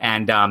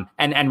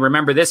 and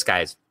remember this,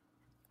 guys.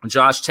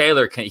 Josh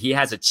Taylor, he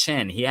has a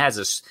chin. He has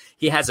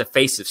a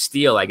face of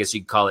steel, I guess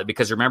you'd call it.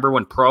 Because remember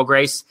when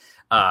Prograis,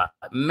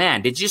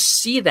 man, did you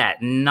see that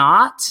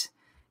knot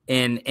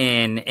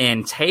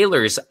in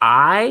Taylor's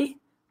eye?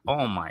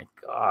 Oh my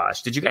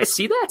gosh, did you guys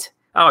see that?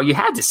 Oh, you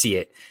had to see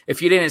it.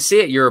 If you didn't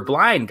see it, you're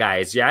blind,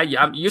 guys. Yeah,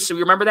 you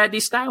remember that,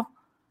 D-Style?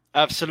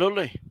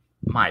 Absolutely.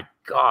 My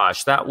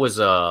gosh, that was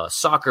a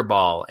soccer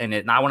ball,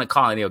 and I want to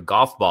call it a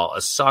golf ball,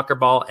 a soccer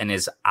ball in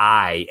his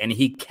eye, and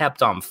he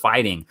kept on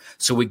fighting.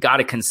 So we got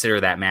to consider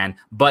that, man.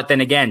 But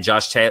then again,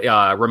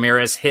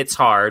 Ramirez hits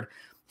hard.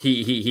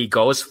 He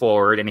goes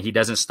forward, and he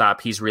doesn't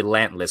stop. He's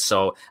relentless.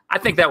 So I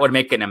think that would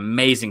make an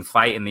amazing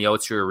fight in the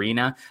O2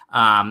 Arena.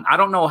 I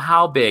don't know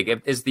how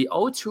big. Is the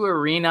O2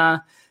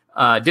 Arena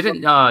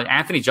didn't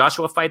Anthony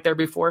Joshua fight there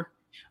before?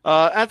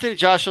 Anthony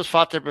Joshua's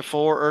fought there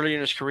before, early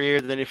in his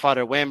career. Then he fought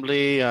at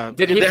Wembley.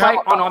 Did he fight?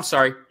 Oh, no, I'm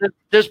sorry.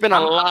 There's been a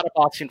lot of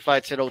boxing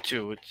fights at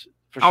O2.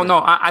 For sure. Oh,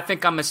 no, I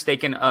think I'm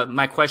mistaken.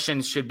 My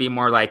question should be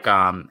more like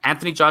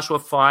Anthony Joshua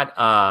fought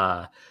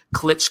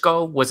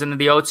Klitschko. Was it in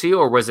the O2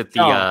 or was it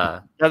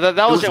the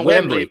that was in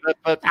Wembley.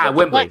 But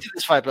Wembley. Back to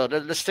this fight, bro.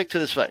 Let's stick to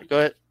this fight. Go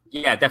ahead.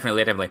 Yeah,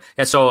 definitely.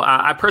 Yeah, so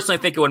I personally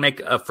think it would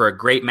make for a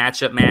great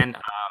matchup, man.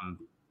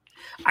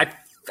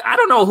 I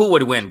don't know who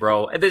would win,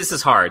 bro. This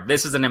is hard.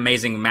 This is an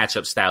amazing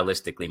matchup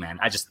stylistically, man.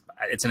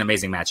 It's an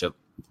amazing matchup.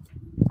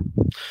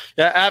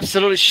 Yeah,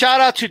 absolutely.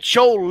 Shout out to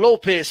Joe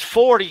Lopez,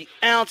 40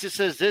 ounces.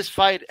 Says this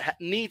fight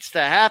needs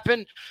to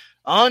happen.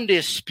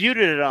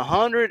 Undisputed at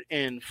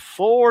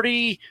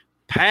 140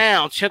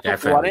 pounds.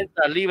 140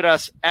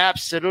 libras.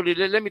 Absolutely.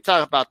 Let me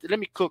talk about it. Let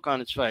me cook on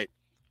this fight.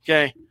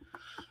 Okay.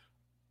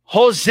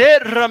 Jose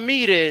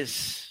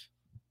Ramirez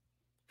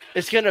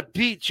is going to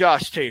beat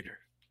Josh Taylor.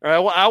 All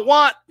right, I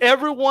want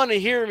everyone to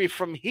hear me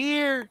from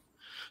here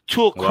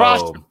to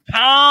across the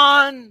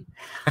pond,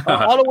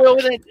 all the way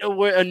over there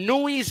where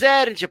Anui's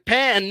at in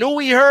Japan.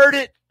 Anui heard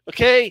it,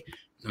 okay?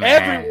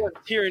 Man. Everyone's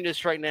hearing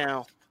this right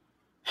now.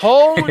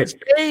 Jose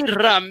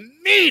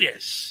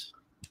Ramirez,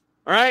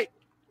 all right?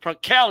 From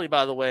Cali,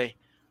 by the way,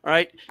 all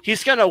right?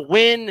 He's going to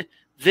win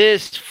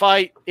this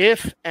fight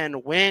if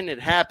and when it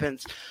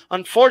happens.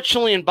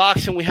 Unfortunately, in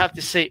boxing, we have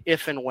to say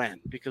if and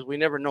when because we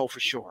never know for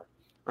sure.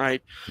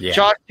 Right. Yeah.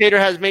 Josh Taylor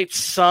has made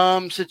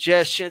some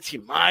suggestions. He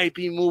might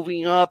be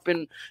moving up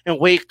in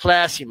weight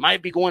class. He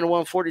might be going to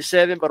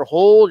 147, but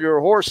hold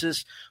your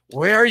horses.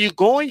 Where are you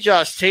going,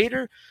 Josh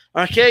Taylor?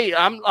 Okay,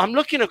 I'm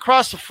looking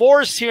across the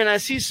forest here, and I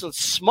see some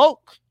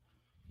smoke.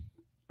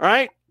 All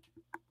right?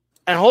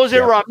 And Jose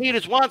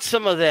Ramirez wants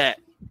some of that.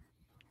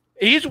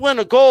 He's going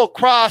to go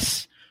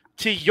across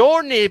to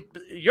your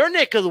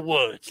neck of the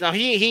woods. Now,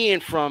 he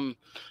ain't from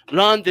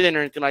London or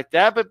anything like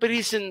that, but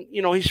he's in,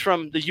 he's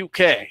from the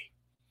UK.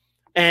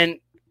 And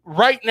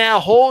right now,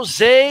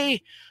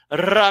 Jose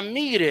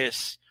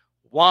Ramirez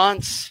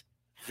wants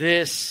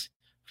this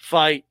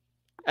fight,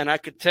 and I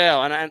could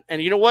tell.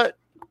 And you know what?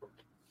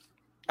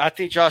 I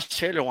think Josh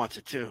Taylor wants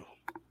it too.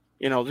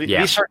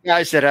 These are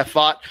guys that have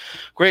fought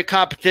great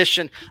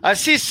competition. I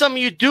see some of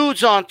you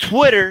dudes on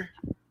Twitter,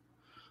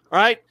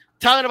 right,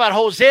 talking about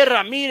Jose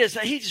Ramirez.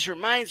 He just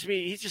reminds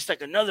me, he's just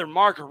like another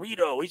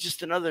Margarito. He's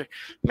just another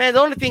 – man,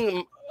 the only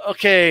thing –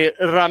 okay,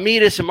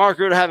 Ramirez and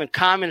Margarito have in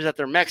common is that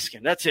they're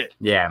Mexican. That's it.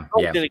 Yeah.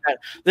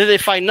 They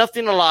fight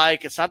nothing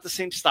alike. It's not the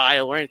same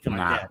style or anything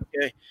like that.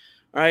 Okay,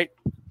 all right.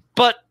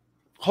 But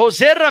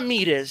Jose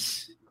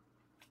Ramirez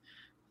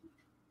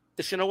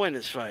is going to win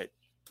this fight.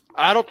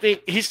 I don't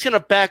think he's going to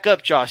back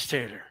up Josh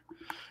Taylor.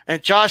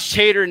 And Josh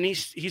Taylor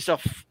he's a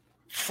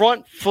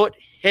front foot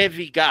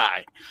heavy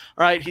guy.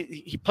 All right.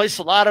 He places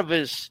a lot of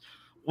his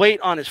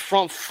weight on his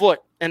front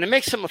foot, and it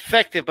makes him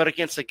effective. But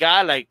against a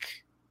guy like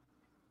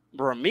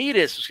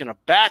Ramirez was going to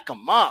back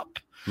him up.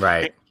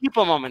 Right. And keep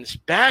him on his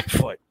back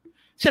foot.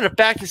 He's going to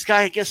back this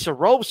guy against the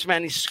ropes,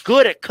 man. He's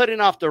good at cutting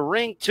off the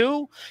ring,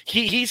 too.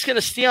 He's going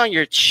to stay on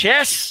your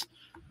chest.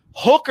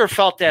 Hooker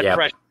felt that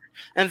pressure.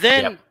 And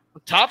then on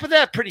top of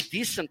that, pretty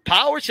decent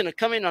power. He's going to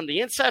come in on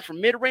the inside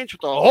from mid-range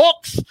with the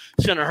hooks.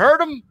 It's going to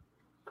hurt him.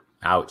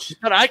 Ouch.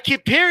 But I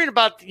keep hearing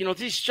about,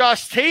 these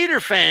Josh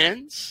Taylor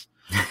fans.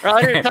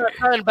 Right? They're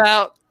talking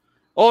about,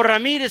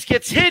 Ramirez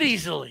gets hit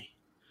easily.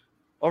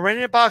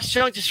 René Box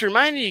Young, just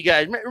reminding you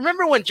guys.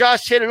 Remember when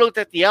Josh Taylor looked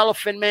at the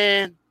Elephant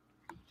Man?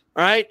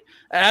 Right?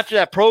 After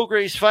that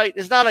Prograis fight,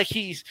 it's not like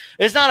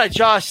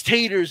Josh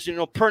Taylor's,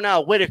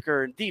 Pernell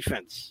Whitaker in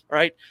defense,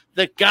 right?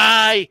 The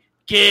guy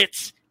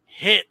gets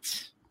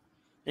hit,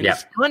 and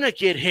he's gonna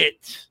get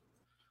hit.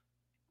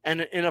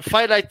 And in a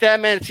fight like that,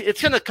 man,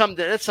 it's gonna come.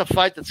 It's a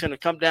fight that's gonna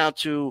come down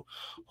to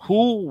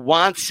who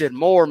wants it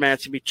more, man.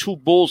 It's gonna be two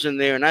bulls in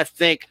there, and I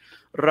think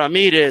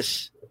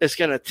Ramirez is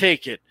gonna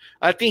take it.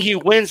 I think he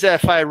wins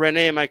that fight.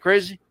 Renee, am I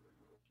crazy?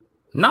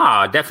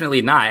 No,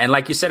 definitely not. And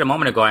like you said a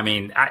moment ago, I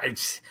mean,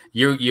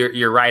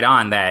 you're right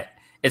on that.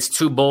 It's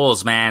two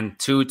bulls, man.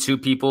 Two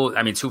people.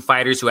 I mean, two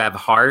fighters who have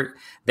heart.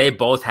 They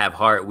both have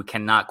heart. We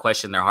cannot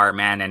question their heart,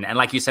 man. And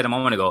like you said a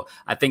moment ago,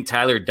 I think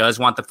Tyler does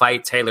want the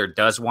fight. Taylor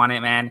does want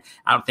it, man.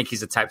 I don't think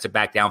he's the type to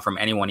back down from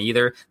anyone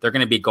either. They're going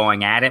to be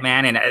going at it,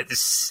 man. And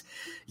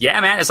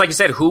man, it's like you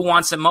said, who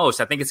wants it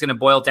most? I think it's going to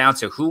boil down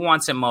to who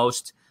wants it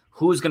most,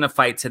 who's going to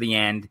fight to the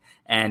end.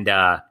 And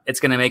it's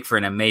going to make for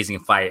an amazing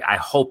fight. I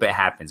hope it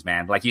happens,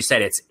 man. Like you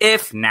said, it's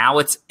if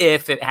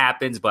it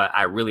happens, but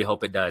I really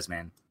hope it does,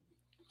 man.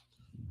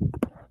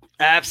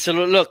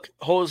 Absolutely. Look,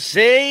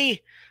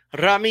 Jose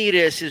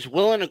Ramirez is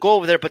willing to go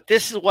over there, but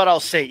this is what I'll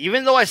say.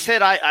 Even though I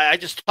said I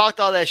just talked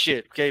all that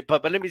shit, okay?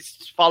 But let me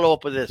follow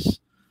up with this.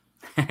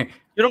 You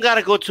don't got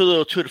to go to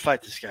the to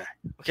fight this guy,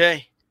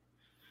 okay?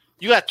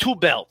 You got two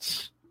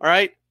belts, all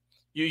right?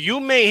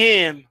 You made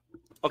him,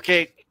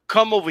 okay,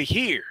 come over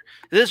here.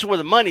 This is where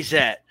the money's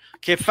at.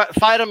 Okay,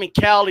 fight him in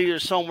Cali or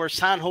somewhere,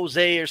 San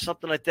Jose or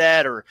something like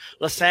that, or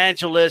Los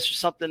Angeles or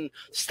something,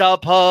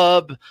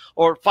 StubHub,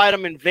 or fight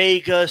him in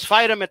Vegas,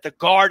 fight him at the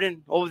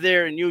Garden over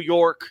there in New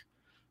York.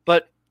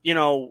 But,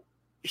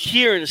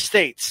 here in the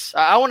States,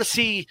 I want to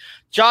see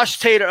Josh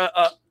Taylor,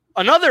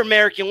 another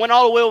American, went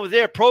all the way over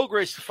there,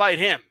 Prograis, to fight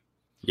him.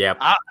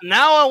 Yep.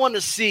 Now I want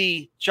to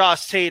see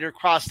Josh Taylor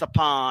cross the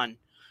pond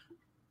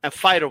and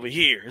fight over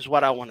here is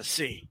what I want to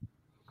see.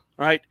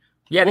 All right?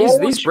 Yeah,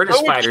 these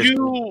British fighters. Where would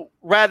you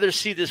rather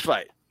see this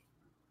fight?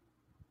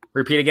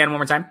 Repeat again one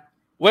more time.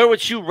 Where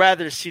would you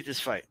rather see this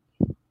fight?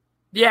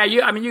 Yeah,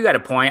 you got a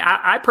point.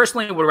 I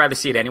personally would rather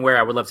see it anywhere.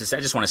 I would love to see. I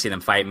just want to see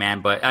them fight,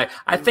 man. But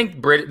I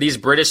think these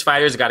British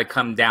fighters got to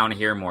come down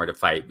here more to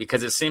fight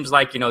because it seems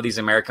like, these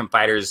American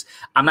fighters,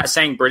 I'm not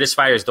saying British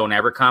fighters don't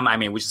ever come. I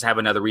mean, we just have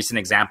another recent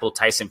example,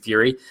 Tyson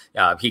Fury.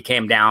 He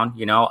came down,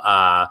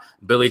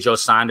 Billy Joe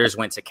Saunders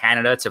went to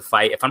Canada to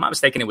fight. If I'm not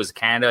mistaken, it was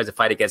Canada to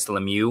fight against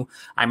Lemieux.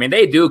 I mean,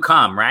 they do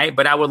come, right?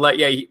 But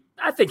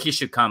I think he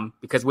should come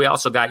because we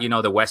also got,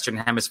 the Western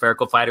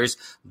hemispherical fighters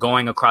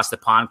going across the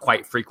pond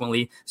quite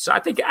frequently. So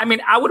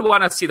I would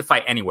want to see the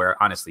fight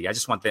anywhere, honestly. I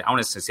want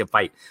to see a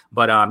fight.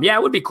 But,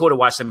 it would be cool to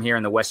watch them here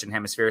in the Western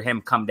hemisphere,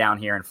 him come down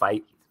here and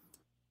fight.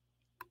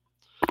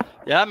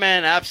 Yeah,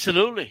 man,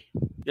 absolutely.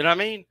 You know what I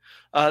mean?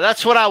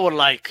 That's what I would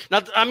like.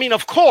 Now, I mean,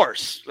 of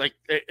course, like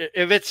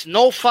if it's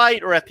no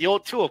fight or at the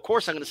O2, of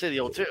course I'm going to say the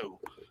O2.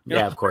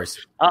 Yeah, of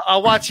course.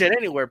 I'll watch it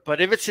anywhere.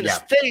 But if it's in the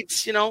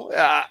States,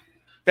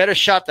 better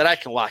shot that I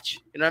can watch.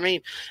 You know what I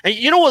mean? And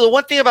the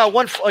one thing about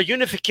a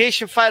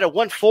unification fight at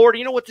 140,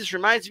 you know what this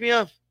reminds me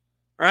of?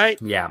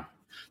 Right? Yeah.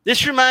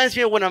 This reminds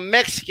me of when a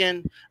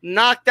Mexican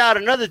knocked out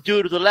another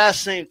dude with the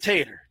last name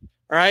Taylor,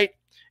 right?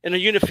 In a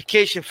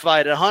unification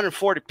fight at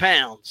 140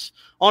 pounds.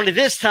 Only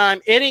this time,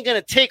 it ain't going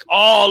to take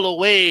all the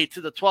way to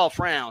the 12th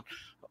round.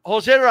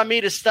 Jose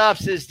Ramirez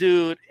stops this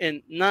dude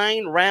in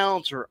 9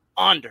 rounds or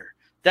under.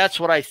 That's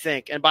what I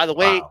think. And by the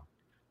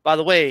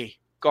way,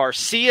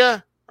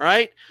 Garcia,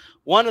 right?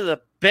 One of the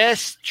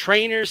best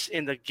trainers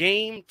in the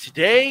game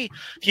today.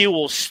 He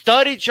will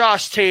study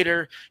Josh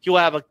Taylor. He will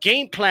have a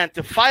game plan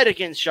to fight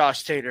against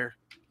Josh Taylor.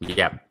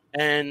 Yeah.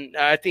 And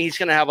I think he's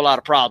going to have a lot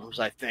of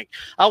problems, I think.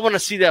 I want to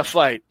see that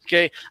fight,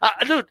 okay?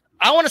 Dude,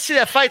 I want to see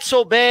that fight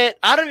so bad.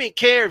 I don't even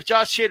care if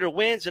Josh Taylor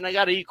wins and I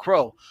got to eat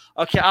crow.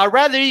 Okay, I'd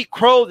rather eat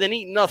crow than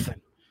eat nothing.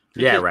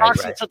 Yeah, right.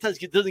 Sometimes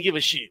it doesn't give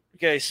a shit.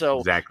 Okay, so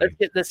exactly.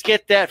 let's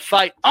get that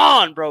fight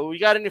on, bro. You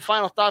got any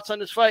final thoughts on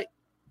this fight?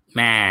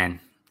 Man.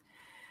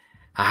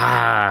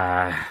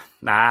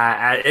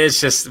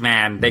 It's just,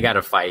 man, they got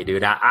to fight,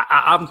 dude.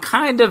 I'm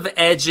kind of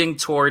edging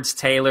towards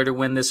Taylor to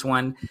win this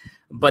one.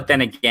 But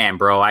then again,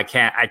 bro, I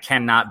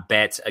cannot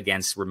bet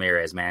against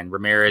Ramirez, man.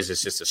 Ramirez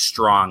is just a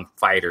strong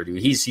fighter,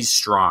 dude. He's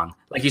strong.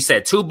 Like you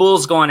said, two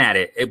bulls going at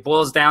it.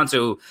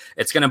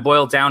 It's going to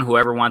boil down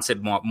whoever wants it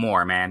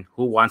more, man.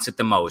 Who wants it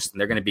the most? And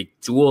they're going to be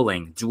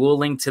dueling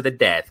to the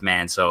death,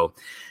 man. So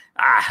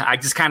I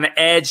just kind of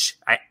edge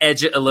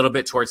it a little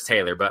bit towards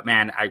Taylor. But,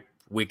 man,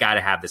 we got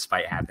to have this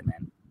fight happen,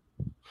 man.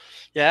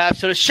 Yeah,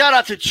 so shout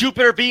out to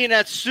Jupiter being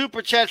that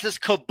super chat. Says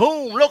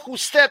kaboom! Look who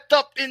stepped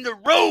up in the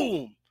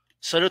room.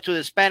 Salute to the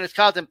Hispanics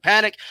causing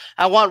panic.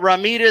 I want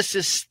Ramirez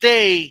to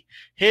stay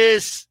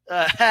his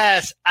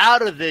ass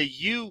out of the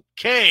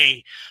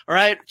UK. All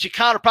right.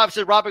 Chicano Prophet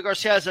said Robert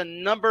Garcia has a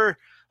number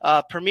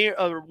of premier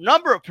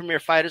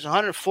fighters,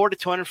 140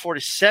 to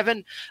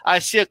 147. I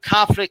see a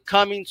conflict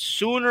coming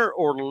sooner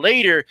or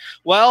later.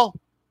 Well,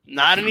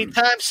 not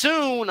anytime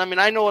soon. I mean,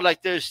 I know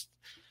like there's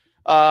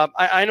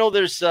I know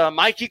there's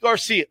Mikey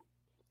Garcia.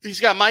 He's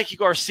got Mikey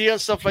Garcia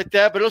and stuff like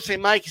that, but it looks like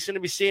Mikey's going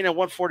to be staying at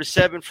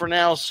 147 for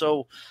now.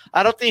 So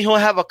I don't think he'll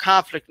have a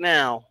conflict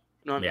now.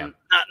 Not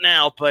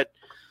now, but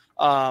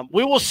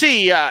we will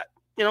see.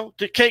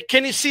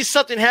 Can you see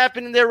something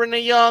happening there,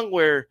 Renee Young,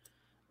 where,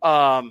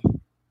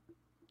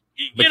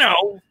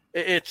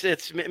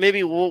 it's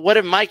maybe what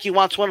if Mikey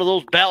wants one of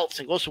those belts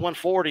and goes to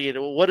 140?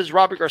 And what does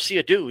Robert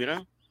Garcia do?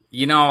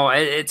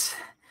 It's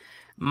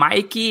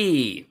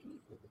Mikey.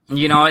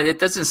 It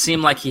doesn't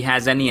seem like he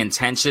has any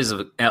intentions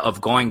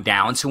of going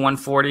down to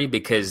 140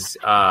 because,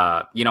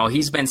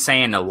 he's been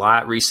saying a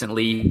lot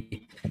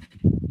recently,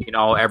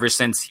 ever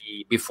since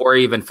before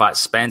he even fought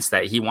Spence,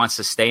 that he wants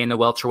to stay in the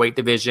welterweight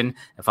division.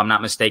 If I'm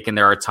not mistaken,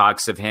 there are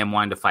talks of him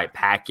wanting to fight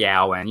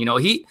Pacquiao. And,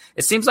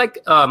 it seems like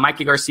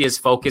Mikey Garcia's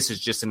focus is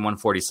just in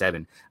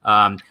 147.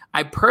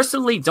 I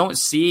personally don't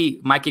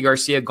see Mikey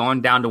Garcia going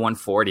down to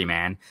 140,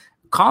 man.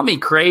 Call me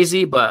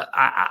crazy, but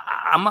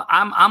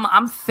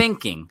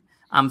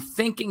I'm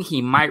thinking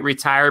he might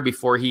retire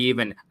before he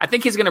even – I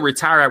think he's going to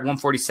retire at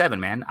 147,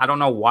 man. I don't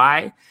know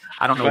why.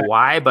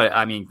 But,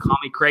 I mean, call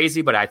me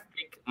crazy, but I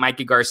think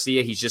Mikey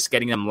Garcia, he's just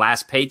getting them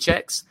last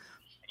paychecks,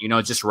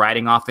 just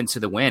riding off into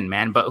the wind,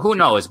 man. But who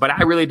knows? But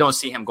I really don't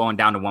see him going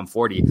down to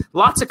 140.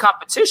 Lots of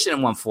competition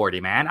in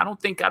 140, man. I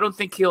don't think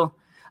he'll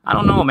 – I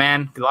don't know,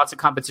 man. Lots of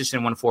competition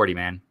in 140,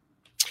 man.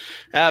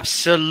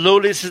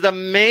 Absolutely. This is the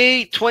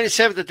May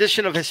 27th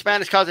edition of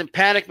Hispanics Causing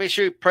Panic. Make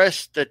sure you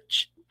press the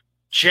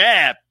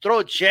throw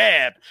a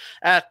jab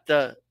at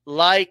the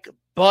like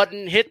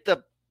button, hit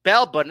the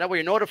bell button. That way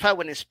you're notified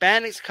when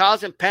Hispanics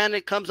Causing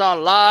Panic comes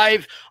on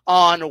live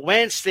on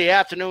Wednesday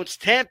afternoons,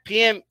 10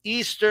 p.m.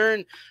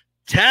 Eastern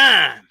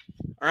time.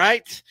 All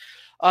right.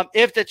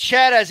 If the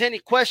chat has any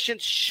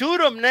questions, shoot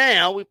them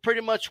now. We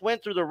pretty much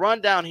went through the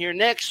rundown here.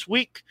 Next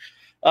week,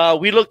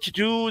 we look to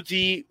do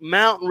the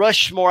Mount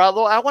Rushmore,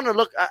 although I want to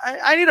look –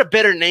 I need a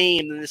better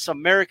name than this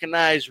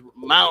Americanized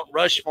Mount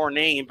Rushmore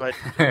name, but,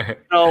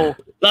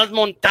 Las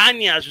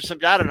Montañas or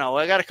something. I don't know.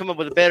 I got to come up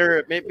with a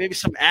better – maybe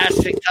some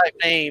Aztec-type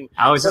name.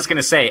 I was just going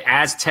to say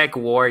Aztec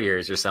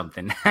Warriors or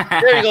something.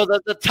 There you go.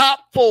 The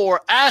top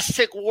 4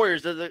 Aztec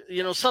Warriors,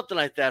 something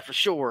like that for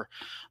sure.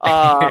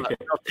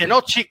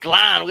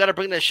 Tenochtitlan, we got to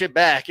bring that shit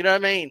back. You know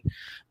what I mean?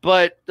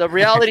 But the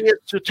reality is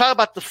to talk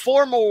about the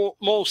 4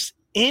 most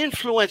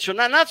influential,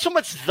 not so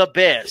much the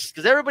best,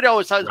 because everybody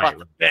always talks about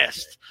the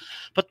best,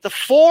 but the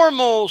 4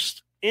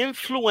 most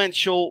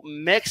influential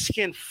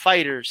Mexican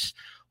fighters.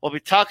 We'll be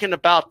talking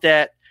about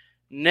that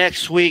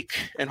next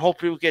week, and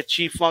hopefully we'll get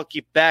Chief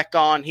Monkey back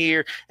on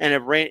here. And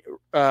if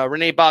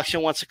Renee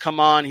Boxing wants to come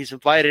on, he's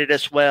invited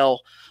as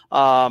well.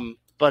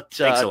 But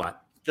thanks a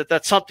lot.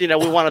 That's something that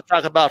we want to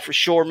talk about for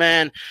sure,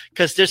 man,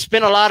 because there's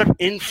been a lot of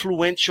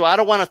influential. I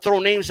don't want to throw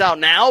names out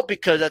now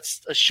because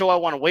that's a show I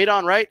want to wait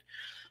on, right?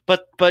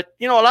 But a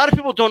lot of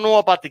people don't know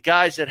about the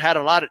guys that had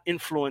a lot of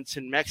influence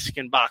in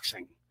Mexican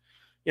boxing,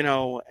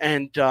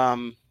 and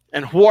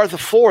who are the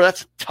 4?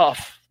 That's a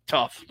tough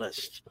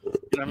list. You know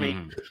what I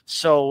mean?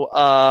 So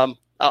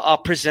I'll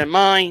present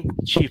mine.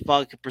 Chief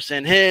Monk can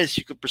present his.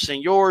 You can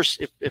present yours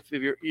if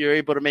you're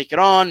able to make it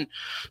on,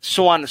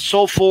 so on and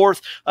so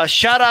forth.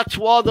 Shout out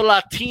to all the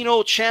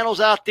Latino channels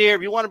out there.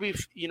 If you want to be,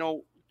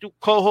 do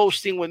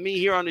co-hosting with me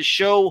here on the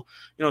show,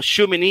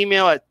 shoot me an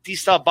email at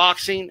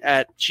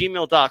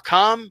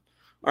dstyleboxing@gmail.com.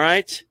 All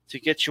right, to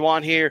get you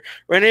on here.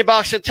 Renee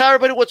Boxing, tell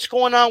everybody what's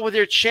going on with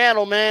your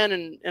channel,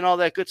 man, and all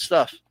that good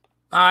stuff.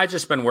 I've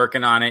just been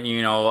working on it,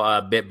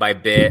 bit by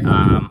bit.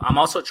 I'm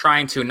also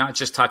trying to not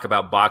just talk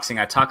about boxing.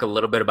 I talk a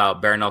little bit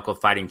about bare knuckle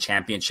fighting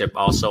championship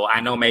also. I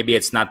know maybe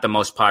it's not the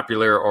most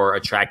popular or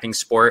attracting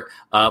sport,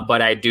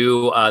 but I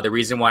do. The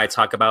reason why I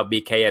talk about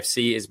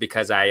BKFC is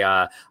because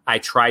I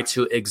try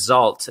to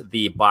exalt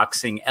the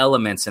boxing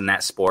elements in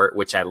that sport,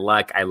 which I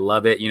like. I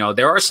love it.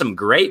 There are some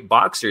great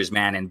boxers,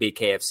 man, in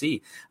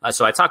BKFC.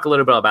 So I talk a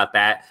little bit about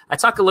that. I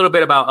talk a little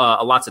bit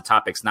about lots of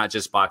topics, not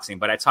just boxing,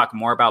 but I talk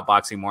more about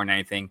boxing more than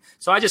anything.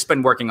 So I just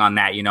been working on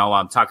that.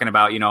 I'm talking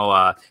about,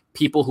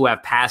 people who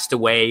have passed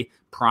away,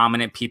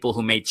 prominent people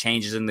who made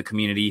changes in the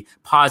community,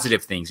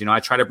 positive things.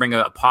 I try to bring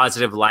a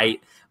positive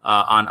light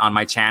on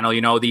my channel.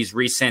 These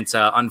recent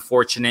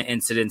unfortunate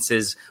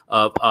incidences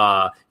of,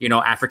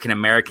 African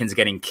Americans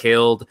getting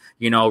killed,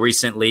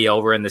 recently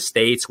over in the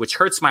States, which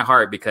hurts my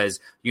heart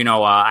because,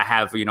 I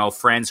have,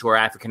 friends who are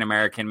African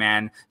American,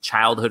 man,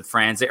 childhood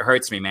friends. It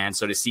hurts me, man.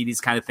 So to see these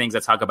kind of things,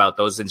 I talk about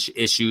those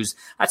issues.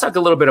 I talk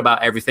a little bit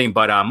about everything,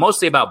 but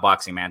mostly about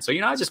boxing, man. So,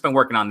 I've just been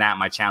working on that on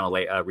my channel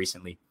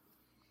recently.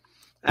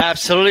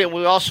 Absolutely. And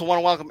we also want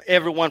to welcome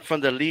everyone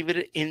from the Leave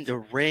It in the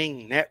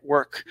Ring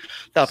network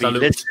that'll be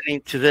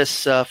listening to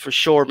this for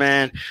sure,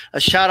 man. A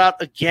shout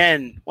out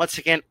once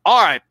again,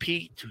 RIP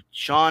to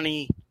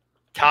Johnny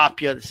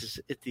Tapia. This is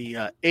at the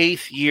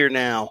 8th year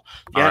now,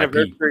 the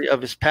anniversary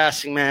of his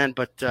passing, man.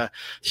 But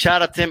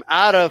shout out to him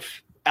out of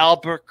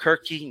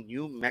Albuquerque,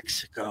 New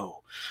Mexico.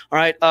 All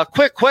right.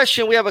 Quick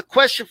question. We have a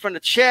question from the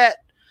chat.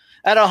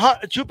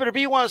 Jupiter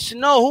B wants to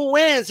know who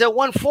wins at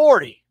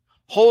 140.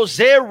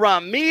 Jose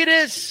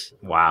Ramirez,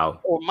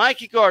 or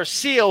Mikey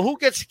Garcia. Who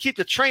gets to keep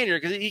the trainer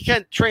because he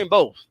can't train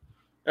both?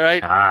 All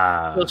right.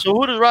 So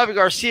who does Robbie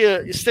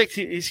Garcia stick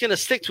to? He's going to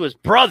stick to his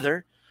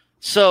brother.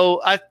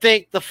 So I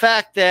think the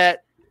fact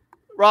that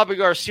Robbie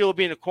Garcia will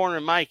be in the corner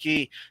of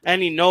Mikey,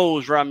 and he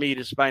knows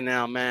Ramirez by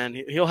now, man,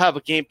 he'll have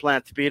a game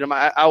plan to beat him.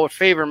 I would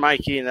favor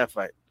Mikey in that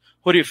fight.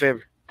 Who do you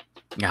favor?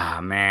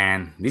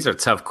 Man, these are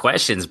tough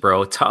questions,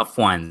 bro. Tough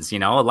ones,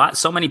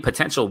 so many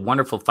potential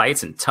wonderful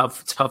fights and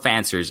tough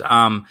answers.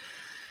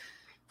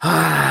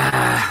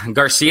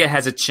 Garcia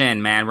has a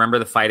chin, man. Remember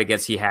the fight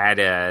he had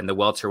in the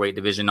welterweight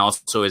division,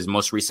 also his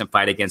most recent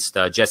fight against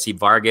Jesse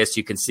Vargas.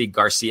 You can see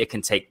Garcia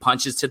can take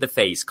punches to the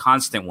face,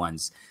 constant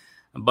ones.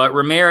 But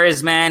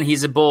Ramirez, man,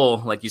 he's a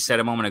bull. Like you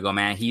said a moment ago,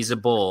 man, he's a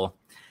bull.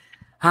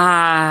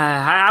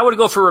 I would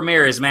go for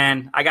Ramirez,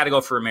 man. I got to go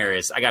for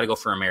Ramirez. I would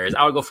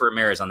go for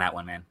Ramirez on that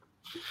one, man.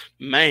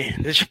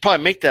 Man, they should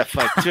probably make that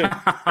fight too.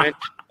 Right?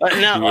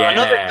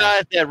 Another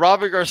guy that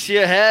Robert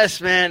Garcia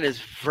has, man,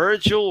 is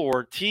Virgil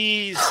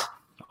Ortiz.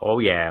 Oh,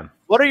 yeah.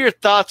 What are your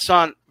thoughts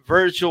on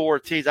Virgil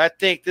Ortiz? I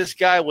think this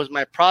guy was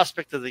my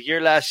prospect of the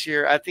year last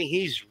year. I think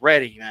he's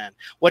ready, man.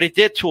 What he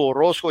did to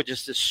Orozco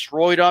just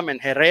destroyed him,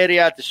 and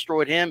Herrera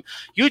destroyed him.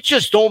 You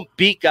just don't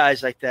beat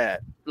guys like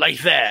that.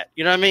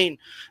 You know what I mean?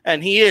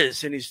 And he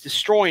is, and he's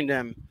destroying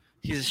them.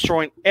 He's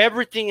destroying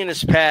everything in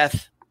his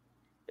path.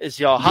 Is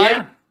y'all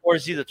hype? Or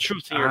is he the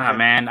truth in your opinion?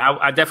 Man,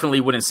 I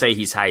definitely wouldn't say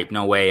he's hype.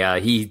 No way.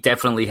 He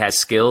definitely has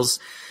skills.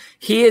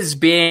 He is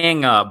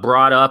being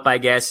brought up, I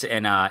guess,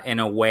 in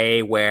a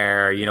way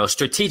where,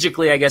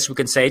 strategically, I guess we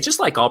can say, just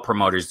like all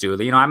promoters do.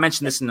 I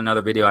mentioned this in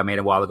another video I made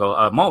a while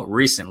ago, more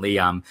recently,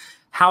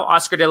 how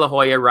Oscar De La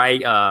Hoya, right?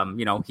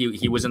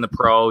 He was in the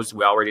pros.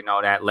 We already know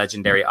that.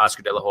 Legendary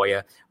Oscar De La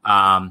Hoya.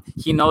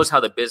 He knows how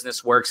the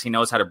business works. He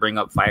knows how to bring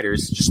up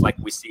fighters, just like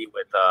we see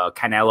with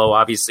Canelo,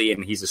 obviously,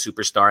 and he's a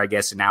superstar, I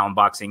guess, now in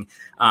boxing.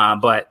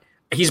 But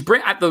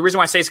the reason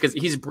why I say is because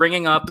he's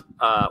bringing up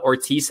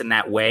Ortiz in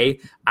that way.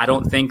 I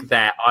don't think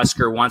that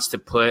Oscar wants to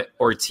put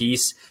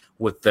Ortiz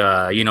with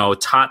the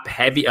top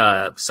heavy,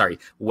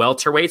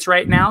 welterweights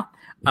right now.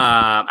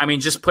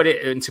 Just put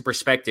it into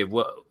perspective.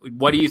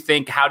 What do you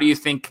think? How do you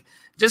think?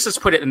 Just let's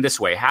put it in this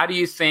way. How do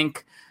you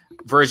think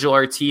Virgil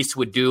Ortiz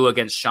would do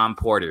against Sean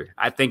Porter?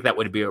 I think that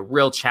would be a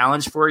real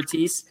challenge for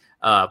Ortiz.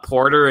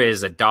 Porter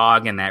is a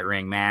dog in that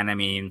ring, man.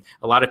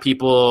 A lot of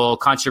people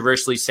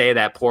controversially say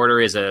that Porter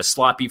is a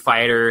sloppy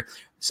fighter.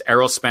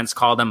 Errol Spence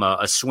called him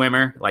a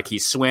swimmer, like he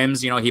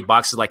swims. He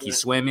boxes like he's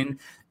swimming.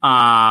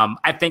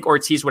 I think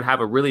Ortiz would have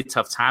a really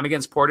tough time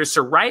against Porter.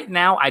 So right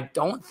now, I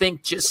don't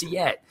think just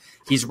yet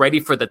he's ready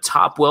for the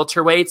top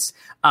welterweights.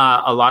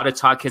 A lot of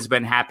talk has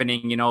been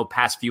happening,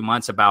 past few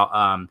months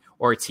about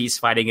Ortiz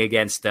fighting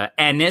against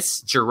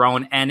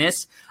Jerome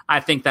Ennis. I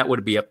think that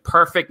would be a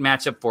perfect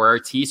matchup for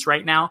Ortiz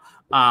right now.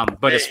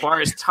 But as far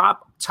as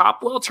top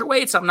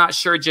welterweights, I'm not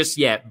sure just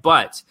yet.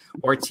 But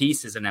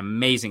Ortiz is an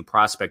amazing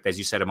prospect, as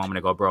you said a moment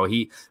ago, bro.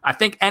 I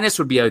think Ennis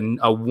would be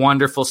a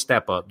wonderful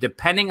step up.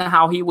 Depending on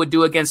how he would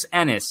do against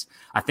Ennis,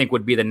 I think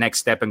would be the next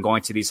step in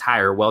going to these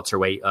higher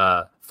welterweight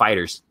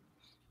fighters.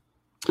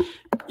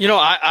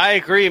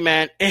 I agree,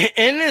 man.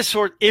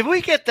 If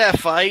we get that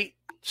fight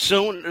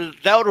soon,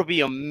 that would be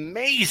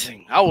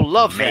amazing. I would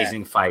love that.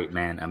 Amazing fight,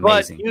 man.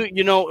 Amazing.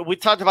 But we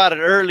talked about it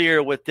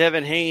earlier with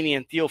Devin Haney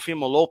and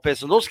Teofimo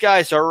Lopez, and those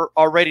guys are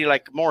already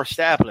more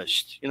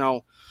established.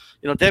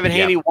 Devin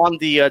Haney won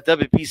the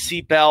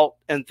WBC belt,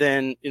 and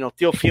then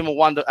Teofimo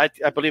won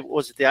I believe it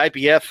was the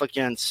IBF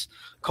against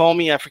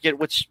Comey. I forget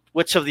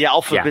which of the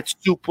alphabet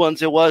soup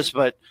ones it was,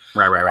 but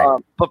right.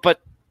 But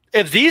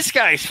if these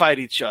guys fight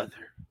each other,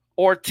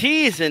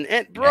 Ortiz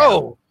and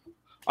bro,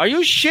 are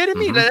you shitting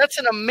me? Mm-hmm. That's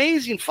an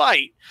amazing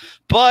fight.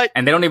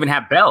 And they don't even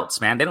have belts,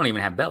 man. They don't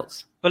even have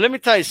belts. But let me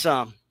tell you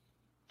something.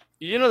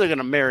 They're going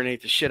to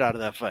marinate the shit out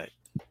of that fight.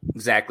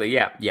 Exactly.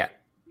 Yeah.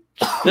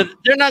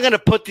 They're not going to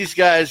put these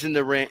guys in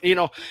the ring.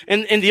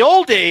 In the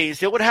old days,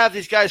 they would have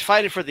these guys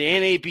fighting for the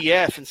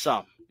NABF and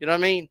some. You know what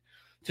I mean?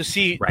 To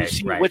see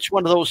which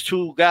one of those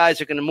two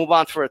guys are going to move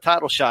on for a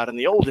title shot in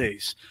the old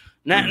days.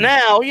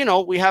 Now,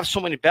 we have so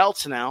many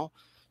belts now.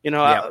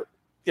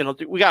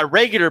 We got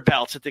regular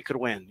belts that they could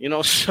win,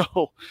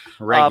 so.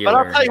 But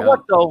I'll tell you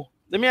what, though.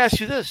 Let me ask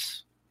you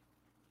this.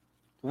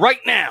 Right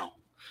now,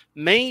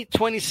 May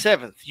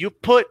 27th, you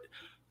put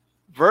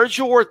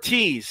Virgil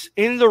Ortiz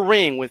in the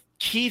ring with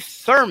Keith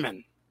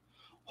Thurman.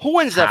 Who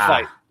wins that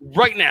fight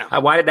right now?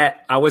 Why did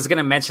that? I was going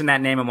to mention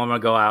that name a moment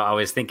ago. I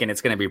was thinking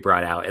it's going to be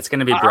brought out. It's going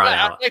to be brought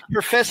out. I like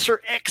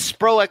Professor X,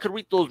 bro. I could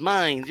read those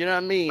minds. You know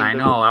what I mean? I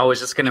know. I was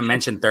just going to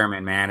mention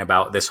Thurman, man,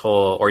 about this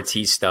whole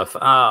Ortiz stuff.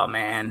 Oh,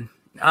 man.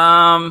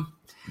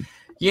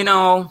 You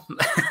know,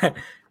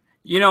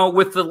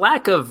 with the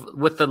lack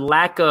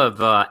of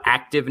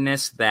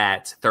activeness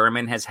that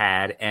Thurman has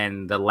had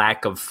and the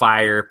lack of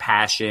fire,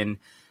 passion,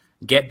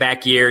 get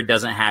back year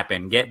doesn't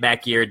happen. Get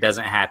back year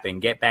doesn't happen.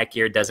 Get back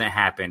year doesn't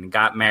happen.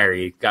 Got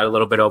married, got a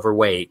little bit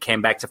overweight,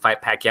 came back to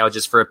fight Pacquiao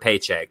just for a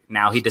paycheck.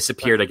 Now he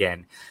disappeared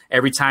again.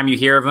 Every time you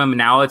hear of him,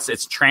 now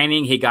it's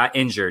training. He got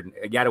injured.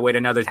 You got to wait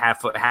another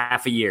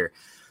half a year.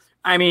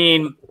 I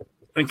mean,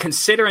 and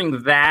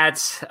considering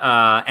that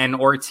and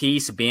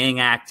Ortiz being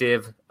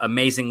active,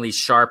 amazingly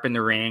sharp in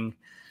the ring,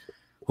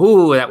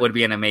 ooh, that would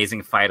be an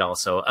amazing fight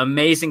also.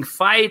 Amazing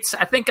fights.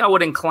 I think I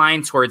would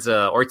incline towards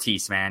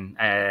Ortiz, man.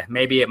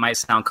 Maybe it might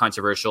sound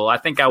controversial. I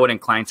think I would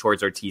incline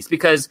towards Ortiz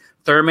because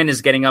Thurman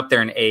is getting up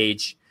there in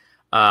age.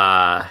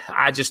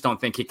 I just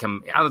don't think he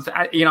can.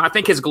 I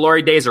think his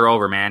glory days are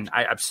over, man.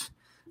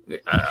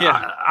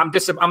 I'm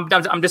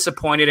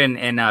disappointed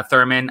in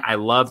Thurman. I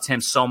loved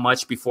him so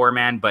much before,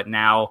 man, but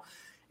now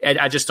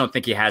I just don't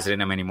think he has it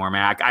in him anymore,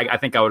 man. I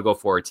think I would go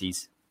for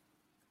Ortiz.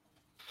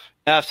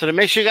 So to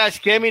make sure you guys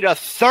give me the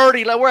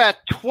 30, we're at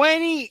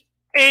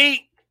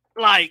 28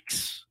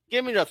 likes.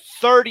 Give me the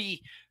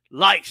 30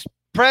 likes.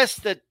 Press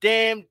the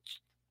damn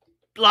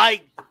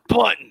like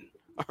button.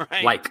 All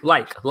right.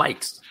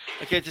 Likes.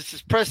 Okay,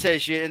 just press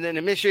that shit, and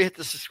then make sure you hit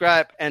the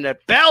subscribe and the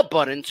bell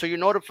button so you're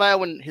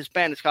notified when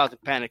Hispanics Causing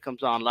Panic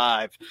comes on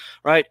live.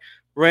 Right.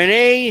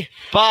 Renee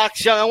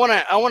Box Young,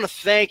 I want to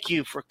thank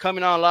you for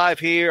coming on live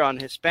here on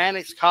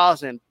Hispanics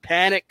Causing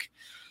Panic.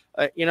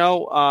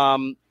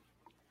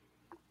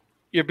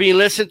 You're being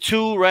listened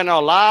to right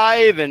now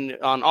live and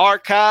on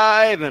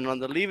archive and on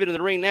the Leave It in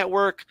the Ring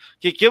network.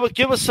 Give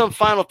us some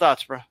final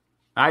thoughts, bro.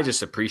 I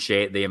just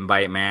appreciate the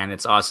invite, man.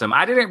 It's awesome.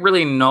 I didn't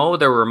really know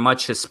there were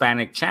much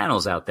Hispanic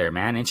channels out there,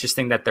 man.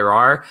 Interesting that there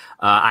are.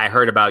 I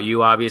heard about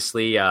you,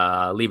 obviously.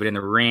 Leave It in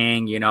the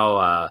Ring,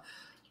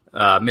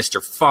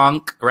 Mr.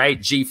 Funk,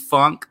 right? G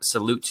Funk.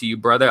 Salute to you,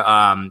 brother.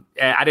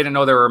 I didn't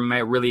know there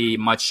were really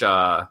much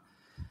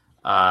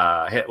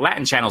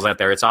Latin channels out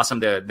there. It's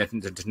awesome to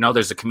know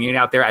there's a community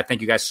out there. I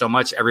thank you guys so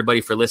much, everybody,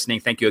 for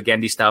listening. Thank you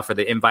again, D-Style, for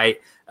the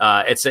invite.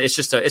 It's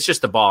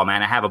just a ball,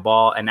 man. I have a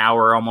ball. An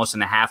hour almost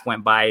and a half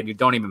went by, and you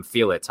don't even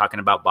feel it talking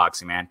about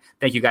boxing, man.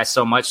 Thank you guys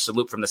so much.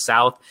 Salute from the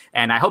South,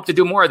 and I hope to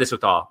do more of this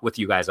with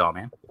you guys all,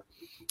 man.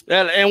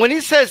 And when he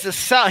says the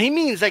South, he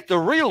means like the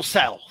real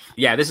South.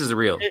 Yeah, this is the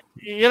real.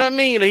 You know what I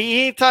mean?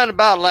 He ain't talking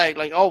about like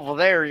over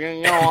there,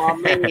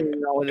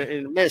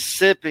 in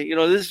Mississippi.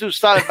 This dude's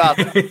talking about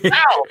the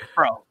South,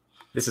 bro.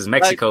 This is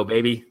Mexico,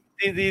 baby.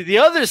 The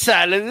other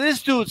side,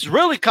 this dude's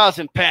really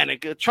causing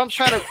panic. Trump's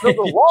trying to build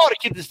a wall to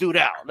keep this dude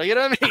out. You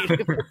know what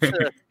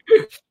I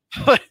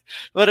mean?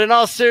 but in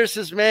all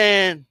seriousness,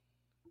 man,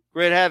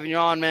 great having you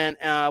on, man.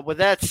 With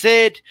that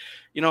said,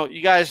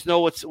 you guys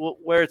know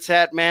where it's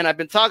at, man. I've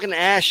been talking to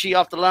Ashy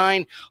off the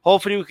line.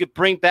 Hopefully we could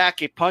bring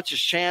back a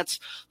Puncher's Chance.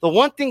 The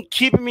one thing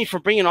keeping me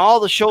from bringing all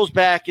the shows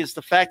back is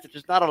the fact that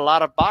there's not a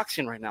lot of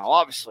boxing right now,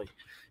 obviously.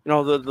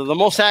 The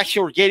most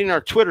action we're getting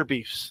are Twitter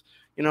beefs,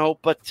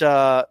 but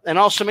and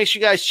also make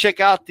sure you guys check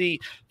out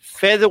the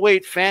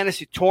Featherweight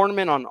Fantasy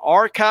Tournament on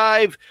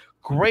Archive.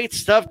 Great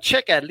stuff.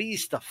 Check at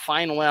least the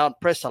final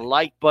out. Press the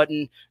like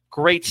button.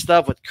 Great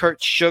stuff with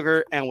Kurt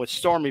Sugar and with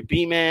Stormy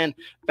B-Man.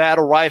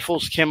 Battle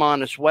Rifles came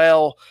on as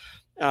well.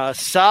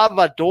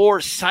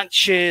 Salvador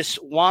Sanchez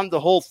won the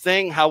whole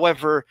thing.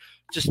 However,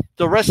 just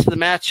the rest of the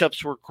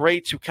matchups were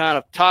great to kind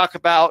of talk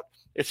about.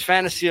 It's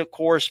fantasy, of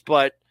course,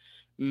 but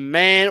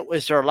man,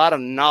 is there a lot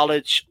of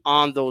knowledge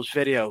on those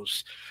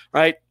videos,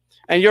 right?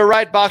 And you're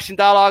right, Boxing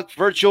Dialogue,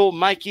 Virgil,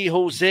 Mikey,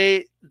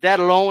 Jose, that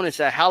alone is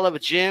a hell of a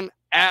gym.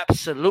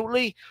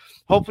 Absolutely.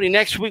 Hopefully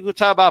next week we'll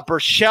talk about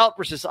Burchelt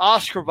versus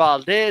Oscar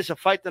Valdez, a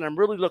fight that I'm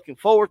really looking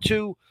forward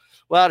to.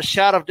 Without a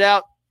shadow of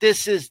doubt,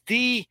 this is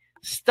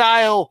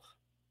D-Style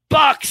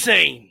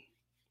Boxing.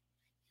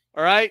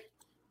 All right?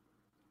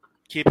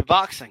 Keep it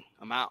boxing.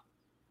 I'm out.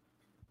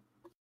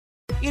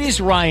 It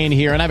is Ryan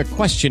here, and I have a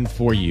question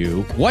for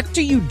you. What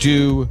do you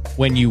do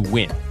when you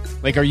win?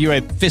 Like, are you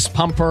a fist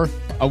pumper,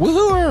 a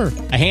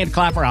woohooer, a hand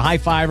clapper, a high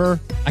fiver?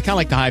 I kind of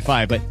like the high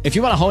five, but if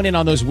you want to hone in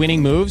on those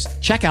winning moves,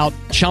 check out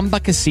Chumba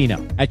Casino.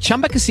 At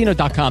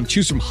ChumbaCasino.com,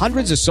 choose from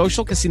hundreds of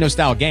social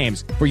casino-style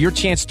games for your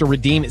chance to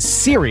redeem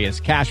serious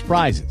cash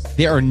prizes.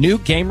 There are new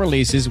game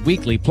releases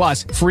weekly,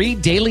 plus free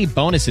daily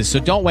bonuses, so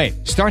don't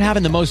wait. Start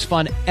having the most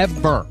fun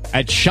ever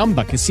at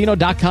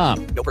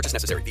ChumbaCasino.com. No purchase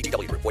necessary.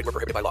 VGW. Void where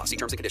prohibited by law. See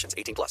terms and conditions.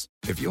 18+.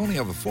 If you only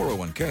have a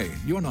 401k,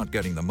 you're not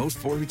getting the most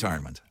for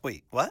retirement.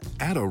 Wait, what?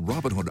 Add a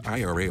Robinhood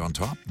IRA on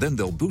top, then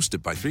they'll boost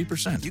it by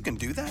 3%. You can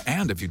do that?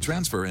 And if you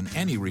transfer transfer in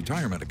any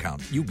retirement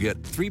account, you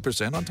get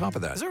 3% on top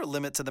of that. Is there a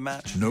limit to the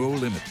match? No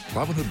limit.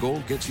 Robinhood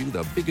Gold gets you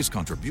the biggest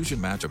contribution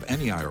match of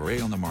any IRA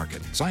on the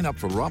market. Sign up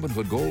for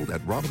Robinhood Gold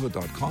at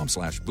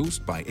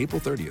Robinhood.com/boost by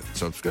April 30th.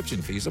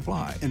 Subscription fees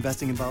apply.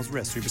 Investing involves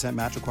risk. 3%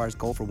 match requires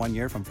gold for 1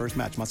 year from first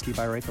match. Must keep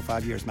IRA for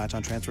 5 years. Match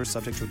on transfers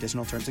subject to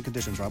additional terms and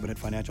conditions. Robinhood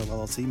Financial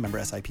LLC, member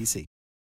SIPC.